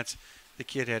advance. The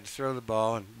kid had to throw the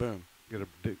ball, and boom.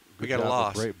 We got a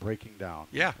loss. Breaking down.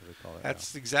 Yeah,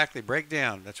 that's exactly break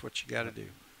down. That's what you got to do.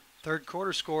 Third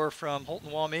quarter score from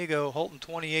Holton Wamego. Holton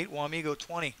 28, Wamego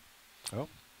 20. Oh.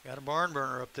 Got a barn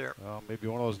burner up there. Well, maybe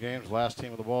one of those games, last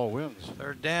team of the ball wins.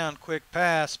 Third down, quick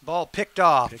pass, ball picked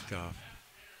off. Picked off.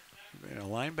 A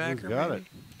linebacker, Who's got maybe? it?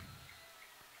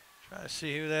 Try to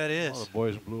see who that is. Well, the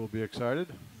boys in blue will be excited.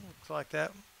 Looks like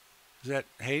that. Is that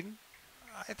Hayden?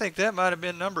 I think that might have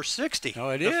been number 60. Oh,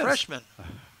 it the is. freshman.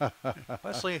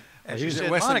 Wesley, as you He's said,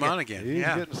 Wesley Monaghan. He's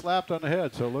getting slapped on the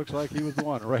head, so it looks like he was the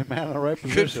one. Right man in the right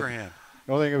position. Good for him.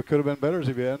 The only thing that could have been better is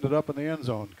if he ended up in the end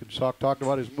zone. Could talk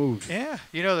about his moves. Yeah,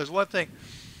 you know, there's one thing.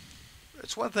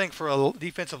 It's one thing for a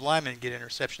defensive lineman to get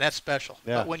interception. That's special.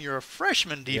 Yeah. But when you're a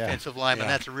freshman defensive lineman,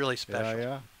 that's really special.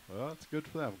 Yeah. Well, it's good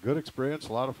for them. Good experience,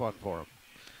 a lot of fun for them.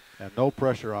 And no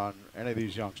pressure on any of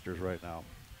these youngsters right now.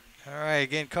 All right,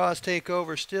 again, Cause take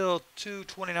over. Still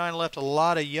 2:29 left. A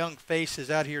lot of young faces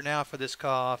out here now for this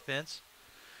Caw offense.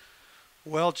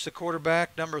 Welch, the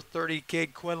quarterback. Number 30,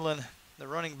 Cade Quinlan, the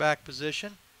running back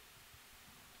position.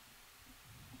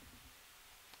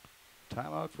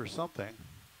 Timeout for something.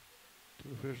 Two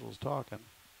officials talking.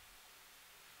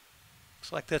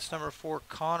 Looks like that's number 4,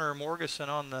 Connor Morgeson,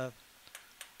 on the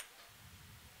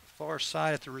far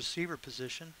side at the receiver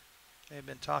position. They've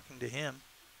been talking to him.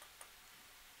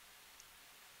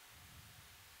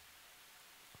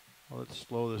 Well, let's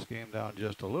slow this game down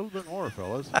just a little bit more,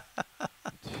 fellas.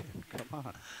 Come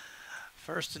on.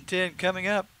 1st and 10 coming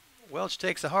up. Welch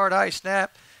takes a hard eye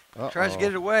snap. Tries to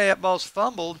get it away. That ball's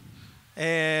fumbled.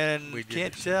 And we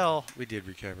can't tell. We did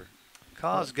recover.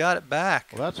 Cause got it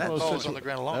back. Well, that ball was on the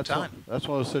ground a long time. That's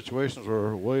one of those situations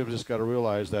where Williams just got to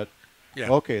realize that, yeah,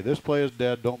 okay, this play is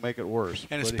dead. Don't make it worse.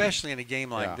 And especially in a game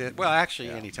like this. Well, actually,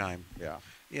 any time. Yeah.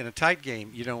 In a tight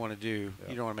game, you don't want to do.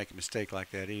 You don't want to make a mistake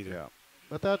like that either. Yeah.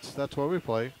 But that's why we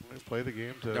play. We play the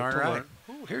game to Darn right. learn.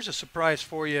 Ooh, here's a surprise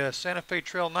for you. Santa Fe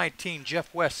Trail 19,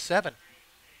 Jeff West 7.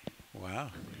 Wow.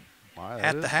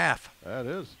 At the half. That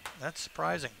is. That's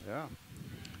surprising. Yeah.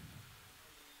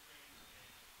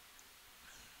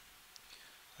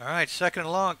 All right, 2nd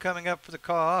and long coming up for the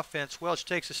Caw offense. Welch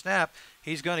takes a snap.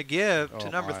 He's going to give to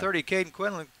number 30, Caden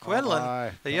Quinlan.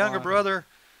 Quinlan, the younger brother,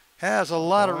 has a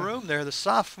lot of room there. The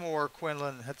sophomore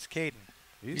Quinlan, that's Caden.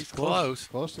 He's close.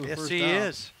 Close to the first down. Yes, he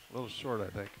is. A little short, I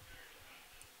think.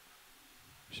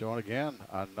 Showing again,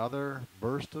 another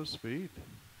burst of speed.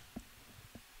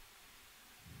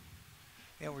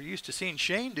 Yeah, we're used to seeing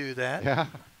Shane do that.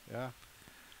 Yeah.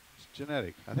 It's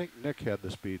genetic. I think Nick had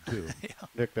the speed, too. Yeah.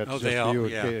 Nick, that's just for you.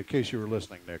 In case you were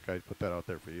listening, Nick, I put that out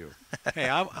there for you. Hey,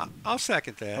 I'll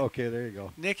second that. Okay, there you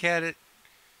go. Nick had it.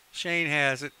 Shane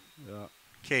has it. Yeah.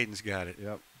 Caden's got it.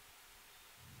 Yep.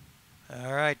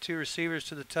 All right, 2 receivers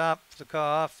to the top for the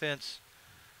Caw offense.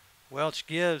 Welch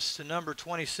gives to number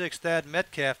 26, Thad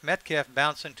Metcalf. Metcalf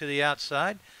bouncing to the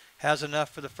outside. Has enough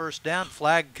for the first down.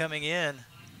 Flag coming in.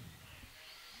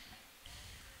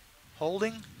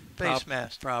 Holding? Face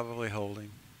mask. Probably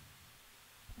holding.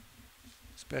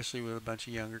 Especially with a bunch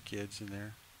of younger kids in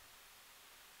there.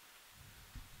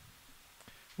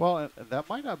 Well, and that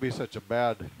might not be such a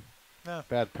bad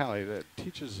penalty. That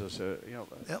teaches us,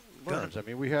 learns. I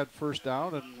mean, we had first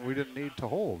down, and we didn't need to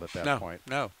hold at that point.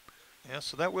 No. Yeah,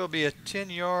 so that will be a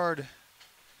 10-yard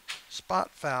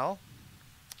spot foul.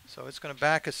 So it's going to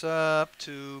back us up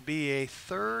to be a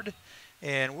 3rd,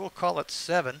 and we'll call it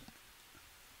 7.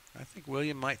 I think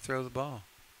William might throw the ball.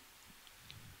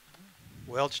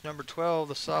 Welch, number 12,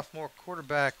 the sophomore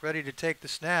quarterback, ready to take the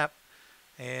snap.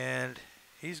 And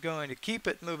he's going to keep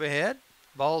it, move ahead.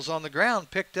 Ball's on the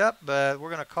ground, picked up, but we're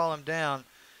going to call him down.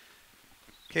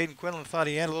 Caden Quinlan thought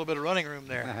he had a little bit of running room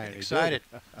there. Excited.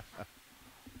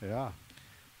 Yeah.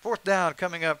 4th down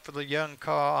coming up for the young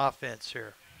Caw offense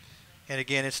here. And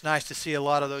again, it's nice to see a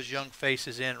lot of those young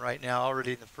faces in right now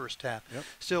already in the first half. Yep.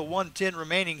 Still 1:10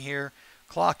 remaining here.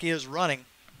 Clock is running.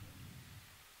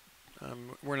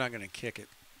 We're not going to kick it.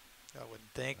 I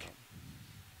wouldn't think.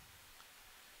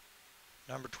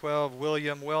 Number 12,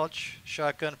 William Welch,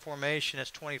 shotgun formation.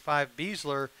 It's 25,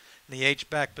 Beasler in the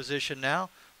H-back position now.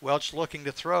 Welch looking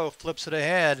to throw, flips it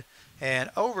ahead, and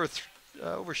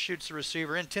overshoots the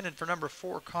receiver, intended for number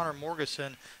 4, Connor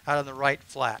Morgeson, out on the right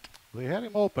flat. They had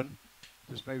him open.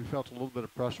 Just maybe felt a little bit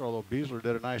of pressure, although Beasler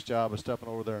did a nice job of stepping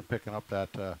over there and picking up that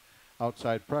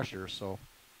outside pressure. So,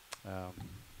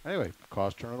 anyway,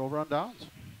 Cause turn it over on downs.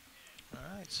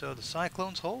 All right, so the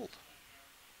Cyclones hold.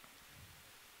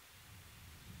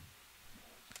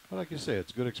 Well, like you say,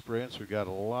 it's good experience. We've got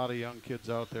a lot of young kids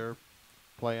out there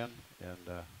playing, and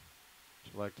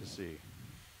which I like to see.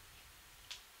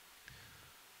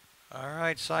 All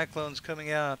right, Cyclones coming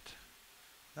out.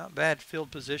 Not bad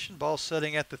field position. Ball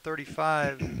setting at the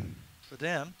 35 for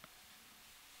them.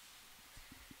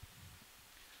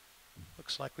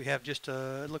 Looks like we have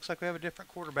it looks like we have a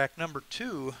different quarterback. Number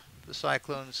 2 for the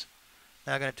Cyclones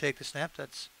now going to take the snap.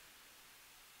 That's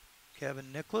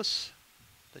Kevin Nicholas,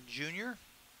 the junior.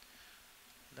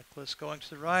 Nicholas going to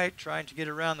the right, trying to get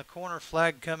around the corner.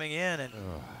 Flag coming in and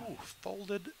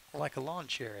folded like a lawn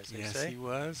chair, as they say. Yes, he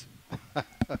was.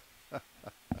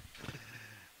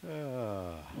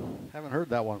 Haven't heard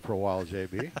that one for a while,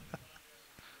 JB.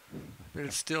 But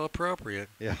it's still appropriate.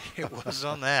 Yeah. It was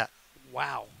on that.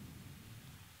 Wow.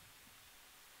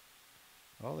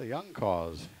 Well, the young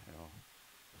cause,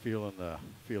 feeling the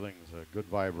feelings, good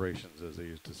vibrations, as they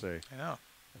used to say. Yeah.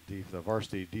 The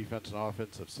varsity defense and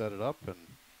offense have set it up, and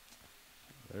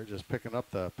they're just picking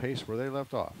up the pace where they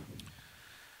left off.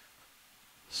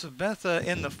 Sabetha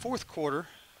in the 4th quarter,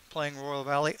 playing Royal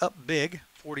Valley up big,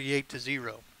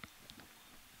 48-0.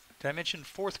 Did I mention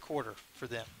 4th quarter for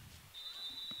them?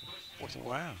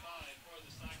 Wow.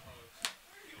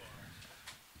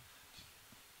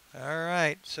 All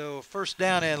right, so first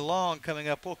down and long coming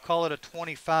up. We'll call it a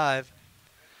 25.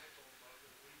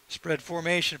 Spread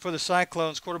formation for the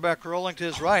Cyclones. Quarterback rolling to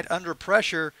his right, under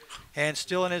pressure, and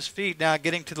still on his feet. Now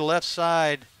getting to the left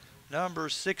side, number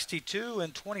 62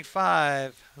 and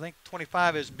 25. I think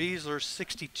 25 is Beasler,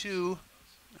 62.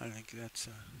 I think that's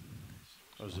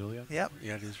Brazilian? Yep.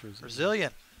 Yeah, it is Brazilian.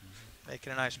 Brazilian.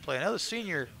 Making a nice play. Another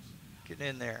senior getting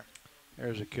in there.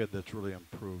 There's a kid that's really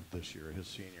improved this year, his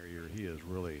senior year. He has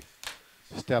really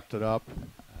stepped it up and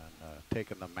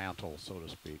taken the mantle, so to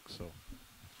speak. So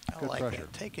I like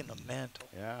that, taking the mantle.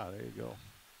 Yeah, there you go.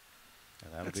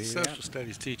 And that'll That's be a social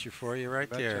studies teacher for you right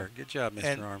Betcha. there. Good job,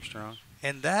 Mr. Armstrong.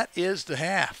 And that is the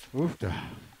half. Oofda.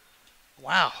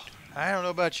 Wow. I don't know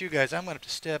about you guys. I'm going to have to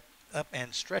step up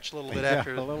and stretch a little bit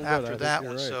after that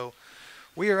one. Right. So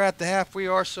we are at the half. We're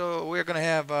going to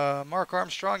have Mark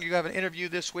Armstrong. You have an interview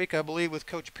this week, I believe, with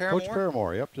Coach Paramore. Coach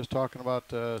Paramore, yep. Just talking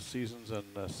about seasons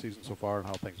and season so far and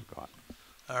how things have gone.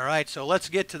 All right, so let's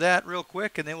get to that real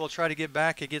quick, and then we'll try to get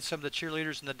back and get some of the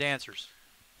cheerleaders and the dancers.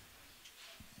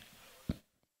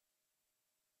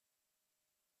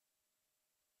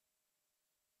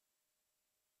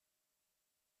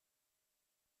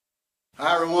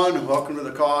 Hi everyone, welcome to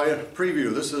the call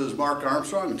preview. This is Mark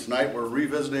Armstrong, and tonight we're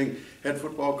revisiting head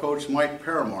football coach Mike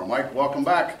Paramore. Mike, welcome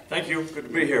back. Thank you, good to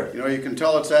be here. You know, you can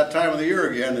tell it's that time of the year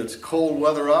again. It's cold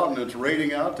weather out and it's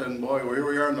raining out, and boy, here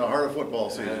we are in the heart of football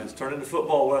season. It's turned into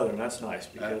football weather, and that's nice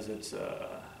because it's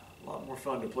a lot more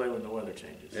fun to play when the weather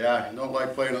changes. Yeah, you don't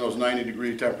like playing in those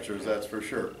 90-degree temperatures, that's for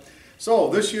sure. So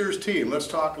this year's team, let's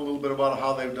talk a little bit about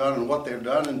how they've done and what they've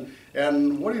done,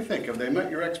 and what do you think? Have they met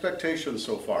your expectations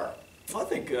so far? I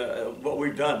think what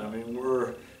we've done, I mean,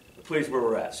 we're pleased where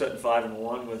we're at, sitting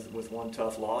 5-1 with one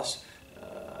tough loss.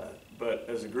 But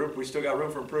as a group, we still got room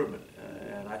for improvement.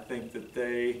 And I think that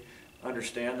they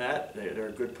understand that. They're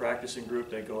a good practicing group.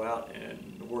 They go out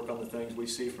and work on the things we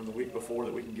see from the week before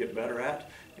that we can get better at.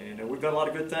 And we've done a lot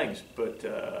of good things, but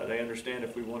they understand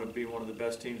if we want to be one of the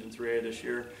best teams in 3A this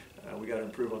year, we got to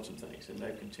improve on some things, and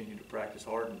they've continued to practice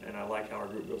hard, and I like how our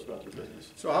group goes about their business.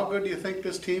 So how good do you think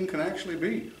this team can actually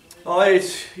be? Oh,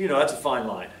 it's, that's a fine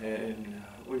line, and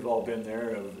we've all been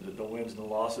there, of the wins and the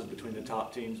losses between the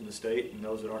top teams in the state and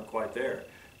those that aren't quite there.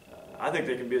 I think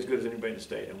they can be as good as anybody in the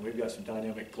state, and we've got some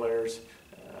dynamic players.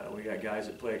 We got guys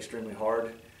that play extremely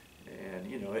hard, and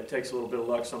it takes a little bit of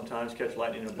luck sometimes, catch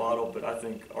lightning in a bottle, but I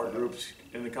think our group's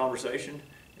in the conversation,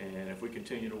 and if we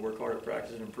continue to work hard at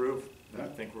practice and improve, I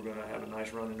think we're going to have a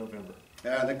nice run in November.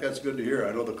 Yeah, I think that's good to hear.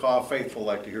 I know the CAW faithful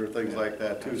like to hear things like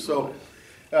that too. Absolutely.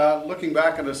 So looking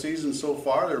back on the season so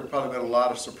far, there have probably been a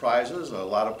lot of surprises, a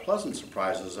lot of pleasant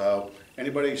surprises.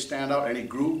 Anybody stand out, any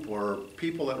group or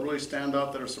people that really stand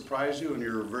out that have surprised you and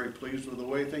you're very pleased with the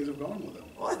way things have gone with them?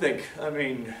 Well,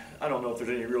 I don't know if there's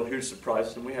any real huge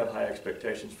surprises, and we have high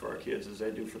expectations for our kids as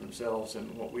they do for themselves and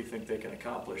what we think they can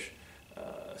accomplish.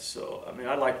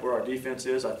 I like where our defense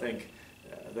is. I think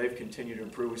they've continued to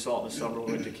improve. We saw it in the summer when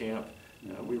we went to camp.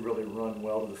 We really run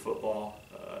well to the football,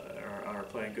 are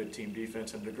playing good team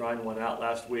defense, and to grind one out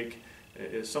last week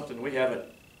is something we haven't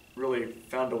really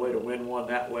found a way to win one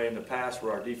that way in the past,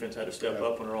 where our defense had to step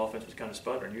up when our offense was kind of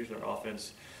sputtering. Usually our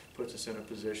offense puts us in a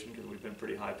position because we've been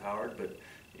pretty high powered, but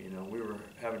you know, we were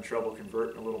having trouble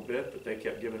converting a little bit, but they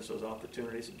kept giving us those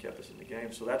opportunities and kept us in the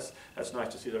game. So that's nice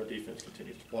to see that our defense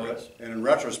continues to progress. And in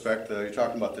retrospect, you're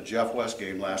talking about the Jeff West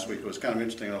game last week. It was kind of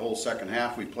interesting. The whole second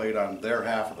half, we played on their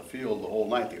half of the field the whole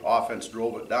night. The offense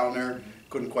drove it down there.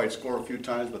 Couldn't quite score a few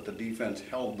times, but the defense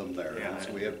held them there. Yeah, and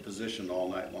so we had position all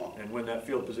night long. And win that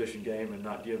field position game and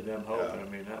not give them hope. And I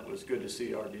mean, that was good to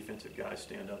see our defensive guys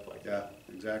stand up like that.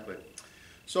 Yeah, exactly.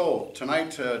 So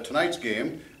tonight's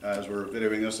game, as we're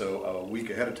videoing this a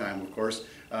week ahead of time, of course,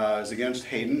 is against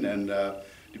Hayden, and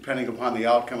depending upon the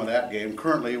outcome of that game,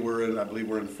 currently I believe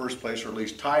we're in first place, or at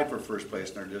least tied for first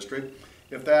place in our district.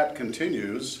 If that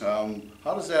continues, how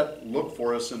does that look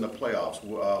for us in the playoffs?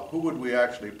 Who would we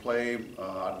actually play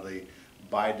out of the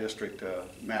by-district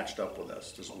matched up with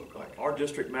us, does it look like? Our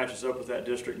district matches up with that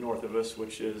district north of us,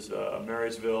 which is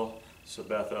Marysville,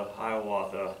 Sabetha,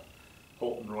 Hiawatha,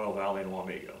 Holton, Royal Valley, and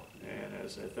Wamego. And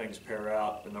as things pair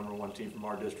out, the #1 team from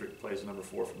our district plays the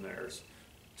 #4 from theirs,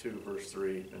 2 versus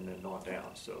 3, and then on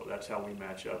down. So that's how we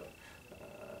match up.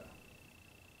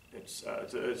 It's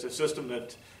a system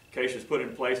that Case has put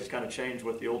in place. It's kind of changed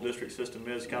what the old district system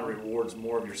is. It kind of rewards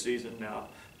more of your season now.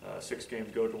 6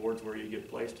 games go towards where you get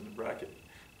placed in the bracket.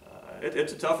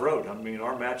 It's a tough road. I mean,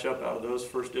 our matchup out of those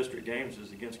first district games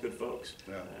is against good folks,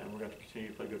 and we're going to continue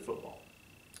to play good football.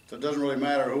 So it doesn't really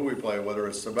matter who we play, whether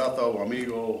it's Sabetha,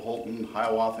 Wamego, Holton,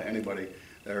 Hiawatha, anybody.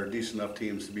 They're decent enough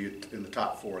teams to be in the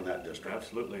top 4 in that district.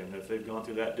 Absolutely, and if they've gone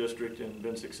through that district and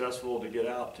been successful to get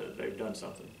out, they've done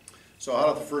something. So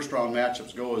how do the first round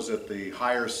matchups go? Is it the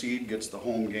higher seed gets the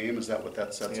home game? Is that what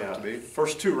that sets up to be?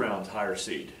 First 2 rounds higher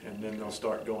seed, and then they'll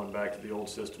start going back to the old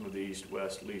system of the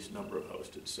East-West, least number of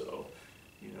hosted. So,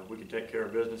 you know, if we can take care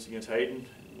of business against Hayden,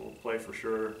 we'll play for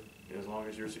sure. As long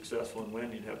as you're successful and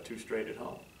win, you'd have 2 straight at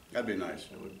home. That'd be nice.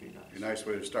 That would be nice. A nice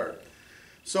way to start.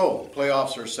 So,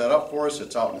 playoffs are set up for us.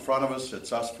 It's out in front of us.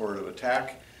 It's us for to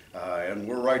attack, and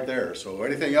we're right there. So,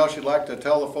 anything else you'd like to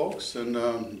tell the folks,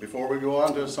 and before we go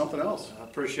on to something else? I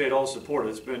appreciate all the support.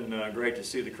 It's been great to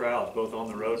see the crowds, both on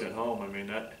the road and at home. I mean,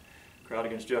 that crowd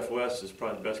against Jeff West is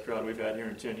probably the best crowd we've had here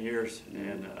in 10 years,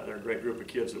 and they're a great group of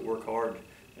kids that work hard,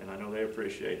 and I know they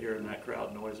appreciate hearing that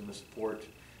crowd noise and the support,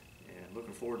 and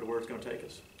looking forward to where it's going to take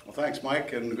us. Well, thanks,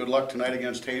 Mike, and good luck tonight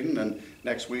against Hayden, and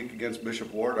next week against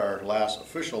Bishop Ward, our last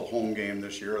official home game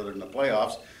this year other than the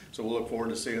playoffs, so we'll look forward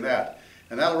to seeing that.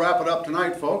 And that'll wrap it up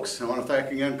tonight, folks. I want to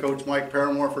thank again Coach Mike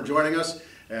Paramore for joining us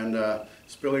and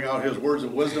spilling out his words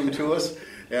of wisdom to us,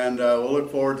 and we'll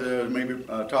look forward to maybe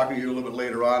talking to you a little bit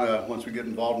later on once we get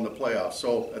involved in the playoffs.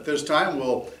 So at this time,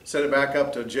 we'll send it back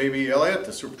up to J.B. Elliott,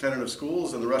 the Superintendent of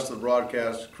Schools, and the rest of the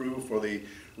broadcast crew for the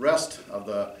rest of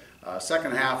the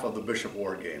second half of the Bishop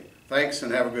Ward game. Thanks,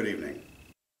 and have a good evening.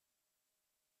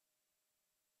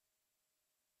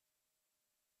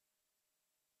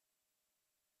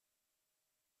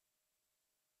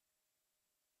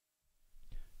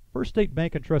 First State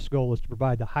Bank and Trust's goal is to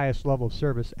provide the highest level of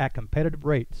service at competitive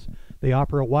rates. They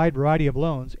offer a wide variety of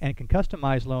loans and can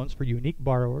customize loans for unique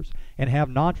borrowers and have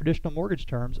non-traditional mortgage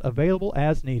terms available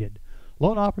as needed.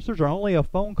 Loan officers are only a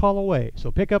phone call away,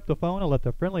 so pick up the phone and let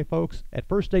the friendly folks at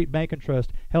First State Bank and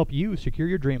Trust help you secure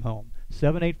your dream home.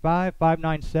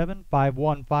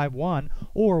 785-597-5151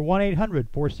 or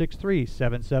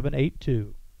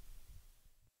 1-800-463-7782.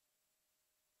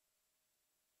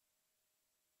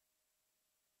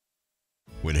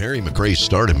 When Harry McRae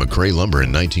started McRae Lumber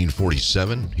in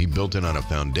 1947, he built it on a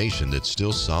foundation that's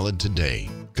still solid today.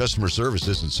 Customer service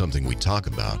isn't something we talk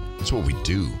about, it's what we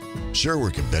do. Sure,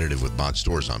 we're competitive with box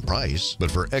stores on price,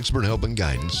 but for expert help and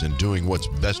guidance and doing what's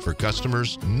best for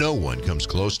customers, no one comes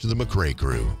close to the McRae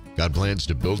crew. Got plans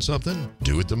to build something?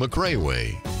 Do it the McRae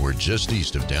way. We're just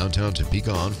east of downtown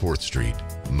Topeka on 4th Street.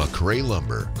 McRae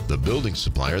Lumber, the building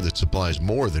supplier that supplies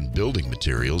more than building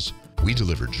materials. We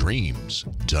deliver dreams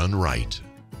done right.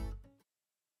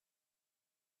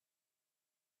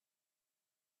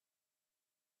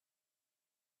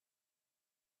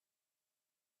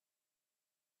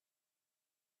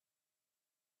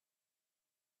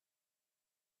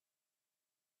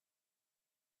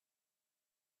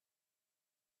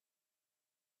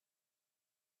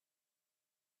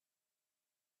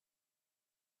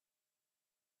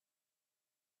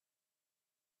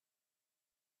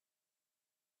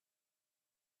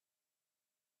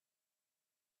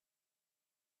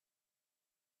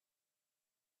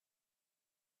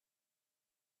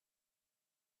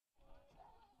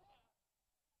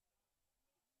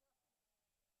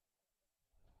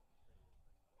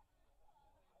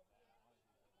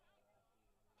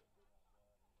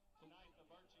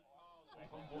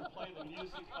 play the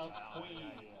music of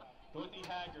Queen. Dorothy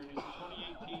Haggard is the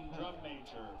 2018 drum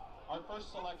major. Our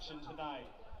first selection tonight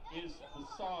is the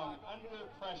song Under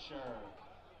Pressure.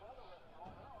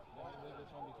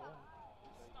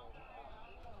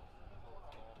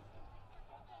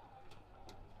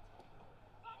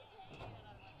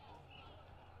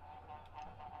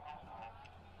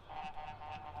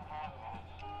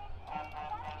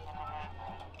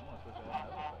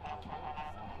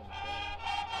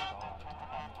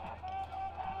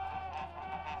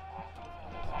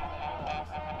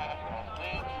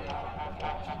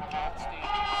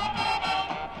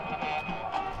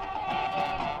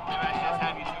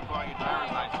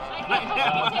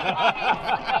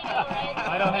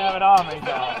 I don't have it on me,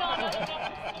 though.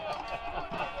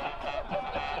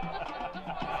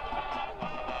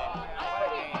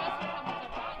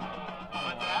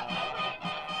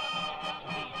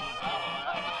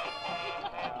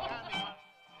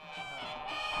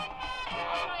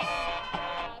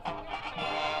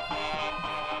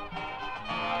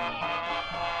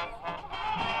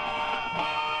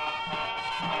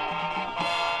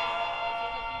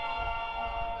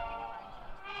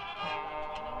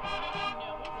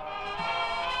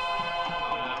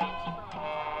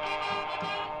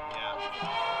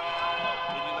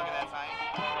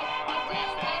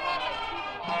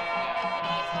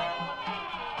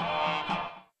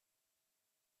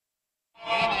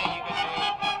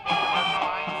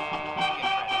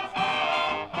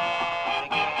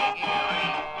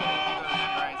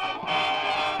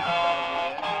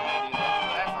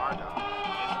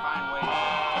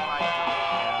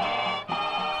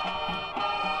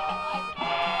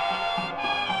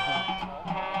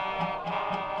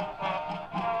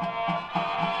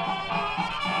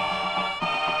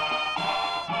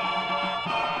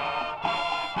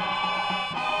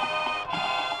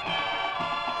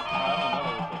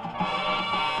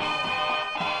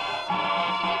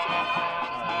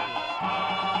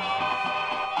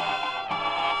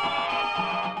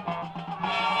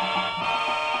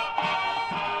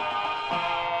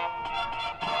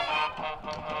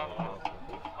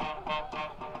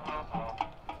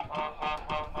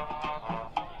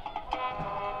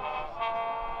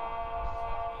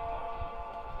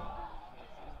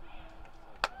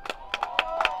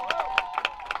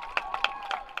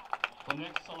 The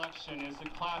next selection is the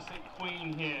classic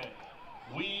Queen hit,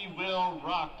 We Will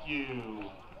Rock You.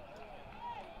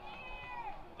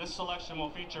 This selection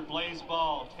will feature Blaze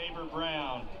Ball, Tabor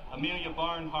Brown, Amelia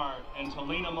Barnhart, and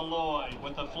Talina Malloy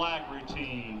with the flag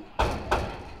routine.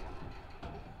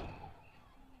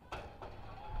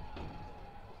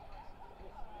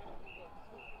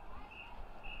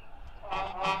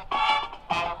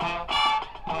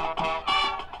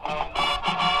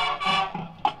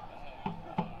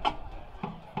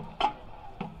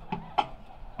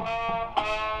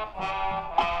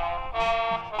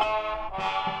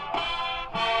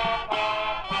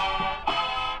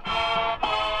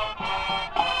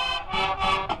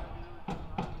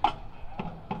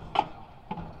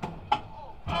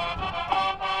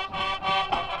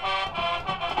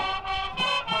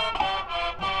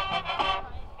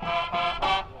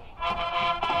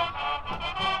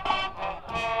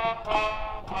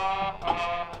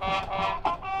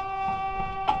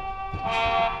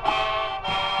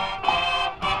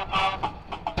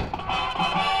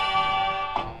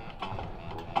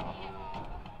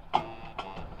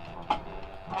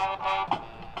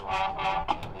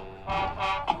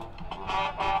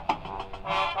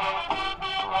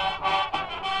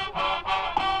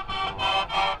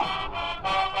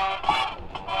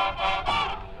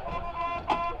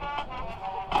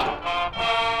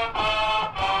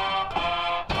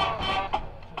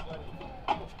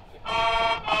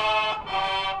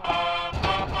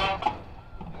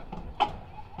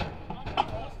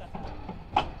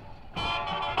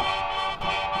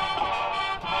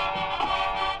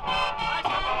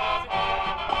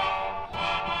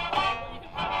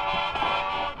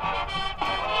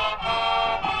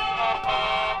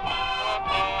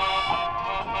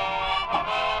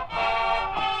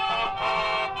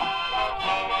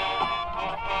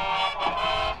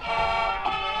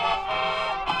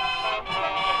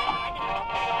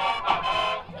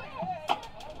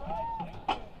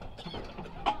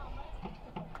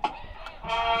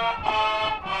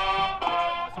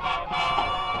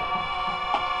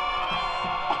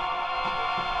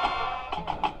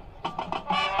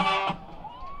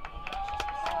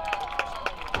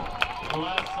 The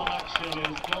last selection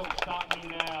is Don't Stop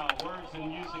Me Now, words and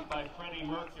music by Freddie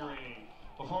Mercury.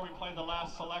 Before we play the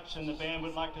last selection, the band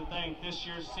would like to thank this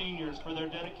year's seniors for their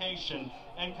dedication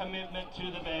and commitment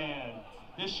to the band.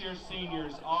 This year's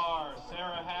seniors are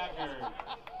Sarah Haggard,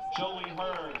 Jolie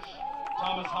Hirsch,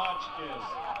 Thomas Hotchkiss,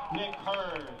 Nick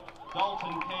Hurd,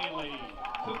 Dalton Cayley,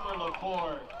 Cooper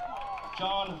LaForte,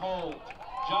 John Holt,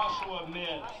 Joshua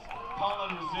Mitz,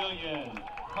 Colin Resillian,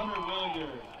 Hunter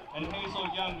Williard, and Hazel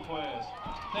Youngquist.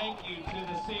 Thank you to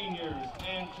the seniors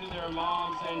and to their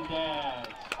moms and dads.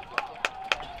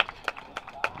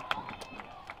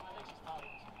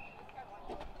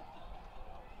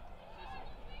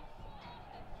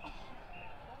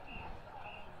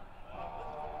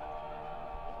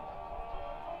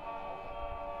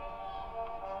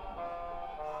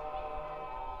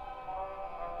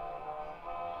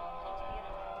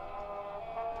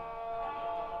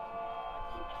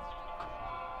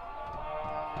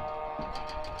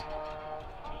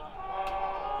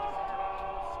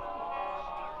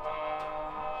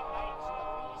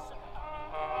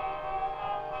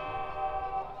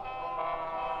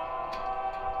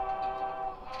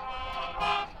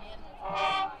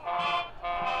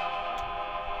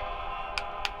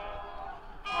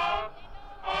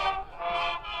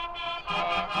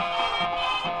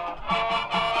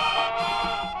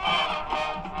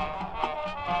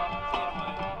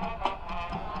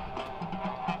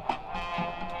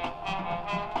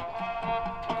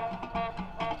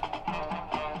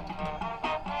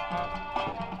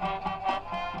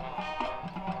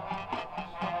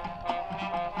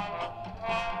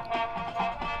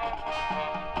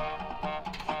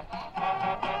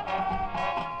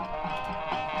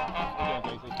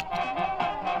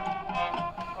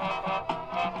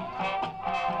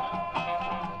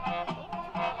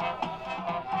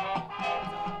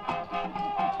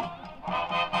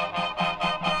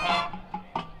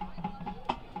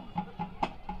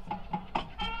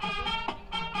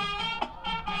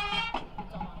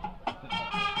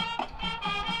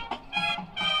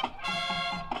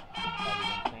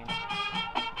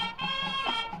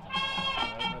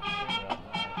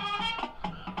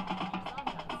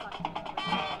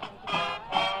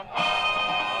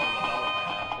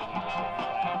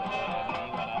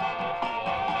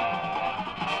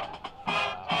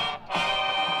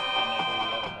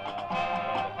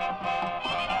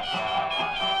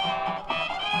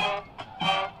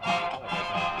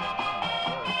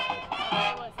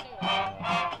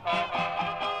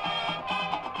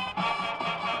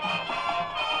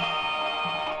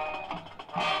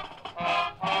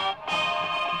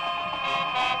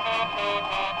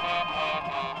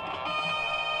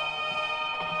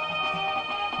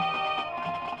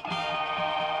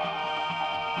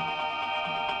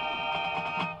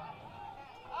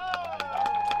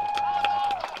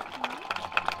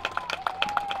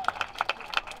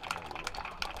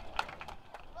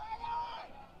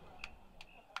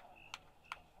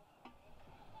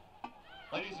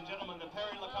 Ladies and gentlemen, the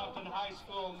Perry-Lecompton High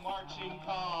School Marching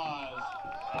Cause.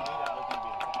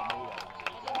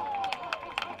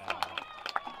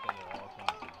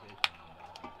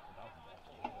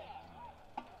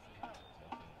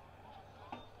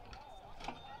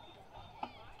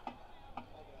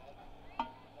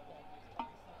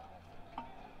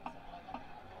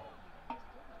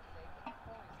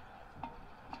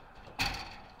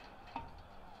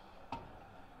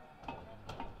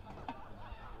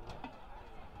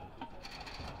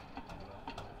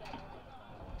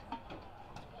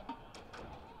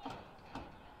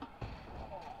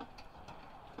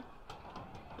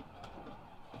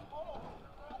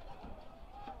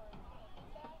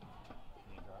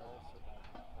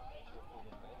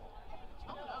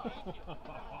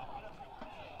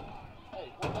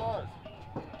 Hey, we're ours.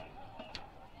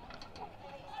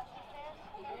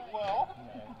 Well,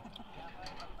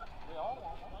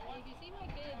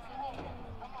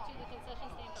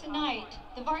 tonight,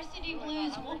 the Varsity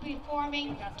Blues will be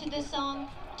performing to the song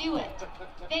Do It.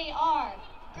 They are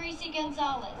Gracie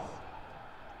Gonzalez,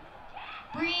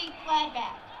 Bree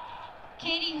Gladback,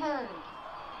 Katie Hurd,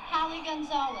 Hallie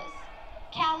Gonzalez,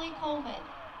 Callie Coleman,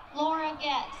 Laura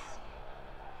Getz,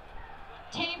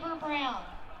 Tabor Brown,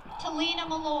 Talina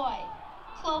Malloy,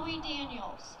 Chloe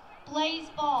Daniels, Blaze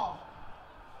Ball,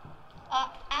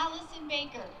 Allison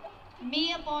Baker,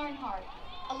 Mia Barnhart,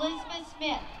 Elizabeth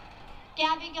Smith,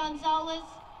 Gabby Gonzalez,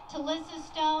 Talissa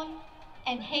Stone,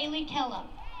 and Haley Kellum.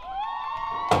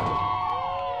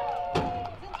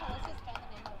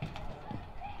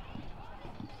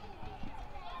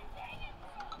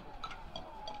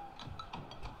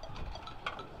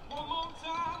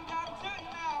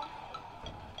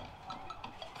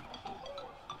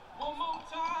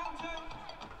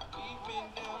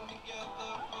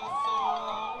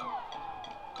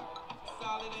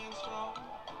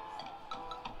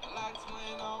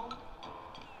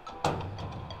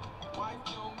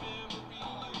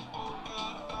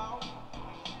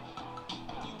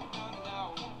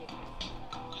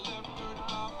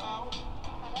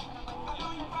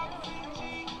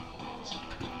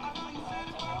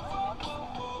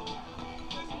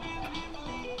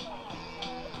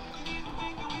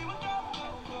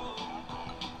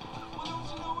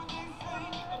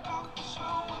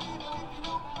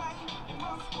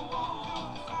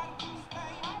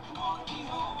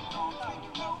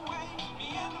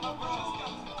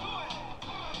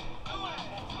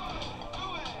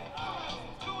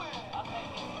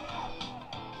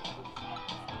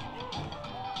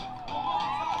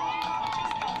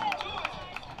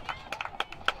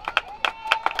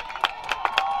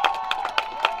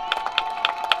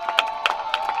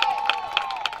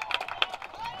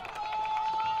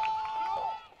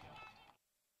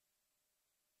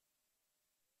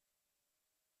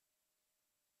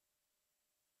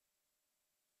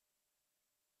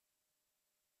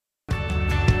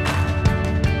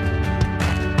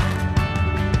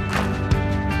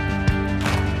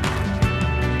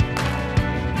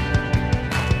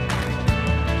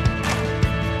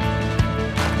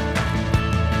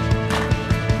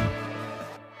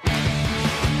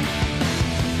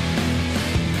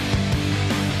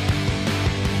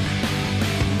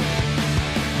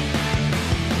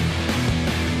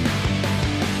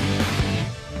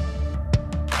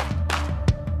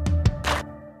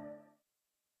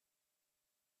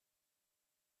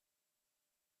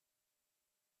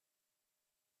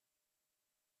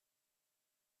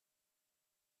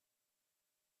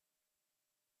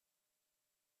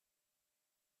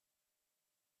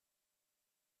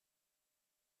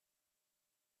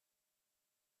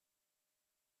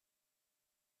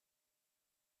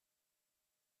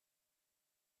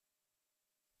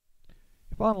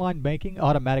 online banking,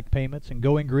 automatic payments, and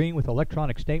going green with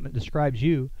electronic statement describes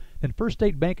you, then First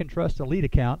State Bank and Trust Elite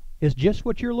account is just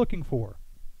what you're looking for.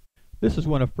 This is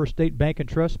one of First State Bank and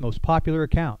Trust's most popular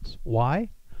accounts. Why?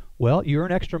 Well, you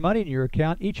earn extra money in your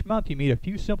account each month. You meet a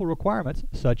few simple requirements,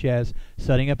 such as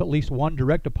setting up at least one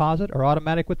direct deposit or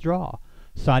automatic withdrawal,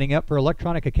 signing up for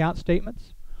electronic account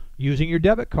statements, using your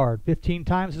debit card 15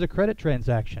 times as a credit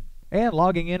transaction, and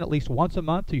logging in at least once a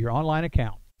month to your online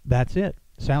account. That's it.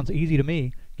 Sounds easy to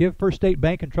me. Give First State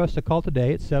Bank and Trust a call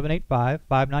today at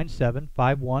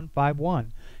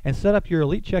 785-597-5151 and set up your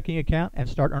Elite checking account and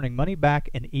start earning money back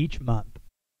in each month.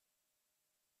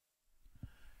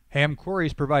 Ham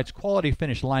Quarries provides quality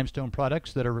finished limestone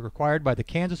products that are required by the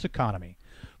Kansas economy.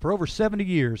 For over 70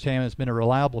 years, Ham has been a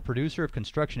reliable producer of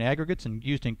construction aggregates and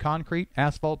used in concrete,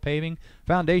 asphalt paving,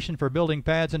 foundation for building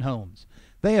pads and homes.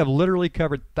 They have literally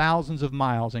covered thousands of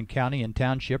miles in county and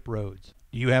township roads.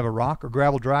 Do you have a rock or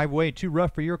gravel driveway too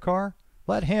rough for your car?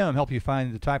 Let Ham help you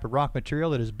find the type of rock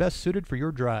material that is best suited for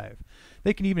your drive.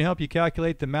 They can even help you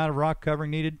calculate the amount of rock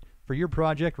covering needed for your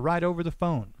project right over the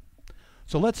phone.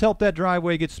 So let's help that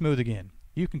driveway get smooth again.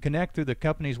 You can connect through the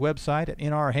company's website at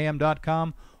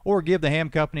nrham.com or give the Ham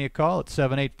Company a call at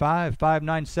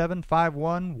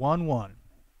 785-597-5111.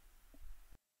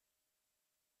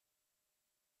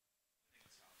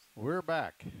 We're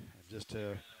back. Just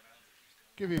to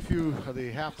give you a few of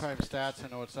the halftime stats. I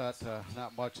know it's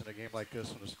not much in a game like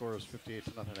this when the score is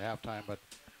 58-0 at halftime, but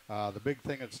the big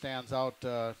thing that stands out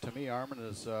to me, Armin,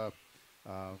 is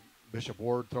Bishop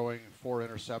Ward throwing 4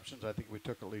 interceptions. I think we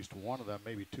took at least one of them,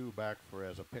 maybe 2 back for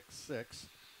as a pick 6.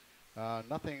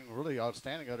 Nothing really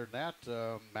outstanding other than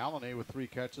that. Maloney with 3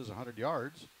 catches, 100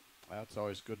 yards. That's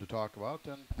always good to talk about.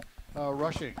 And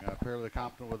rushing, Perry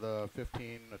Compton with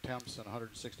 15 attempts and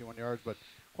 161 yards. But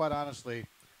quite honestly,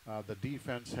 the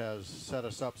defense has set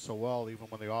us up so well. Even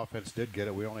when the offense did get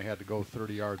it, we only had to go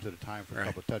 30 yards at a time for a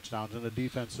couple of touchdowns. And the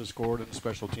defense has scored, and the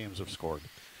special teams have scored.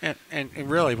 And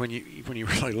really, when you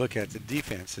really look at it, the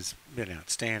defense has been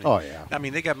outstanding. Oh, yeah. I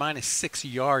mean, they got -6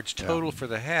 yards total for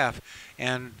the half,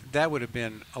 and that would have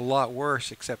been a lot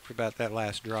worse except for about that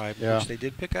last drive, which they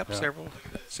did pick up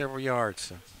several yards.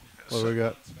 So. What do we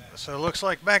got? So it looks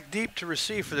like back deep to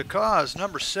receive for the cause,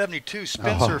 number 72,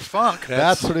 Spencer Funk.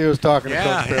 That's what he was talking to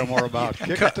Coach Paramore about.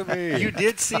 Kick it to me. You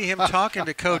did see him talking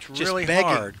to Coach really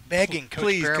hard. Begging Coach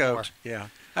Please, Paramore. Coach. Yeah.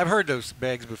 I've heard those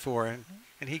begs before, and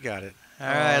he got it. All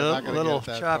right, a little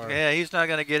chop. Yeah, he's not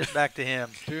going to get it back to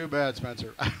him. Too bad,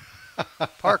 Spencer.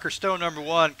 Parker Stone, number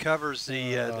 1, covers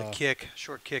the kick,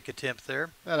 short kick attempt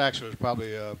there. That actually was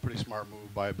probably a pretty smart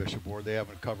move by Bishop Ward. They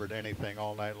haven't covered anything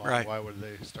all night long. Right. Why would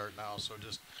they start now? So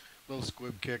just a little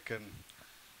squib kick, and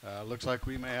looks like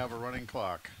we may have a running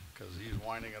clock because he's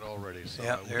winding it already. So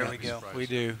yeah, there we go. We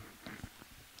do.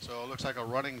 So it looks like a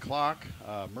running clock,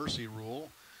 mercy rule,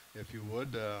 if you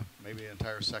would, maybe the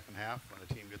entire second half. When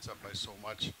the team gets up by so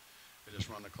much, they just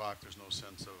run the clock. There's no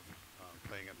sense of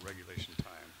playing at regulation time.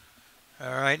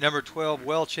 All right, number 12,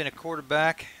 Welch in a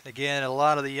quarterback. Again, a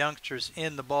lot of the youngsters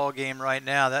in the ball game right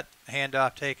now. That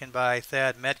handoff taken by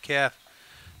Thad Metcalf,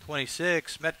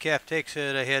 26. Metcalf takes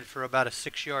it ahead for about a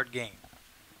 6-yard gain.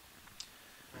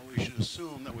 Well, we should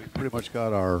assume that we pretty much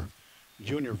got our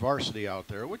junior varsity out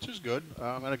there, which is good.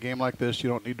 In a game like this, you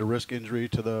don't need to risk injury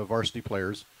to the varsity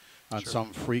players on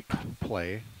some freak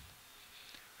play.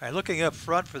 All right, looking up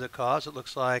front for the cause, it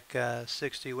looks like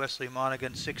 60 Wesley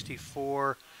Monaghan,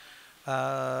 64.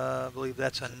 I believe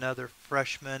that's another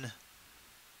freshman,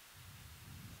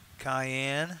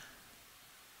 Cayenne.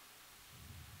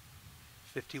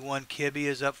 51 Kibbe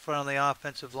is up front on the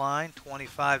offensive line.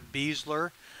 25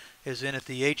 Beasler is in at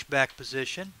the H-back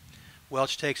position.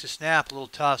 Welch takes a snap, a little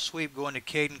toss sweep going to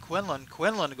Caden Quinlan.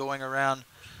 Quinlan going around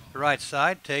the right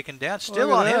side, taken down,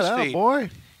 still on his feet.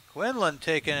 Boy. Quinlan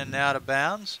taken out of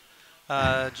bounds.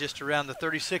 Just around the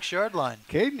 36-yard line.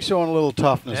 Caden showing a little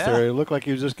toughness there. It looked like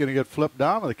he was just going to get flipped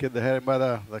down with the kid that had him by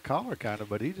the collar, kind of,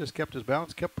 but he just kept his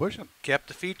balance, kept pushing. Kept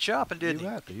the feet chopping,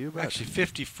 didn't he? You bet. Actually,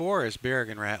 54 is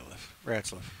Berrigan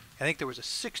Ratzliff. I think there was a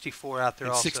 64 out there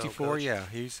also. 64, Coach. yeah.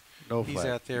 He's flag.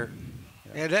 out there.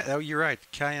 Yeah, you're right.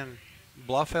 Cayenne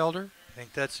Bloffelder. I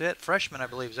think that's it. Freshman, I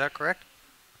believe. Is that correct?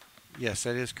 Yes,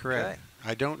 that is correct. Okay.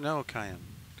 I don't know Cayenne.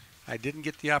 I didn't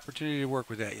get the opportunity to work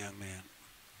with that young man.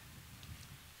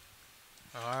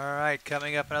 All right,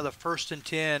 coming up another 1st and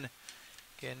 10.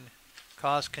 Again,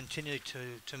 Cause continue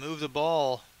to move the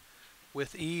ball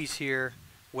with ease here.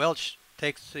 Welch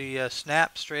takes the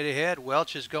snap straight ahead.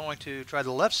 Welch is going to try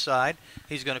the left side.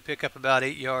 He's going to pick up about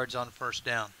 8 yards on 1st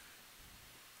down.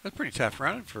 That's pretty tough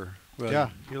running for William. Yeah,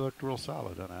 he looked real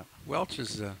solid on that. Welch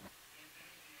is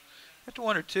have to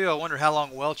wonder, too, I wonder how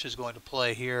long Welch is going to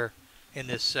play here in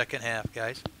this second half,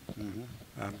 guys.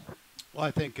 Well,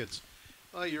 I think it's,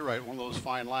 well, you're right, one of those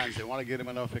fine lines. They want to get him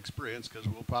enough experience because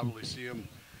we'll probably see him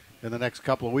in the next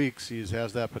couple of weeks. He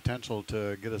has that potential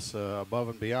to get us above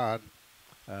and beyond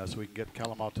so we can get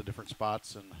Kellum out to different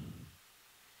spots and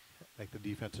make the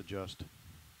defense adjust.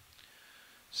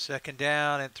 Second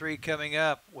down and 3 coming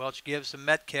up. Welch gives to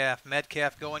Metcalf.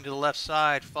 Metcalf going to the left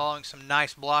side, following some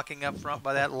nice blocking up front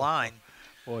by that line.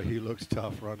 Boy, he looks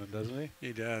tough running, doesn't he?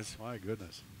 He does. My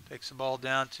goodness. Takes the ball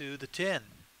down to the 10.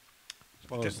 It's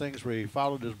one of those things where he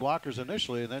followed his blockers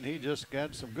initially, and then he just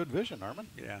got some good vision, Armin.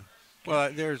 Yeah.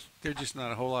 Well, there's just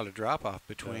not a whole lot of drop-off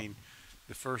between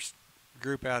the first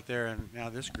group out there and now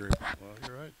this group. Well,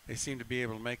 you're right. They seem to be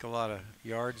able to make a lot of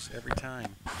yards every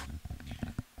time.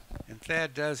 And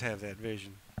Thad does have that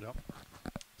vision. Yep.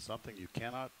 Something you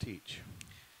cannot teach.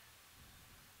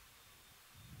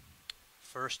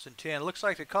 First and 10. Looks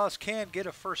like the Cause can get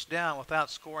a first down without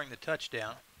scoring the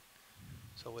touchdown.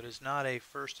 So it is not a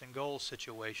first and goal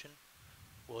situation.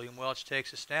 William Welch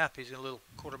takes a snap. He's got a little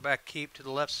quarterback keep to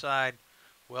the left side.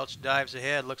 Welch dives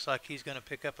ahead. Looks like he's going to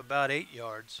pick up about 8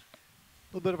 yards.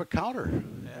 A little bit of a counter.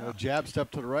 Yeah. Jab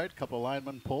step to the right, a couple of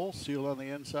linemen pull, seal on the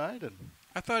inside, and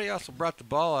I thought he also brought the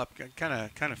ball up, kind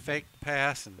of faked the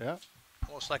pass, and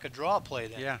Almost like a draw play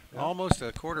then. yeah, almost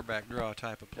a quarterback draw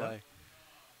type of play.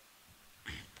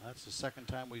 That's the second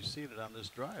time we've seen it on this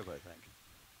drive, I think.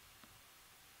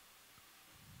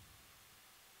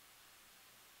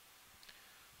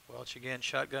 Welch again,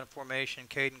 shotgun formation.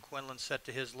 Caden Quinlan set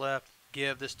to his left.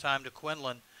 Give this time to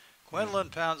Quinlan. Quinlan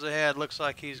pounds ahead. Looks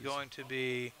like he's going to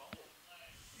be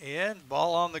in.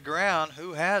 Ball on the ground.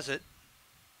 Who has it?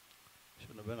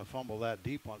 Shouldn't have been a fumble that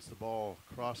deep once the ball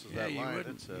crosses that line.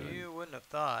 You wouldn't have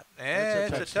thought.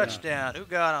 It's a touchdown. Who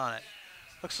got on it?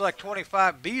 Looks like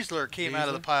 25 Beasler came out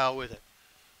of the pile with it.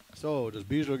 So does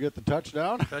Beasler get the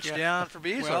touchdown? Touchdown for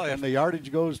Beasler. Well, and the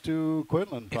yardage goes to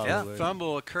Quinlan, probably. If the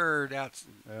fumble occurred out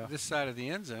this side of the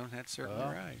end zone, that's certainly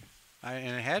right.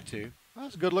 And it had to. Well,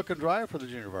 that's a good-looking drive for the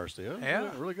junior varsity.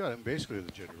 Yeah. Really good. And basically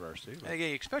the junior varsity. And again,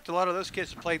 you expect a lot of those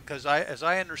kids to play because, as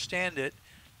I understand it,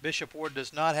 Bishop Ward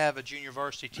does not have a junior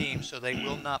varsity team, so they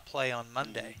will not play on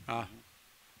Monday.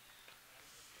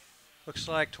 Looks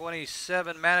like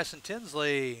 27, Madison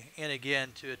Tinsley in again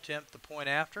to attempt the point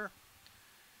after.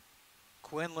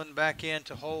 Quinlan back in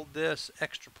to hold this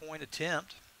extra point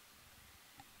attempt.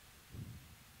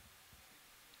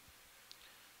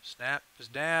 Snap is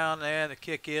down, and the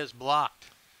kick is blocked.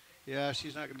 Yeah,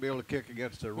 she's not going to be able to kick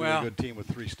against a really good team with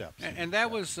 3 steps. And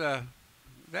that was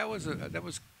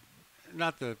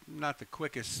not the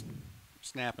quickest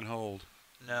snap and hold.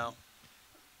 No.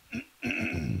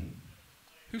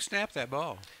 Who snapped that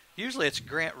ball? Usually it's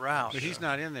Grant Rouse. But he's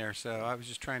not in there, so I was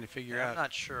just trying to figure out. I'm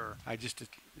not sure. I just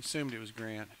assumed it was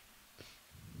Grant.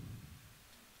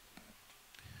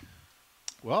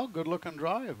 Well, good-looking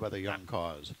drive by the young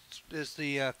Cause. Does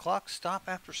the clock stop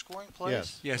after scoring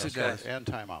plays? Yes, it does. And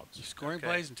timeouts. Scoring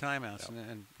plays and timeouts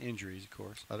and injuries, of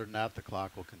course. Other than that, the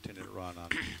clock will continue to run on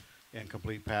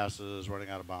incomplete passes, running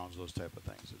out of bounds, those type of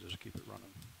things. So just keep it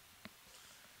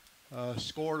running.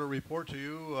 Score to report to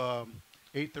you,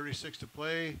 8:36 to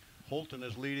play. Holton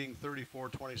is leading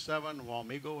 34-27.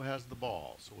 Wamego has the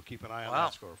ball. So we'll keep an eye on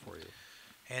that score for you.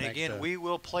 And again, we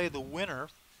will play the winner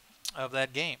of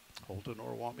that game. Holton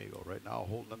or Wamego. Right now,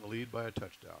 Holton in the lead by a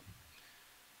touchdown.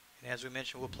 And as we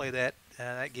mentioned, we'll play that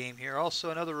game here. Also,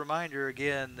 another reminder,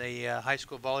 again, the high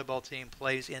school volleyball team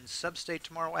plays in Sub-State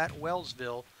tomorrow at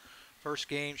Wellsville. First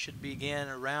game should begin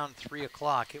around 3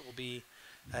 o'clock. It will be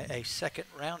a second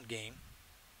round game.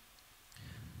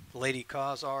 The Lady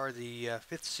Cause are the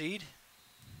 5th seed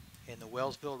in the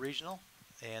Wellsville Regional,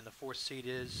 and the 4th seed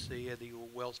is the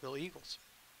Wellsville Eagles.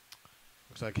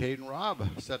 Looks like Hayden Robb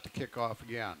set to kick off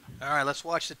again. All right, let's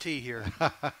watch the tee here.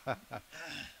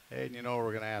 Hayden, you know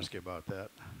we're going to ask you about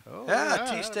that. Oh,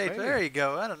 T-State, there you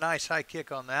go. And a nice high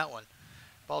kick on that one.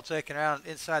 Ball taken around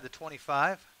inside the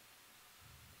 25.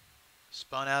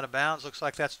 Spun out of bounds. Looks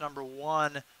like that's number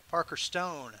 1, Parker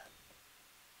Stone,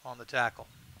 on the tackle.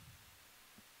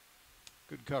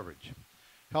 Good coverage.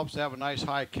 Helps to have a nice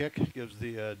high kick. Gives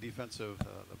the defensive,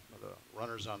 the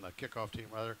runners on the kickoff team,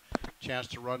 rather, chance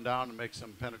to run down and make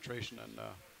some penetration and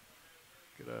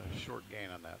get a short gain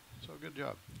on that. So good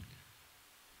job.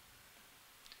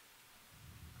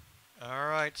 All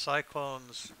right,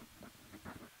 Cyclones.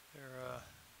 They're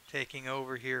taking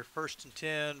over here. 1st and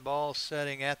 10, ball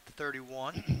setting at the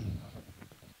 31.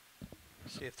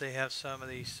 See if they have some of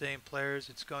these same players.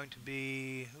 It's going to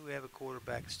be, who have a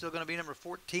quarterback? It's still going to be number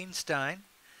 14, Stein,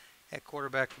 at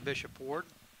quarterback for Bishop Ward.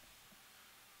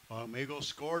 Eagles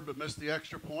scored but missed the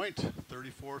extra point.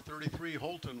 34-33.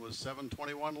 Holton with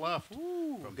 7:21 left.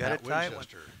 Ooh, from got Pat it tight one.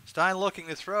 Winchester. Stein looking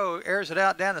to throw, airs it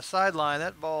out down the sideline.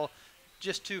 That ball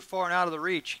just too far and out of the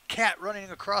reach. Cat running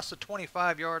across the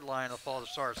 25-yard line will fall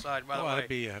to our side, by the way. That'd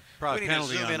be probably we a need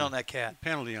penalty to zoom in on that cat.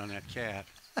 Penalty on that cat.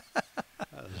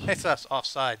 It's us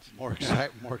offside. More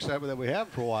excitement than we have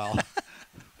for a while. I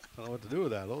don't know what to do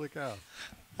with that. Holy cow.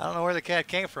 I don't know where the cat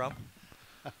came from,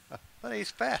 but he's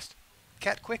fast.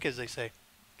 Cat quick, as they say.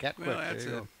 Cat quick. Well, that's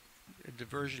there you a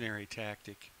diversionary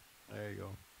tactic. There you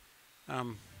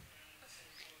go.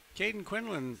 Caden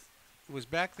Quinlan was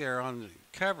back there on the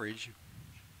coverage.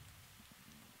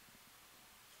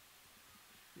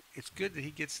 It's good that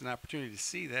he gets an opportunity to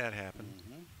see that happen.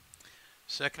 Mm-hmm.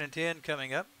 2nd and 10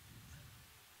 coming up.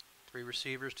 3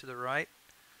 receivers to the right.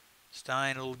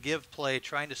 Stein will give play,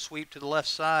 trying to sweep to the left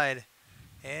side.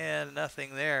 And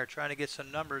nothing there. Trying to get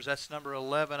some numbers. That's number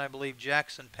 11, I believe,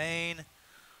 Jackson Payne.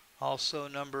 Also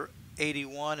number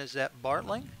 81, is that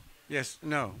Bartling? Yes,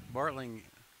 no, Bartling.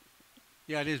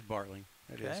 Yeah, it is Bartling.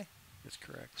 That is. Okay. That's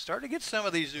correct. Starting to get some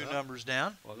of these new numbers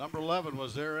down. Well, number 11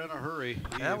 was there in a hurry.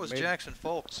 That was Jackson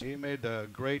Folks. He made a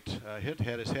great hit,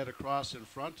 had his head across in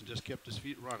front, and just kept his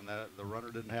feet running. The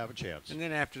runner didn't have a chance. And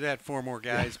then after that, 4 more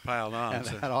guys piled on. And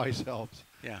so. that always helps.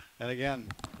 Yeah. And again,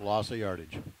 loss of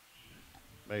yardage.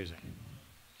 Amazing.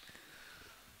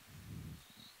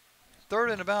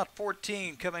 3rd and about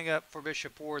 14 coming up for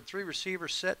Bishop Ward. 3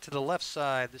 receivers set to the left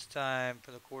side this time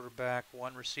for the quarterback.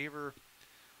 1 receiver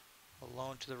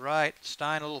alone to the right.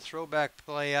 Stein, a little throwback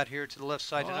play out here to the left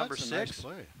side to number 6. Nice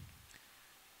play.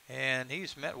 And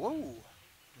he's met, whoa,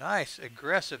 nice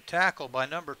aggressive tackle by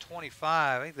number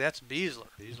 25. I think that's Beasler.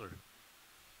 The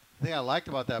thing I liked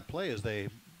about that play is they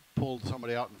pulled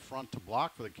somebody out in front to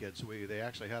block for the kids. They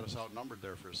actually had us outnumbered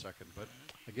there for a second. But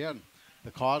again,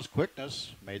 the cause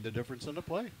quickness made the difference in the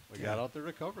play. We got out there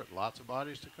to cover it. Lots of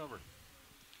bodies to cover.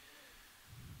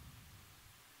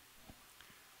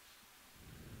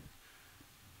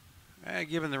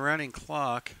 Given the running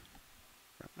clock,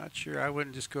 I'm not sure. I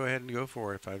wouldn't just go ahead and go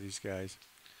for it if I had these guys.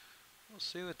 We'll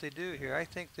see what they do here. I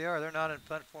think they are. They're not in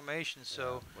punt formation,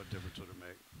 so what difference would it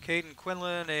make? Caden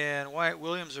Quinlan and Wyatt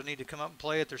Williams will need to come up and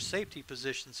play at their safety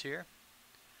positions here.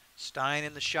 Stein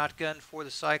in the shotgun for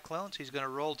the Cyclones. He's going to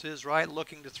roll to his right,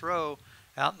 looking to throw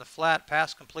out in the flat.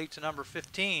 Pass complete to number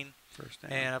 15. First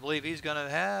down. And I believe he's going to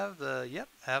have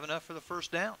have enough for the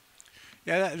first down.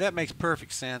 Yeah, that makes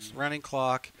perfect sense. Running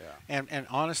clock, and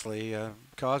honestly,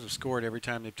 Cause have scored every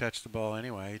time they've touched the ball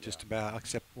anyway, just about,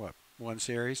 except what, 1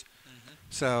 series.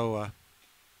 So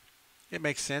it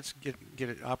makes sense. Get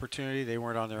an opportunity. They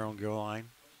weren't on their own goal line.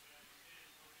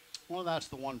 Well, that's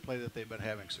the one play that they've been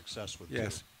having success with.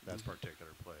 Yes, too, that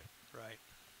particular play.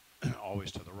 Right.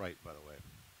 Always to the right, by the way.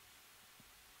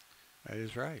 That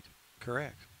is right.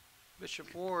 Correct.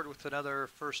 Bishop Ward with another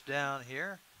first down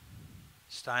here.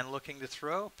 Stein looking to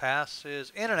throw. Pass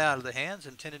is in and out of the hands,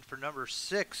 intended for number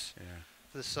 6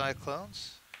 for the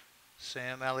Cyclones,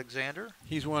 Sam Alexander.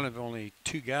 He's one of only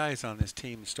 2 guys on this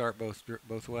team to start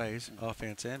both ways,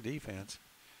 offense and defense.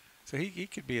 So he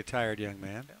could be a tired young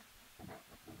man.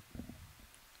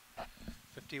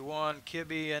 51,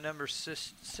 Kibbe, and number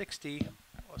 60,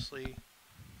 Wesley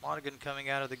Monaghan coming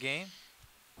out of the game.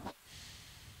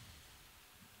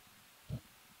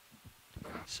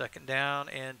 2nd down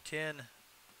and 10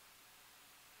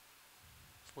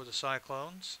 for the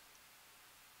Cyclones.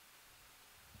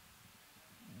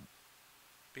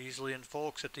 Beasley and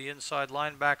Folks at the inside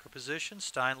linebacker position.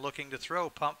 Stein looking to throw.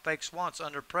 Pump fakes once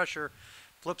under pressure.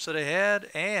 Flips it ahead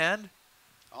and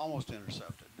almost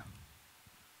intercepted.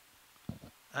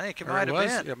 I think it might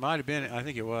have been. It might have been. I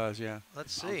think it was, yeah.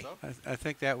 Let's see. I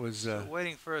think that was... Still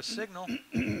waiting for a signal.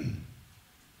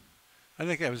 I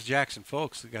think that was Jackson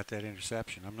Folks that got that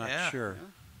interception. I'm not sure.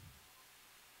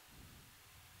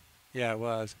 Yeah, it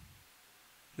was.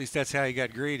 At least that's how he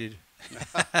got greeted.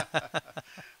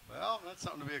 Well, that's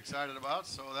something to be excited about.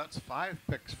 So that's 5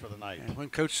 picks for the night. And when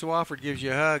Coach Swafford gives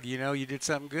you a hug, you know you did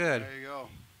something good. There you go.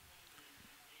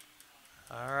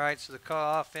 All right, so the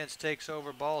offense takes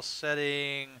over, ball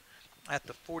setting at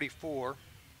the 44.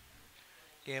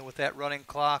 Again, with that running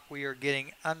clock, we are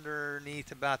getting underneath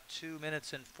about 2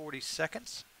 minutes and 40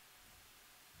 seconds.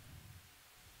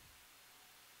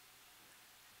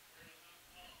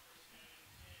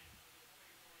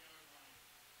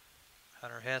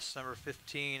 Hunter Hess, number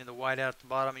 15, in the whiteout at the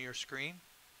bottom of your screen.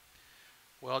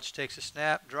 Welch takes a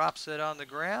snap, drops it on the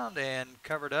ground, and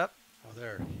covered up. Oh,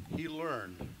 there. He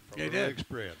learned from he a did.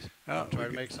 experience. Oh, Try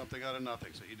to make something out of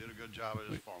nothing, so he did a good job of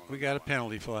just following. We got a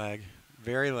penalty flag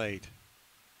very late.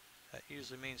 That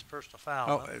usually means personal foul.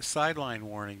 Oh, huh? sideline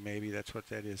warning, maybe that's what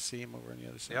that is. See him over on the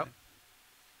other side? Yep.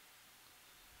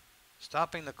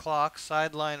 Stopping the clock,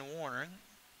 sideline warning.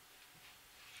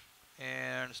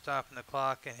 And stopping the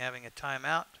clock and having a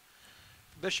timeout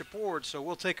for Bishop Ward. So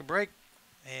we'll take a break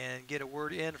and get a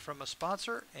word in from a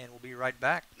sponsor, and we'll be right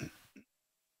back.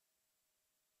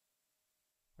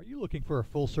 Are you looking for a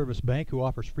full-service bank who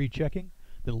offers free checking?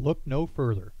 Then look no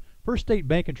further. First State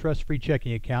Bank and Trust free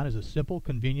checking account is a simple,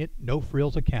 convenient,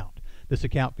 no-frills account. This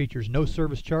account features no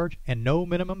service charge and no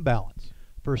minimum balance.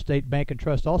 First State Bank and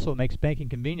Trust also makes banking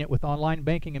convenient with online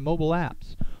banking and mobile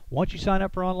apps. Once you sign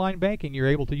up for online banking, you're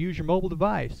able to use your mobile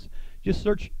device. Just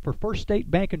search for First State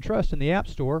Bank and Trust in the App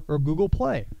Store or Google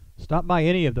Play. Stop by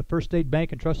any of the First State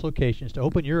Bank and Trust locations to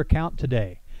open your account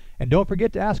today. And don't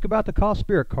forget to ask about the Call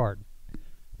Spirit card.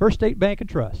 First State Bank and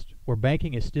Trust, where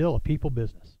banking is still a people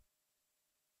business.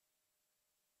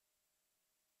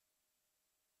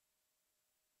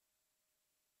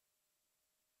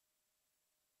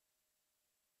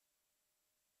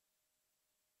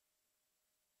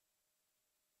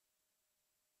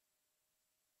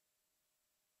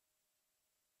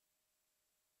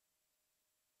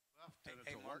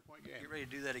 Hey, Mark, get ready to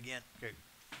do that again. Okay.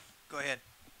 Go ahead.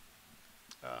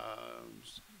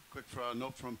 Quick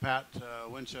note from Pat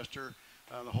Winchester.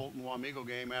 The Holton-Wamego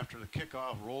game after the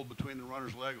kickoff rolled between the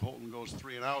runner's leg. Holton goes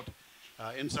 3 and out.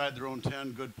 Inside their own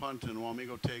 10, good punt, and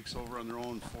Wamego takes over on their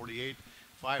own 48.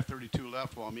 5:32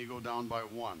 left. Wamego down by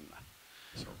 1.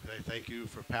 So thank you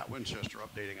for Pat Winchester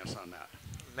updating us on that.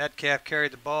 Metcalf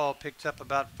carried the ball, picked up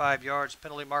about 5 yards.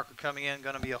 Penalty marker coming in,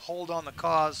 going to be a hold on the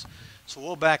cause. So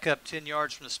we'll back up 10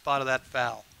 yards from the spot of that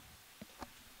foul.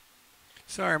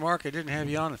 Sorry, Mark, I didn't have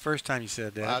you on the first time you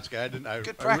said that. That's good.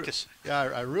 Good practice.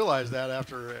 I realized that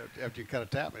after you kind of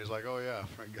tapped me. It's like, oh, yeah,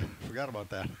 I forgot about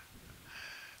that.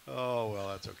 Oh, well,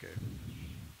 that's okay.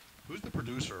 Who's the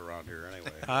producer around here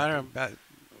anyway?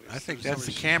 I think that's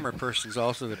the camera person's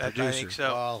also the producer. I think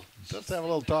so. Well, let's have a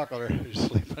little talk while you're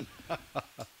sleeping.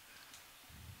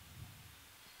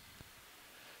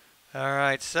 All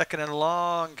right, second and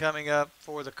long coming up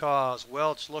for the cause.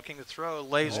 Welch looking to throw,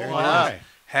 lays one my. up.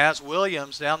 Has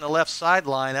Williams down the left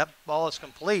sideline. That ball is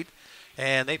complete,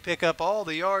 and they pick up all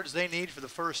the yards they need for the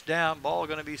first down. Ball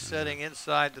going to be setting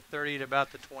inside the 30 to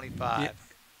about the 25.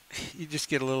 You just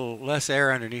get a little less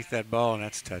air underneath that ball, and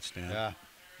that's a touchdown. Yeah,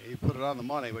 you put it on the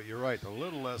money, but you're right. A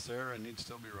little less air, and he'd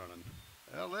still be running.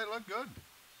 Well, they look good.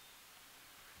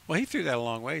 Well, he threw that a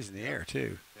long ways in the air,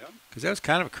 too. Yeah. Because that was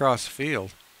kind of across the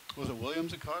field. Was it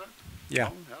Williams that caught it? Yeah.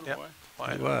 Oh, yep.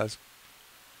 It was.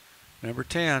 Number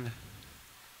 10.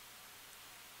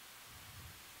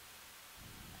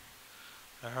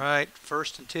 All right,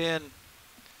 first and 10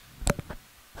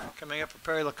 coming up for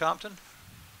Perry LeCompton.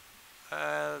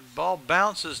 Ball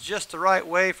bounces just the right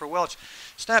way for Welch.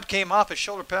 Snap came off his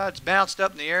shoulder pads, bounced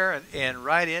up in the air, and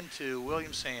right into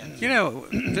Williams' hands. You know,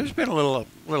 there's been a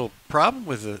little problem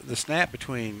with the snap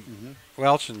between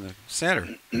Welch and the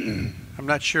center. I'm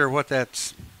not sure what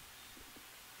that's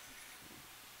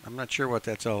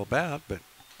all about, but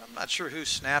I'm not sure who's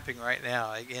snapping right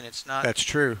now. Again, it's not. That's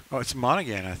true. Oh, it's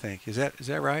Monaghan, I think. Is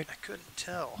that right? I couldn't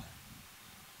tell.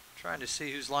 Trying to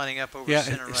see who's lining up over Yeah,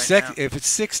 center right now. If it's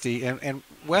 60, and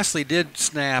Wesley did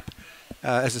snap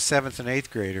as a 7th and 8th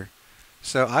grader,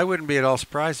 so I wouldn't be at all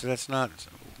surprised if that's not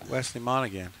Wesley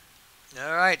Monaghan.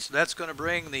 All right, so that's going to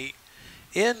bring the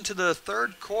into the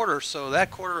third quarter. So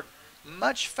that quarter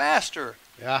much faster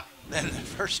than the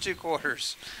first 2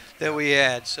 quarters that we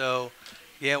had. So,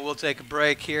 yeah, we'll take a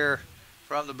break here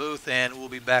from the booth, and we'll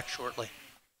be back shortly.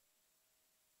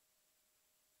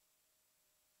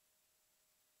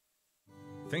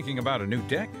 Thinking about a new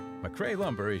deck? McCray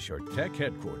Lumber is your deck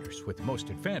headquarters with the most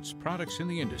advanced products in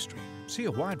the industry. See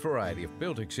a wide variety of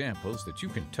built examples that you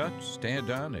can touch,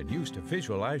 stand on, and use to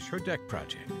visualize your deck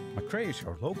project. McCray is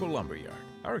your local lumberyard.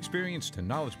 Our experienced and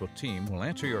knowledgeable team will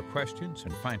answer your questions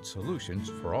and find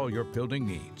solutions for all your building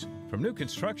needs. From new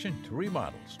construction to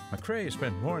remodels, McCray has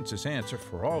been Lawrence's answer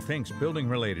for all things building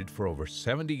related for over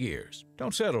 70 years.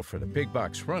 Don't settle for the big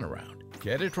box runaround.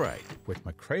 Get it right with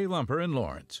McCray Lumber in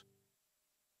Lawrence.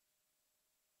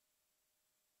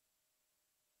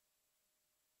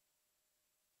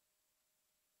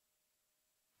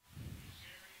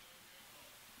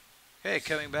 Okay,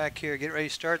 coming back here, get ready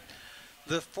to start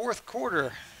the fourth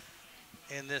quarter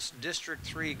in this District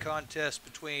 3 contest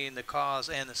between the Cause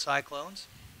and the Cyclones.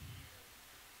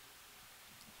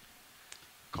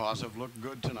 Cause have looked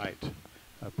good tonight.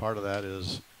 Part of that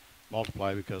is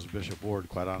multiply because Bishop Ward,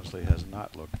 quite honestly, has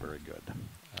not looked very good.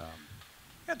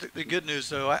 Yeah, the good news,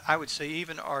 though, I would say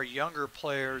even our younger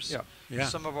players,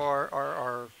 some of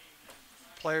our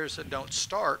players that don't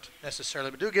start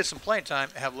necessarily, but do get some playing time,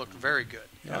 have looked very good.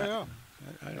 Yeah.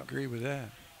 I'd agree with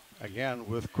that. Again,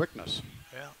 with quickness.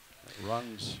 Yeah. It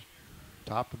runs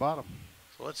top to bottom.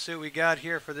 So let's see what we got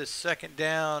here for this 2nd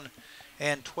down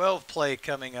and 12 play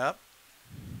coming up.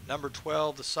 Number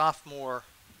 12, the sophomore,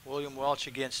 William Welch,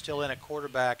 again, still in at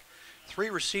quarterback. 3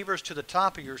 receivers to the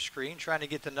top of your screen, trying to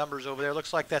get the numbers over there.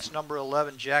 Looks like that's number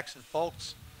 11, Jackson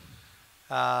Folks.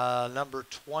 Number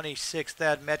 26,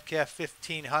 Thad Metcalf.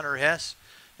 15, Hunter Hess.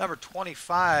 Number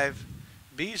 25,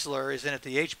 Beasler, is in at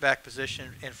the H-back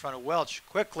position in front of Welch.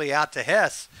 Quickly out to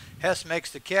Hess. Hess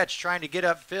makes the catch, trying to get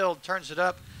upfield, turns it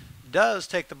up, does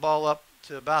take the ball up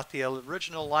to about the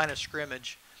original line of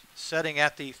scrimmage, setting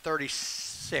at the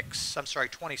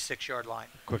 26-yard line.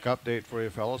 Quick update for you,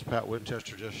 fellas. Pat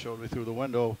Winchester just showed me through the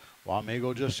window.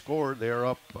 Wamego just scored. They're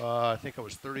up, I think it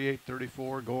was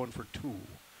 38-34, going for 2.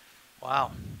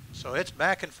 Wow. So it's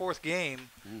back and forth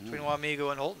game between Wamego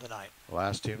and Holton tonight.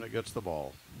 Last team that gets the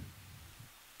ball.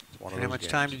 And how much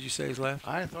time did you say is left?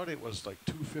 I thought it was like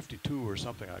 2:52 or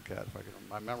something like that. If I can,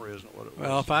 my memory isn't what it was.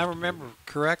 Well, if I remember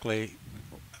correctly,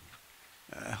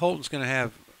 Holton's going to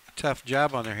have a tough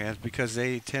job on their hands because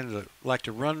they tend to like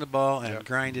to run the ball and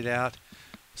grind it out.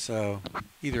 So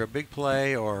either a big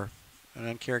play or an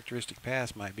uncharacteristic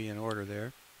pass might be in order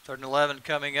there. 3rd and 11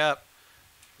 coming up.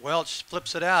 Welch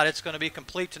flips it out. It's going to be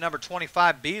complete to number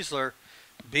 25, Beasler.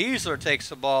 Beasler takes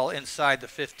the ball inside the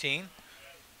 15.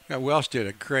 Now, Welch did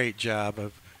a great job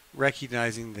of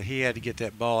recognizing that he had to get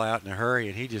that ball out in a hurry,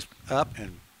 and he just up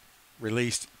and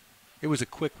released. It was a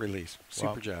quick release.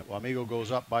 Super job. Wamego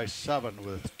goes up by 7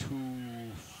 with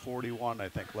 2:41, I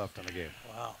think, left in the game.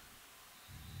 Wow.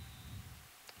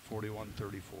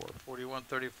 41-34.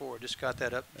 41-34. Just got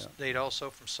that update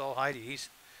also from Saul Heidi. He's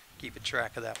keeping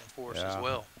track of that one for us as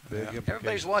well.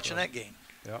 Everybody's watching that game.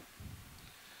 Yep.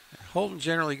 Holton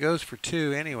generally goes for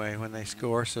 2 anyway when they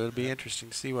score, so it'll be interesting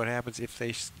to see what happens if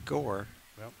they score.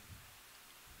 Yep.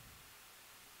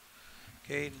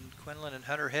 Caden Quinlan and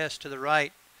Hunter Hess to the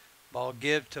right. Ball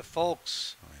give to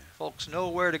Folks. Folks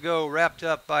nowhere to go, wrapped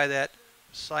up by that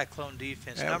Cyclone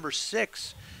defense. Number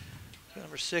 6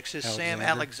 is Sam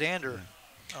Alexander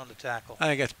on the tackle. I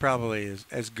think that's probably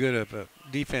as good of a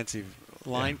defensive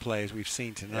line play as we've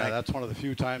seen tonight. Yeah, that's one of the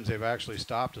few times they've actually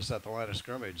stopped us at the line of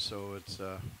scrimmage, so it's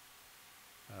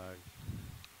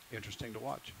interesting to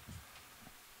watch.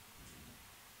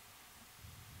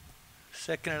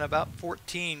 2nd and about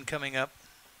 14 coming up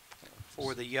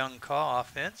for the Young Caw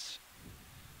offense.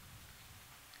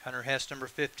 Hunter Hess, number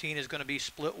 15, is going to be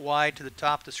split wide to the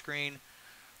top of the screen.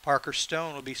 Parker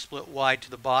Stone will be split wide to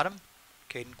the bottom.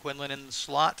 Caden Quinlan in the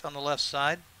slot on the left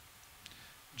side.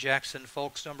 Jackson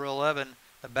Folks, number 11,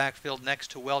 the backfield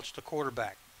next to Welch, the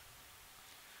quarterback.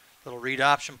 Little read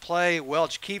option play.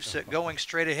 Welch keeps it going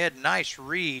straight ahead. Nice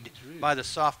read by the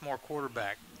sophomore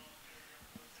quarterback.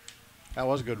 That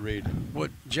was a good read. What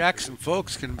Jackson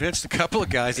Folks convinced a couple of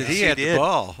guys that he had the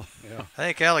ball. Yeah. I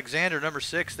think Alexander, number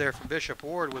 6 there from Bishop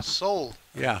Ward, was sold.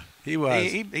 Yeah, he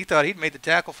was. He thought he'd made the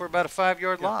tackle for about a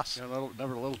 5-yard loss. You know, a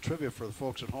little trivia for the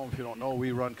folks at home. If you don't know,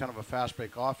 we run kind of a fast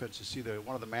break offense. You see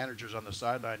one of the managers on the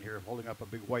sideline here holding up a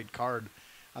big white card.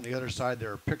 On the other side,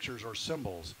 there are pictures or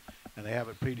symbols, and they have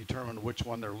it predetermined which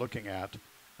one they're looking at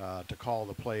to call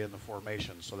the play in the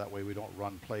formation, so that way we don't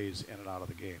run plays in and out of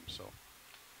the game. So,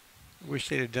 wish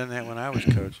they'd have done that when I was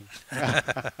coaching.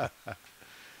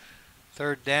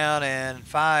 3rd down and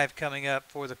 5 coming up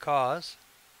for the Cause.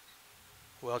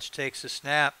 Welch takes the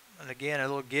snap, and again a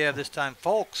little give. This time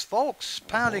Folks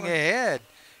pounding ahead.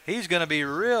 He's going to be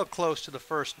real close to the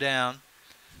 1st down.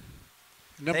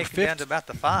 Taking down to about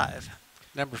the 5.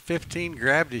 Number 15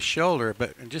 grabbed his shoulder,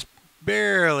 and just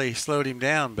barely slowed him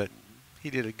down, but he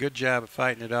did a good job of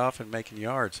fighting it off and making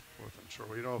yards. I'm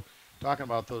sure. You know, talking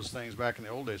about those things back in the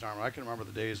old days, I can remember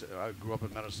the days I grew up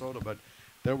in Minnesota, but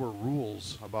there were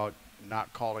rules about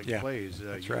not calling plays.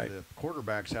 That's right. The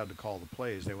quarterbacks had to call the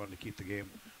plays. They wanted to keep the game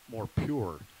more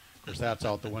pure. Of course, that's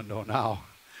out the window now.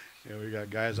 You know, we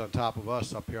got guys on top of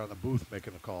us up here on the booth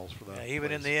making the calls for that. Yeah,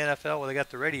 even in the NFL where they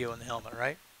got the radio in the helmet,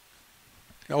 right?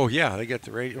 Oh yeah, they get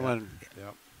the radio.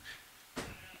 Yeah.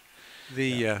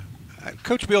 The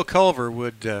Coach Bill Culver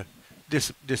would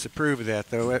disapprove of that,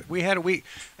 though. We had a week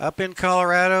up in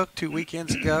Colorado 2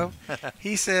 weekends ago.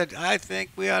 He said, "I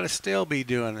think we ought to still be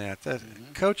doing that. The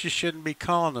coaches shouldn't be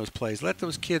calling those plays. Let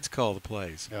those kids call the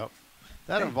plays." Yep.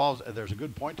 That involves, there's a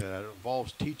good point to that, it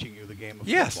involves teaching you the game of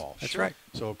yes, football. That's right.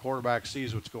 So a quarterback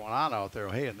sees what's going on out there.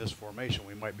 Hey, in this formation,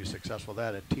 we might be successful at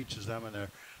that. It teaches them and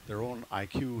their own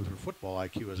IQ, their football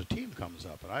IQ as a team comes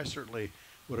up. And I certainly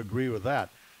would agree with that.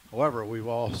 However, we've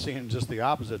all seen just the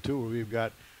opposite, too, where we've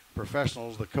got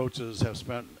professionals, the coaches have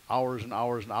spent hours and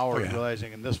hours and hours yeah.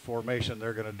 realizing in this formation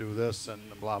they're going to do this and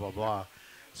blah, blah, blah.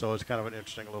 So it's kind of an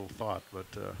interesting little thought. But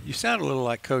you sound a little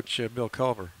like Coach Bill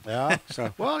Culver. Yeah?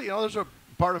 So. Well, there's a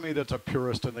part of me that's a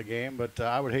purist in the game, but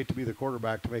I would hate to be the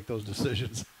quarterback to make those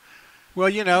decisions. Well,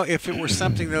 if it were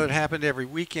something that happened every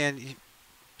weekend,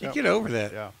 you'd get over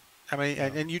that. Yeah. I mean,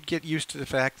 and you'd get used to the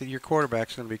fact that your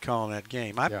quarterback's going to be calling that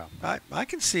game. I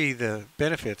can see the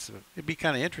benefits of it. It'd be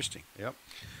kind of interesting. Yep.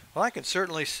 Well, I can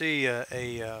certainly see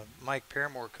a Mike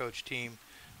Paramore coach team,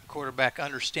 quarterback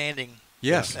understanding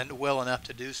yes, and well enough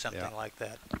to do something like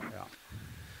that. Yeah.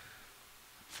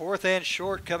 4th and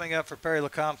short coming up for Perry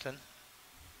LeCompton.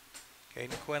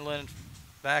 Caden Quinlan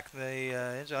back in the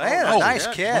end zone. Hey, a nice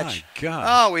catch. My God.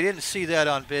 Oh, we didn't see that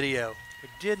on video.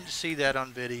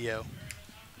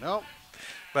 Nope.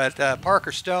 But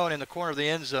Parker Stone in the corner of the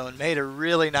end zone made a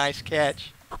really nice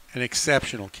catch. An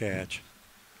exceptional catch.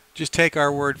 Just take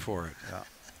our word for it. Yeah.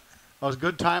 Well, it was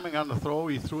good timing on the throw.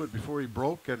 He threw it before he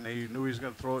broke, and he knew he was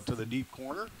going to throw it to the deep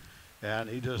corner. And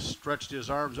he just stretched his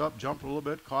arms up, jumped a little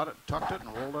bit, caught it, tucked it,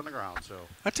 and rolled on the ground. So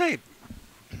I tell you,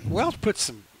 Wells put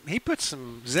some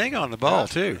zing on the ball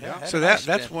too. Yeah, so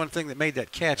that's one thing that made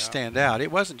that catch stand out.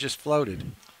 It wasn't just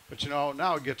floated. But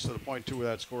now it gets to the point too where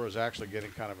that score is actually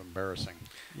getting kind of embarrassing.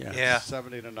 Yeah.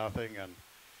 70-0, and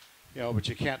but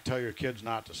you can't tell your kids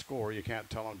not to score. You can't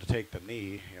tell them to take the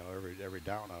knee. Every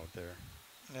down out there.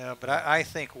 Yeah, but I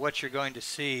think what you're going to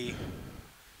see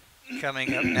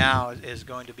coming up now is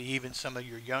going to be even some of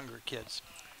your younger kids.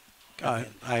 I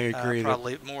agree.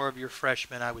 Probably more of your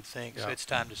freshmen, I would think. Yeah. So it's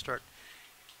time to start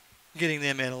getting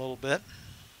them in a little bit.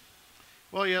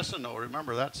 Well, yes and no.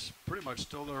 Remember, that's pretty much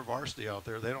still their varsity out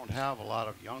there. They don't have a lot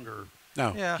of younger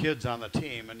kids on the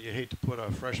team, and you hate to put a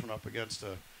freshman up against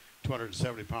a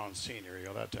 270-pound senior,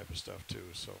 that type of stuff too.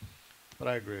 So, but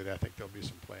I agree with that. I think there'll be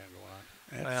some playing going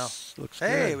on. Looks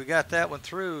hey, good. we got that one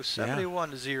through.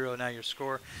 71-0 now your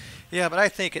score. Yeah, but I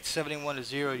think at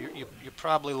 71-0, you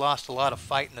probably lost a lot of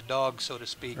fight in the dog, so to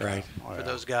speak, right. for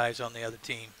those guys on the other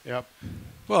team. Yep.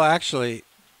 Well, actually,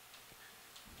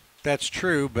 that's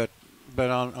true, but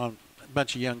on a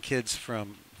bunch of young kids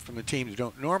from the team who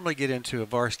don't normally get into a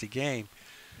varsity game,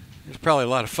 there's probably a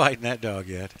lot of fight in that dog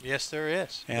yet. Yes, there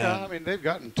is. And I mean, they've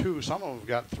gotten 2. Some of them have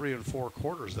got 3 and 4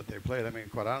 quarters that they played. I mean,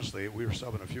 quite honestly, we were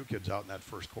subbing a few kids out in that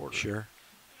first quarter. Sure.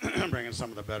 Bringing some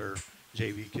of the better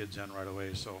JV kids in right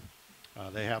away. So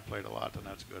they have played a lot, and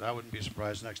that's good. I wouldn't be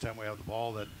surprised next time we have the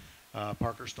ball that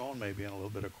Parker Stone may be in a little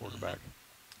bit of quarterback.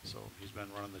 So he's been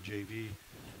running the JV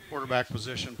quarterback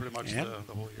position pretty much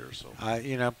the whole year. So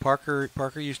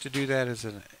Parker used to do that as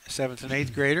a 7th and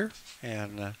 8th grader,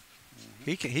 and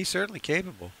he's certainly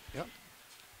capable. Yep,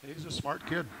 he's a smart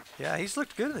kid. Yeah, he's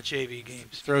looked good in the JV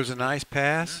games. Throws a nice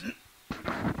pass.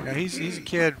 He's a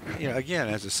kid. Again,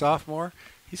 as a sophomore,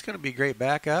 he's going to be a great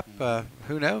backup.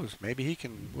 Who knows? Maybe he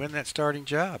can win that starting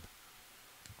job.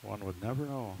 One would never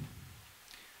know.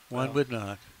 One would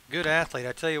not. Good athlete.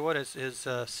 I tell you what, his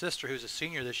sister, who's a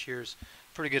senior this year, is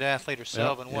a pretty good athlete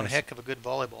herself, and one heck of a good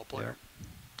volleyball player.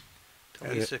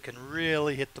 Talisa can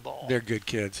really hit the ball. They're good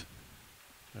kids.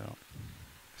 Yeah.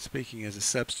 Speaking as a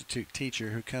substitute teacher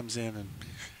who comes in, and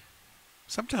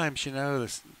sometimes,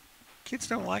 the kids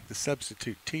don't like the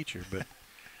substitute teacher, but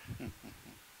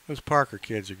those Parker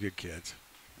kids are good kids.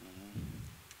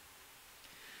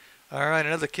 All right,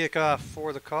 another kickoff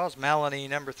for the Cause. Maloney,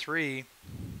 number 3,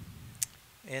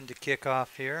 in to kick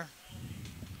off here.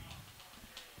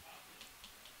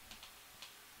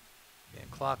 And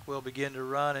clock will begin to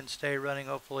run and stay running,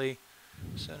 hopefully,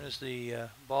 as soon as the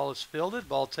ball is fielded.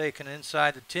 Ball taken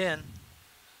inside the 10.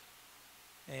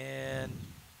 And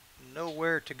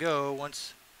nowhere to go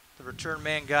once the return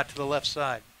man got to the left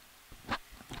side.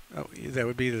 Oh, that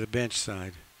would be to the bench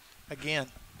side. Again.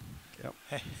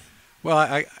 Yep. Well,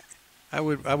 I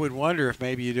would wonder if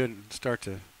maybe you didn't start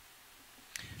to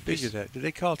figure that. Did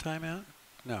they call timeout?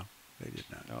 No, they did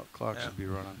not. No, clock should be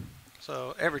running.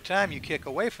 So every time you kick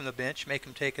away from the bench, make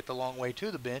them take it the long way to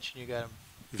the bench, and you got them.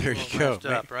 There you go.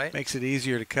 Up, right? Makes it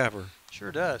easier to cover.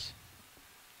 Sure does.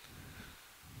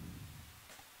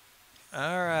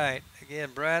 All right.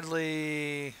 Again,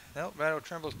 Bradley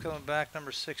Trimble's coming back,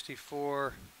 number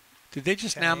 64. Did they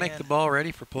just now make the ball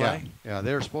ready for play? Yeah,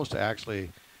 they were supposed to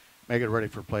actually make it ready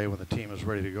for play when the team was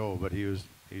ready to go, but he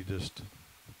just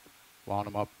wound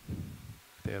them up.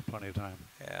 They had plenty of time.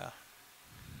 Yeah.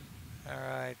 All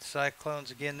right. Cyclones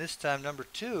again, this time number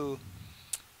 2.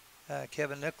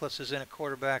 Kevin Nicholas is in a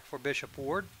quarterback for Bishop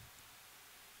Ward.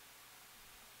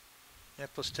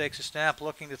 Nicholas takes a snap,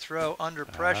 looking to throw under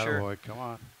pressure. Oh boy, come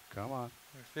on. Number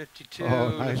 52,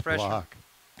 nice freshman block.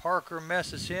 Parker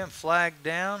messes him, flag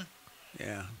down.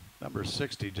 Yeah. Number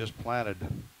 60 just planted.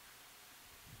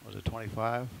 Was it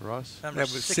 25 for us? That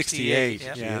was 68.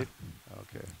 Yep. Yeah.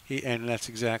 Okay. And that's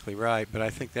exactly right. But I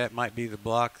think that might be the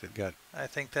block that got. I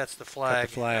think that's the flag. Got the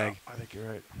flag. Yeah, I think you're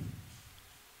right.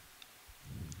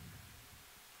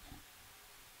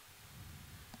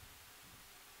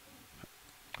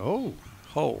 Oh,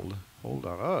 hold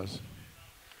on us.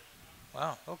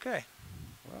 Wow. Okay.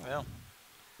 Well,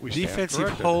 we defensive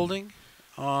holding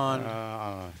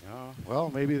on.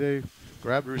 Well, maybe they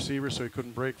grabbed the receiver so he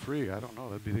couldn't break free. I don't know.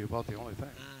 That'd be about the only thing.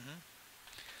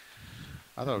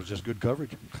 I thought it was just good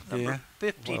coverage. Number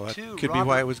 52. Well, that could be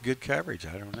why it was good coverage.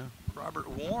 I don't know. Robert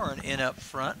Warren in up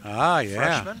front. Ah,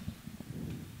 yeah. Freshman.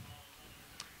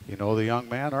 You know the young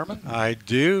man, Erman? I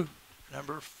do.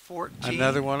 Number 14.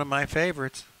 Another one of my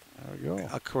favorites. There we go.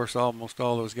 Of course, almost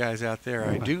all those guys out there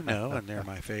I do know, and they're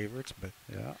my favorites. But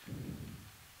yeah.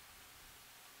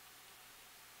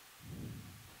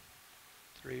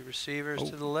 3 receivers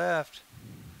to the left.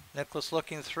 Nicholas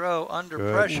looking to throw under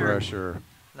Good pressure.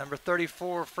 Number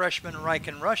 34, freshman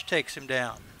Riken Rush takes him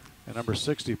down. And number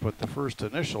 60 put the first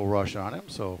initial rush on him,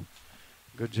 so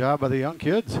good job by the young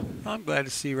kids. I'm glad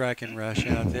to see Riken Rush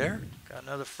out there. Got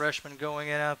another freshman going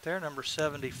in out there, number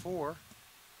 74.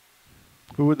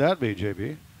 Who would that be,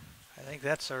 JB? I think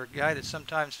that's our guy that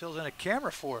sometimes fills in a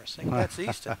camera for us. I think that's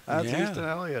Easton. That's Easton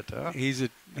Elliott, huh? He's a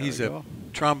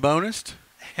trombonist,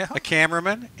 a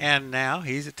cameraman, and now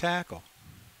he's a tackle.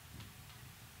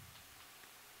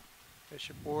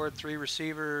 Bishop Ward, 3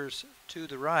 receivers to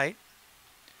the right.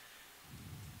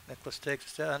 Nicholas takes a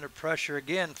step under pressure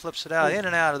again, flips it out, in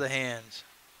and out of the hands.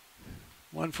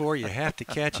 1-4, you have to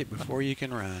catch it before you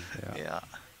can run. Yeah.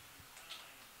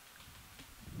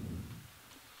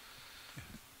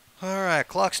 All right,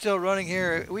 clock still running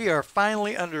here. We are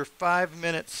finally under 5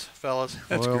 minutes, fellas.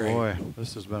 That's great. Boy,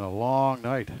 this has been a long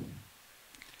night.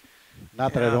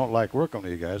 Not that I don't like working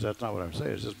with you guys. That's not what I'm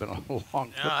saying. It's just been a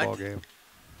long football game.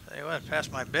 Tell you what,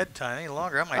 past my bedtime any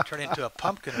longer, I might turn into a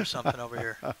pumpkin or something over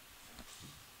here.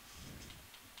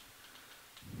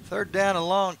 3rd down and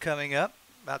long coming up,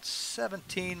 about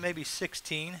 17, maybe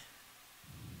 16.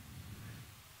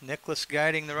 Nicholas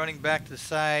guiding the running back to the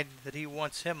side that he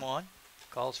wants him on.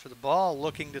 Calls for the ball,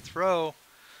 looking to throw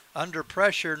under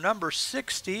pressure. Number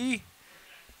 60.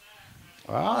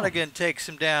 Wow. Monaghan takes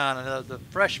him down, and the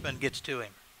freshman gets to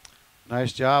him.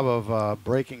 Nice job of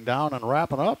breaking down and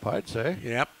wrapping up, I'd say.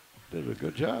 Yep. Did a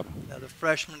good job. Another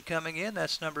freshman coming in.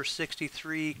 That's number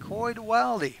 63, Coyd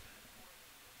Wildy.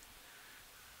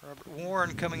 Robert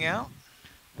Warren coming out.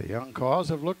 The young Caws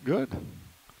have looked good.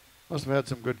 Must have had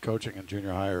some good coaching in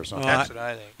junior high or something. Well, that's what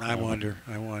I think. I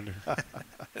wonder.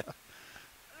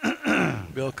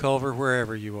 Bill Culver,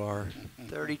 wherever you are.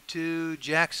 32,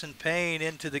 Jackson Payne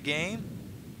into the game.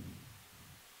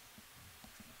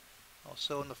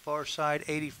 Also on the far side,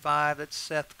 85, that's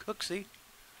Seth Cooksey.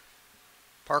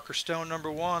 Parker Stone, number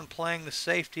 1, playing the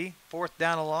safety. 4th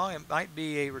down along. It might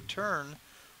be a return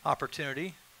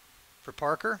opportunity for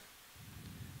Parker.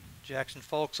 Jackson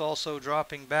Folks also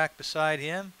dropping back beside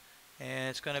him. And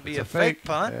it's going to be a fake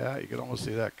punt. Yeah, you can almost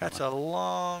see that coming. That's a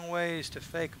long ways to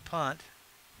fake a punt.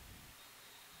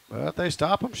 But they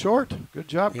stop him short. Good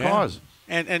job, Caws.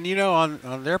 And you know,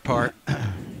 on their part,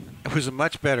 it was a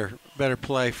much better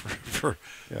play for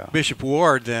Bishop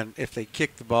Ward than if they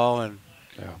kicked the ball. And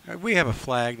we have a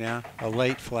flag now, a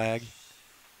late flag.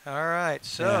 All right,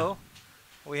 so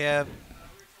we have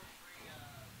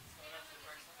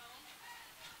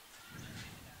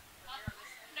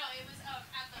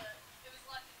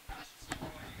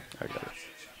I got it.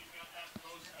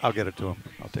 I'll get it to him.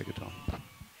 I'll take it to him.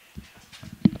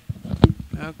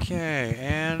 Okay,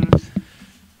 and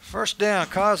first down.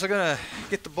 Cause are going to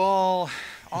get the ball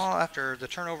after the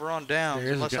turnover on downs,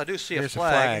 unless I do see a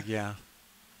flag. Yeah.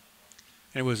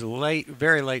 And it was a late,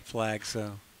 very late flag,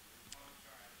 so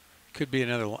could be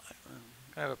another line.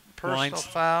 Have a personal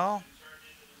foul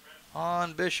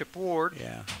on Bishop Ward.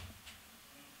 Yeah.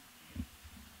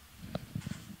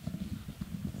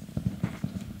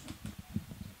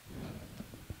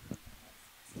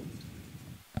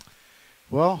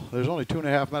 Well, there's only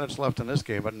 2.5 minutes left in this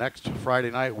game, but next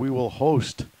Friday night we will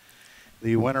host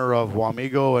the winner of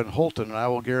Wamego and Holton, and I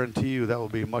will guarantee you that will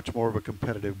be much more of a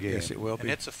competitive game. Yes, it will be.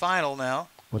 And it's a final now.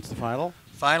 What's the final?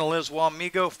 Final is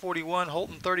Wamego 41,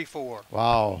 Holton 34.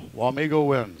 Wow, Wamego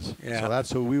wins. Yeah. So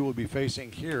that's who we will be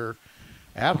facing here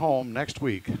at home next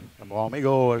week. And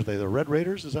Wamego, are they the Red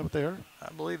Raiders? Is that what they are?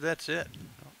 I believe that's it.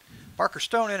 Parker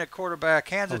Stone in at quarterback,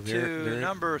 hands it to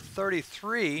number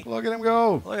 33. Look at him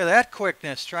go. Look at that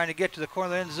quickness, trying to get to the corner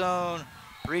of the end zone.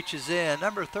 Reaches in.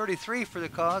 Number 33 for the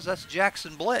Cause, that's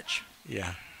Jackson Blitch.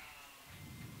 Yeah.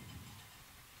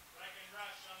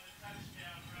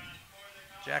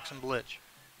 Jackson Blitch.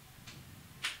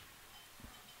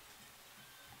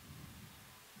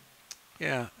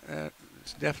 Yeah,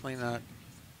 it's definitely not.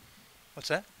 What's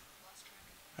that?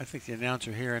 I think the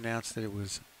announcer here announced that it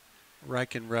was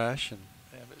Riken Rush, and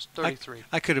yeah, it was 33.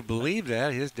 I could have believed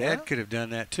that. His dad could have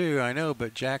done that too. I know,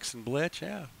 but Jackson Blitch,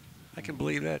 yeah, I can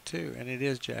believe that too, and it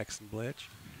is Jackson Blitch.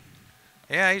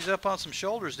 Yeah, he's up on some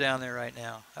shoulders down there right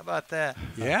now. How about that?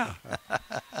 Yeah.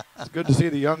 It's good to see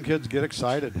the young kids get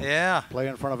excited. Yeah. Play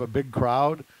in front of a big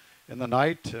crowd in the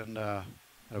night and a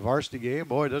varsity game.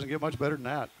 Boy, it doesn't get much better than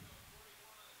that.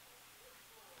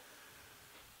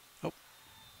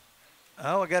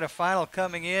 Oh, we got a final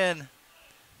coming in.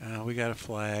 We got a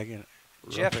flag. And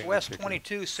Jeff West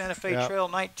 22, Santa Fe Trail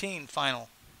 19 final.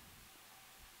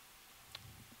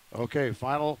 Okay,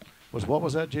 final was, what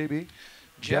was that, JB?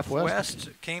 Jeff West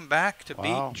came back to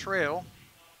beat Trail.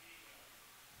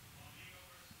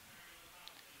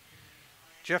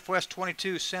 Jeff West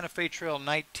 22, Santa Fe Trail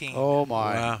 19. Oh,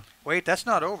 my. Wow. Wait, that's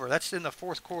not over. That's in the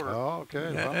fourth quarter. Oh,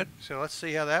 okay. Well. So let's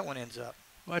see how that one ends up.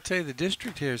 Well, I tell you, the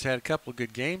district here has had a couple of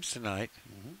good games tonight.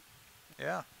 Mm-hmm.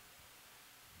 Yeah.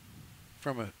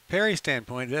 From a Perry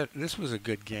standpoint, this was a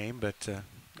good game, but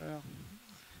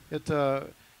it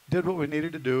did what we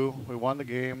needed to do. We won the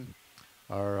game.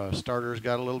 Our starters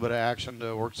got a little bit of action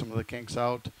to work some of the kinks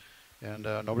out, and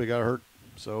nobody got hurt,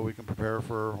 so we can prepare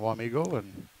for Wamego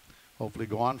and hopefully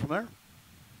go on from there.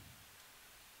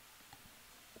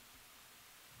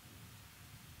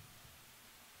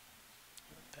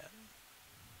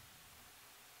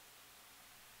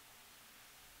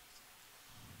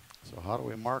 So how do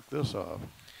we mark this off?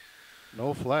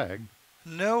 No flag.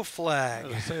 No flag.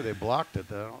 As I say, they blocked it.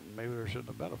 Maybe there shouldn't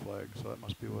have been a flag, so that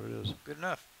must be what it is. Good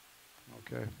enough.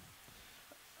 Okay.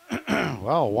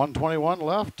 Well, 121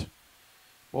 left.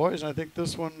 Boys, I think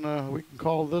this one, we can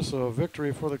call this a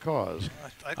victory for the cause.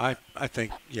 I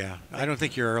think, yeah. I don't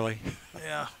think you're early.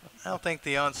 Yeah. I don't think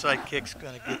the onside kick's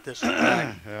going to get this one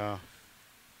back. Yeah.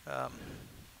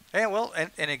 Yeah, well,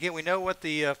 and again, we know what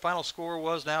the final score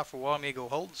was now for Wamego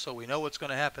Holton, so we know what's going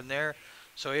to happen there.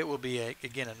 So it will be,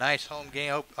 again, a nice home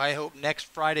game. I hope next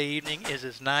Friday evening is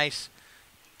as nice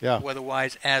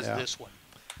weather-wise as this one.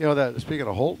 You know, speaking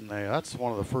of Holton, that's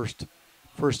one of the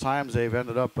first times they've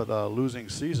ended up with a losing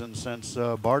season since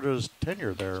Barda's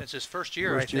tenure there. Since his first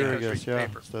year, I think. I guess, yeah.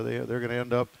 Paper. So they're going to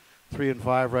end up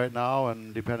 3-5 right now,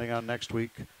 and depending on next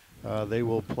week, they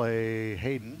will play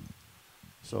Hayden.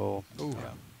 So who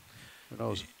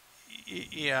knows?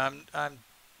 Yeah,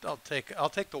 I'll take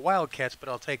the Wildcats, but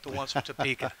I'll take the ones from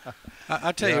Topeka.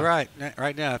 I'll tell you right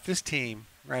now, if this team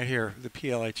right here, the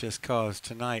PLHS cause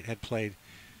tonight, had played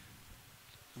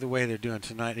the way they're doing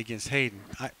tonight against Hayden,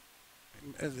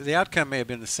 the outcome may have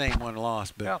been the same, one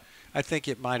loss, but I think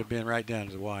it might have been right down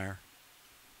to the wire.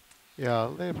 Yeah,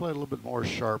 they played a little bit more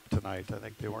sharp tonight. I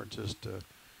think they weren't just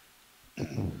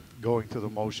going through the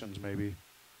motions maybe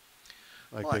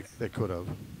like they could have.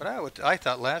 But I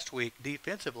thought last week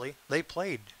defensively they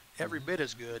played every bit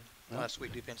as good last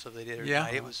week defensively they did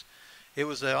tonight. It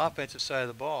was the offensive side of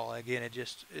the ball. Again,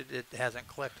 it hasn't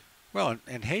clicked. Well,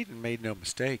 and Hayden made no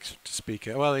mistakes to speak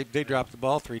of. Well, they dropped the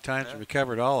ball 3 times and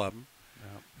recovered all of them.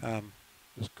 Yeah.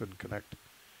 Just couldn't connect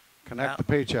the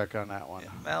paycheck on that one.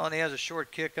 Yeah. Maloney has a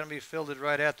short kick, going to be fielded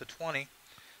right at the 20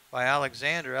 by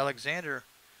Alexander. Alexander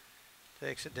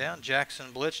takes it down. Jackson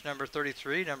Blitch, number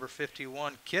 33, number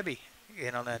 51, Kibbe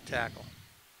in on that tackle.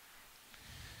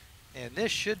 And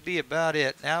this should be about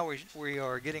it. Now we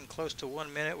are getting close to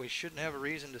 1 minute. We shouldn't have a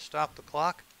reason to stop the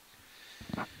clock.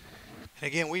 And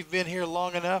again, we've been here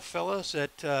long enough, fellas,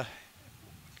 that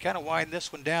kind of wind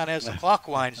this one down as the clock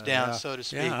winds down, so to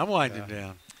speak. Yeah, I'm winding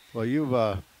down. Well, you've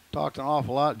talked an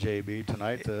awful lot, JB,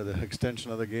 tonight, the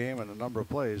extension of the game and the number of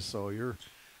plays. So your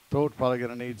throat's probably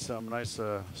going to need some nice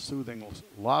soothing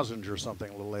lozenge or something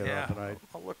a little later on tonight.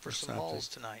 I'll look for some balls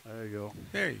tonight. There you go.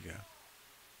 There you go.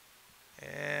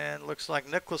 And looks like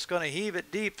Nicholas going to heave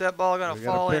it deep. That ball going to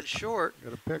fall in short.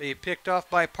 Be picked off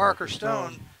by Parker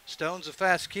Stone. Stone's a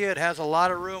fast kid, has a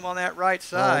lot of room on that right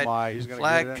side. Oh my, he's going to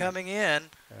flag get it in. Coming in.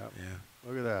 Yeah.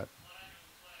 Look at that.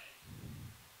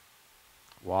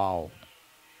 Wow.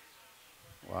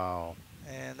 Wow.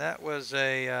 And that was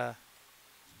a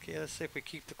okay, let's see if we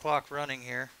keep the clock running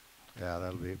here. Yeah,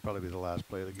 that'll probably be the last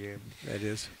play of the game. That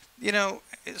is. You know,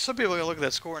 some people are going to look at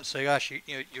that score and say, gosh,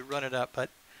 you run it up, but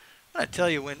I tell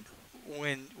you,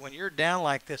 when you're down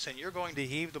like this and you're going to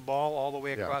heave the ball all the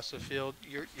way across the field,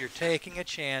 you're taking a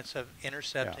chance of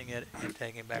intercepting it and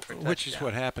taking it back for a touchdown. Which is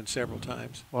what happened several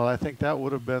times. Well, I think that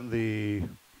would have been the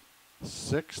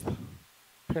 6th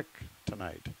pick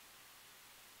tonight.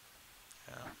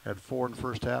 Yeah. Had 4 in the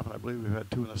first half, and I believe we've had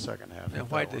 2 in the second half. Now,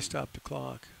 why'd they stop the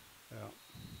clock? Yeah.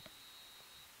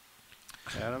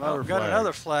 And another got flag.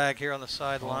 another flag here on the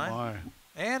sideline. Oh my.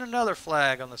 And another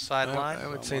flag on the sideline. I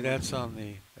would say that's on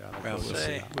the. Well, we'll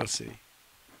see. We'll see.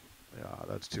 Yeah,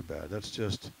 that's too bad. That's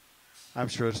just. I'm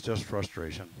sure it's just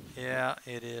frustration. Yeah,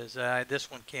 it is.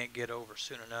 This one can't get over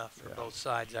soon enough for both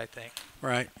sides, I think.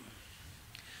 Right.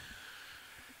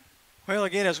 Well,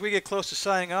 again, as we get close to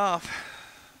signing off,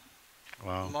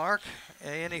 wow. Mark,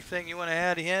 anything you want to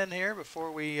add in here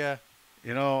before we?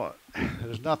 You know,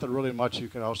 there's nothing really much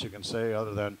else you can say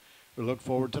other than we look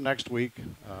forward to next week,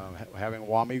 having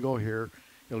Wamego here.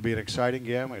 It'll be an exciting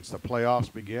game. It's the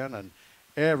playoffs begin, and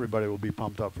everybody will be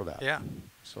pumped up for that. Yeah.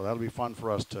 So that'll be fun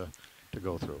for us to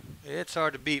go through. It's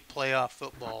hard to beat playoff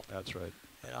football. That's right.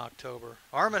 In October.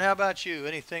 Armin, how about you?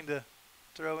 Anything to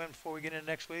throw in before we get into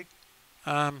next week?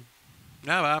 No,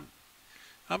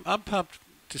 I'm pumped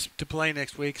to play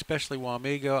next week, especially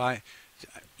Wamego.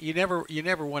 You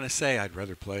never want to say I'd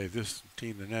rather play this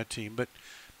team than that team, but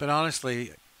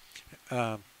honestly,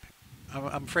 I'm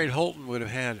afraid Holton would have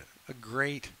had a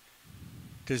great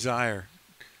desire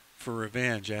for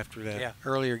revenge after that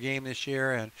earlier game this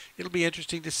year, and it'll be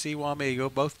interesting to see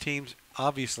Wamego. Both teams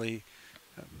obviously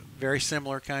very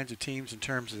similar kinds of teams in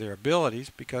terms of their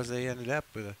abilities because they ended up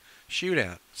with a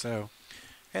shootout. So.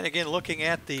 And again, looking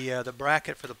at the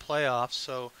bracket for the playoffs,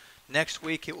 so next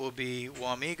week it will be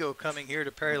Wamego coming here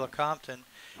to Perry-LeCompton.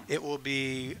 It will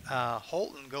be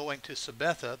Holton going to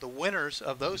Sabetha. The winners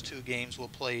of those two games will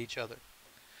play each other.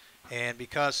 And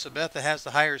because Sabetha has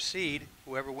the higher seed,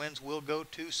 whoever wins will go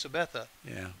to Sabetha,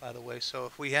 by the way. So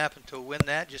if we happen to win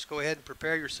that, just go ahead and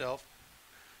prepare yourself.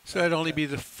 So it'd only be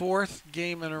the 4th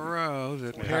game in a row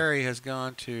that Perry-LeCompton has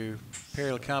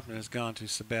gone to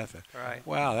Sabetha. Right.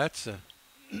 Wow, that's a...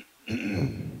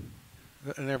 And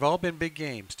they've all been big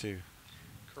games, too.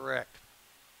 Correct.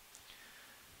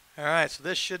 All right, so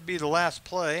this should be the last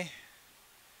play.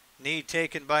 Knee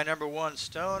taken by number 1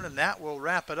 Stone, and that will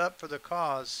wrap it up for the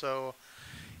cause. So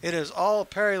it is all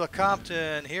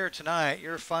Perry-LeCompton here tonight.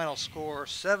 Your final score,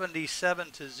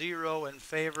 77-0 in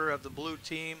favor of the blue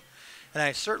team. And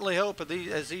I certainly hope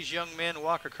as these young men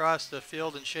walk across the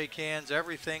field and shake hands,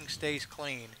 everything stays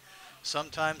clean.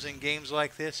 Sometimes in games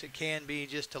like this, it can be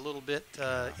just a little bit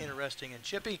interesting and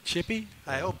chippy. Chippy?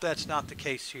 I hope that's not the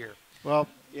case here. Well,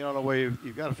 you know, in a way,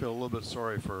 you've got to feel a little bit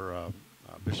sorry for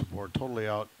Bishop Ward. Totally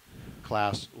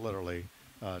outclassed, literally,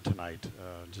 tonight.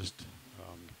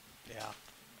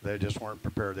 They just weren't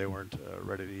prepared. They weren't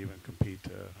ready to even compete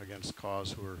against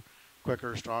Cause, who are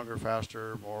quicker, stronger,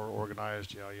 faster, more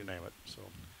organized, you name it. So.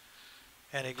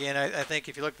 And again, I think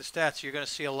if you look at the stats, you're going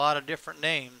to see a lot of different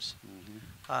names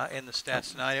in the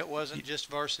stats tonight. It wasn't just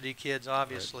varsity kids,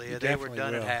 obviously. They were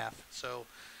done at half. So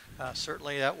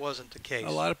certainly that wasn't the case. A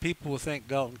lot of people will think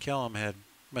Dalton Kellum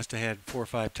must have had 4 or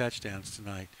 5 touchdowns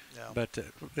tonight. No. But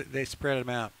they spread them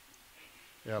out.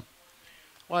 Yep.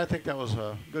 Well, I think that was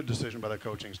a good decision by the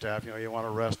coaching staff. You want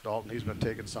to rest Dalton. He's been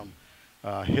taking some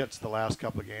hits the last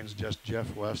couple of games. Just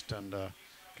Jeff West and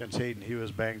Kent Hayden. He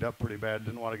was banged up pretty bad.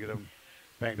 Didn't want to get him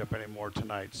banged up anymore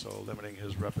tonight, so limiting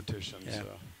his repetitions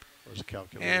was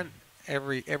calculated. And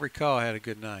every call had a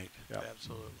good night. Yep.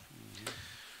 Absolutely.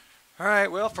 All right,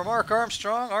 well, for Mark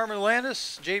Armstrong, Armin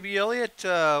Landis, J.B. Elliott,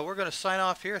 we're going to sign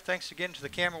off here. Thanks again to the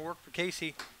camera work for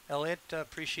Casey Elliott.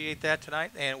 Appreciate that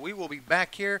tonight. And we will be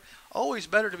back here. Always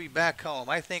better to be back home.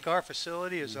 I think our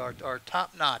facility is our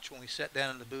top notch when we sit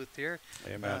down in the booth here.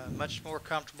 Amen. Much more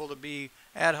comfortable to be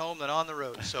at home than on the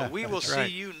road. So we will see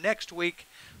you next week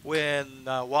when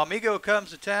Wamego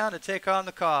comes to town to take on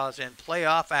the Cause in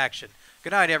playoff action.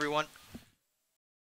 Good night, everyone.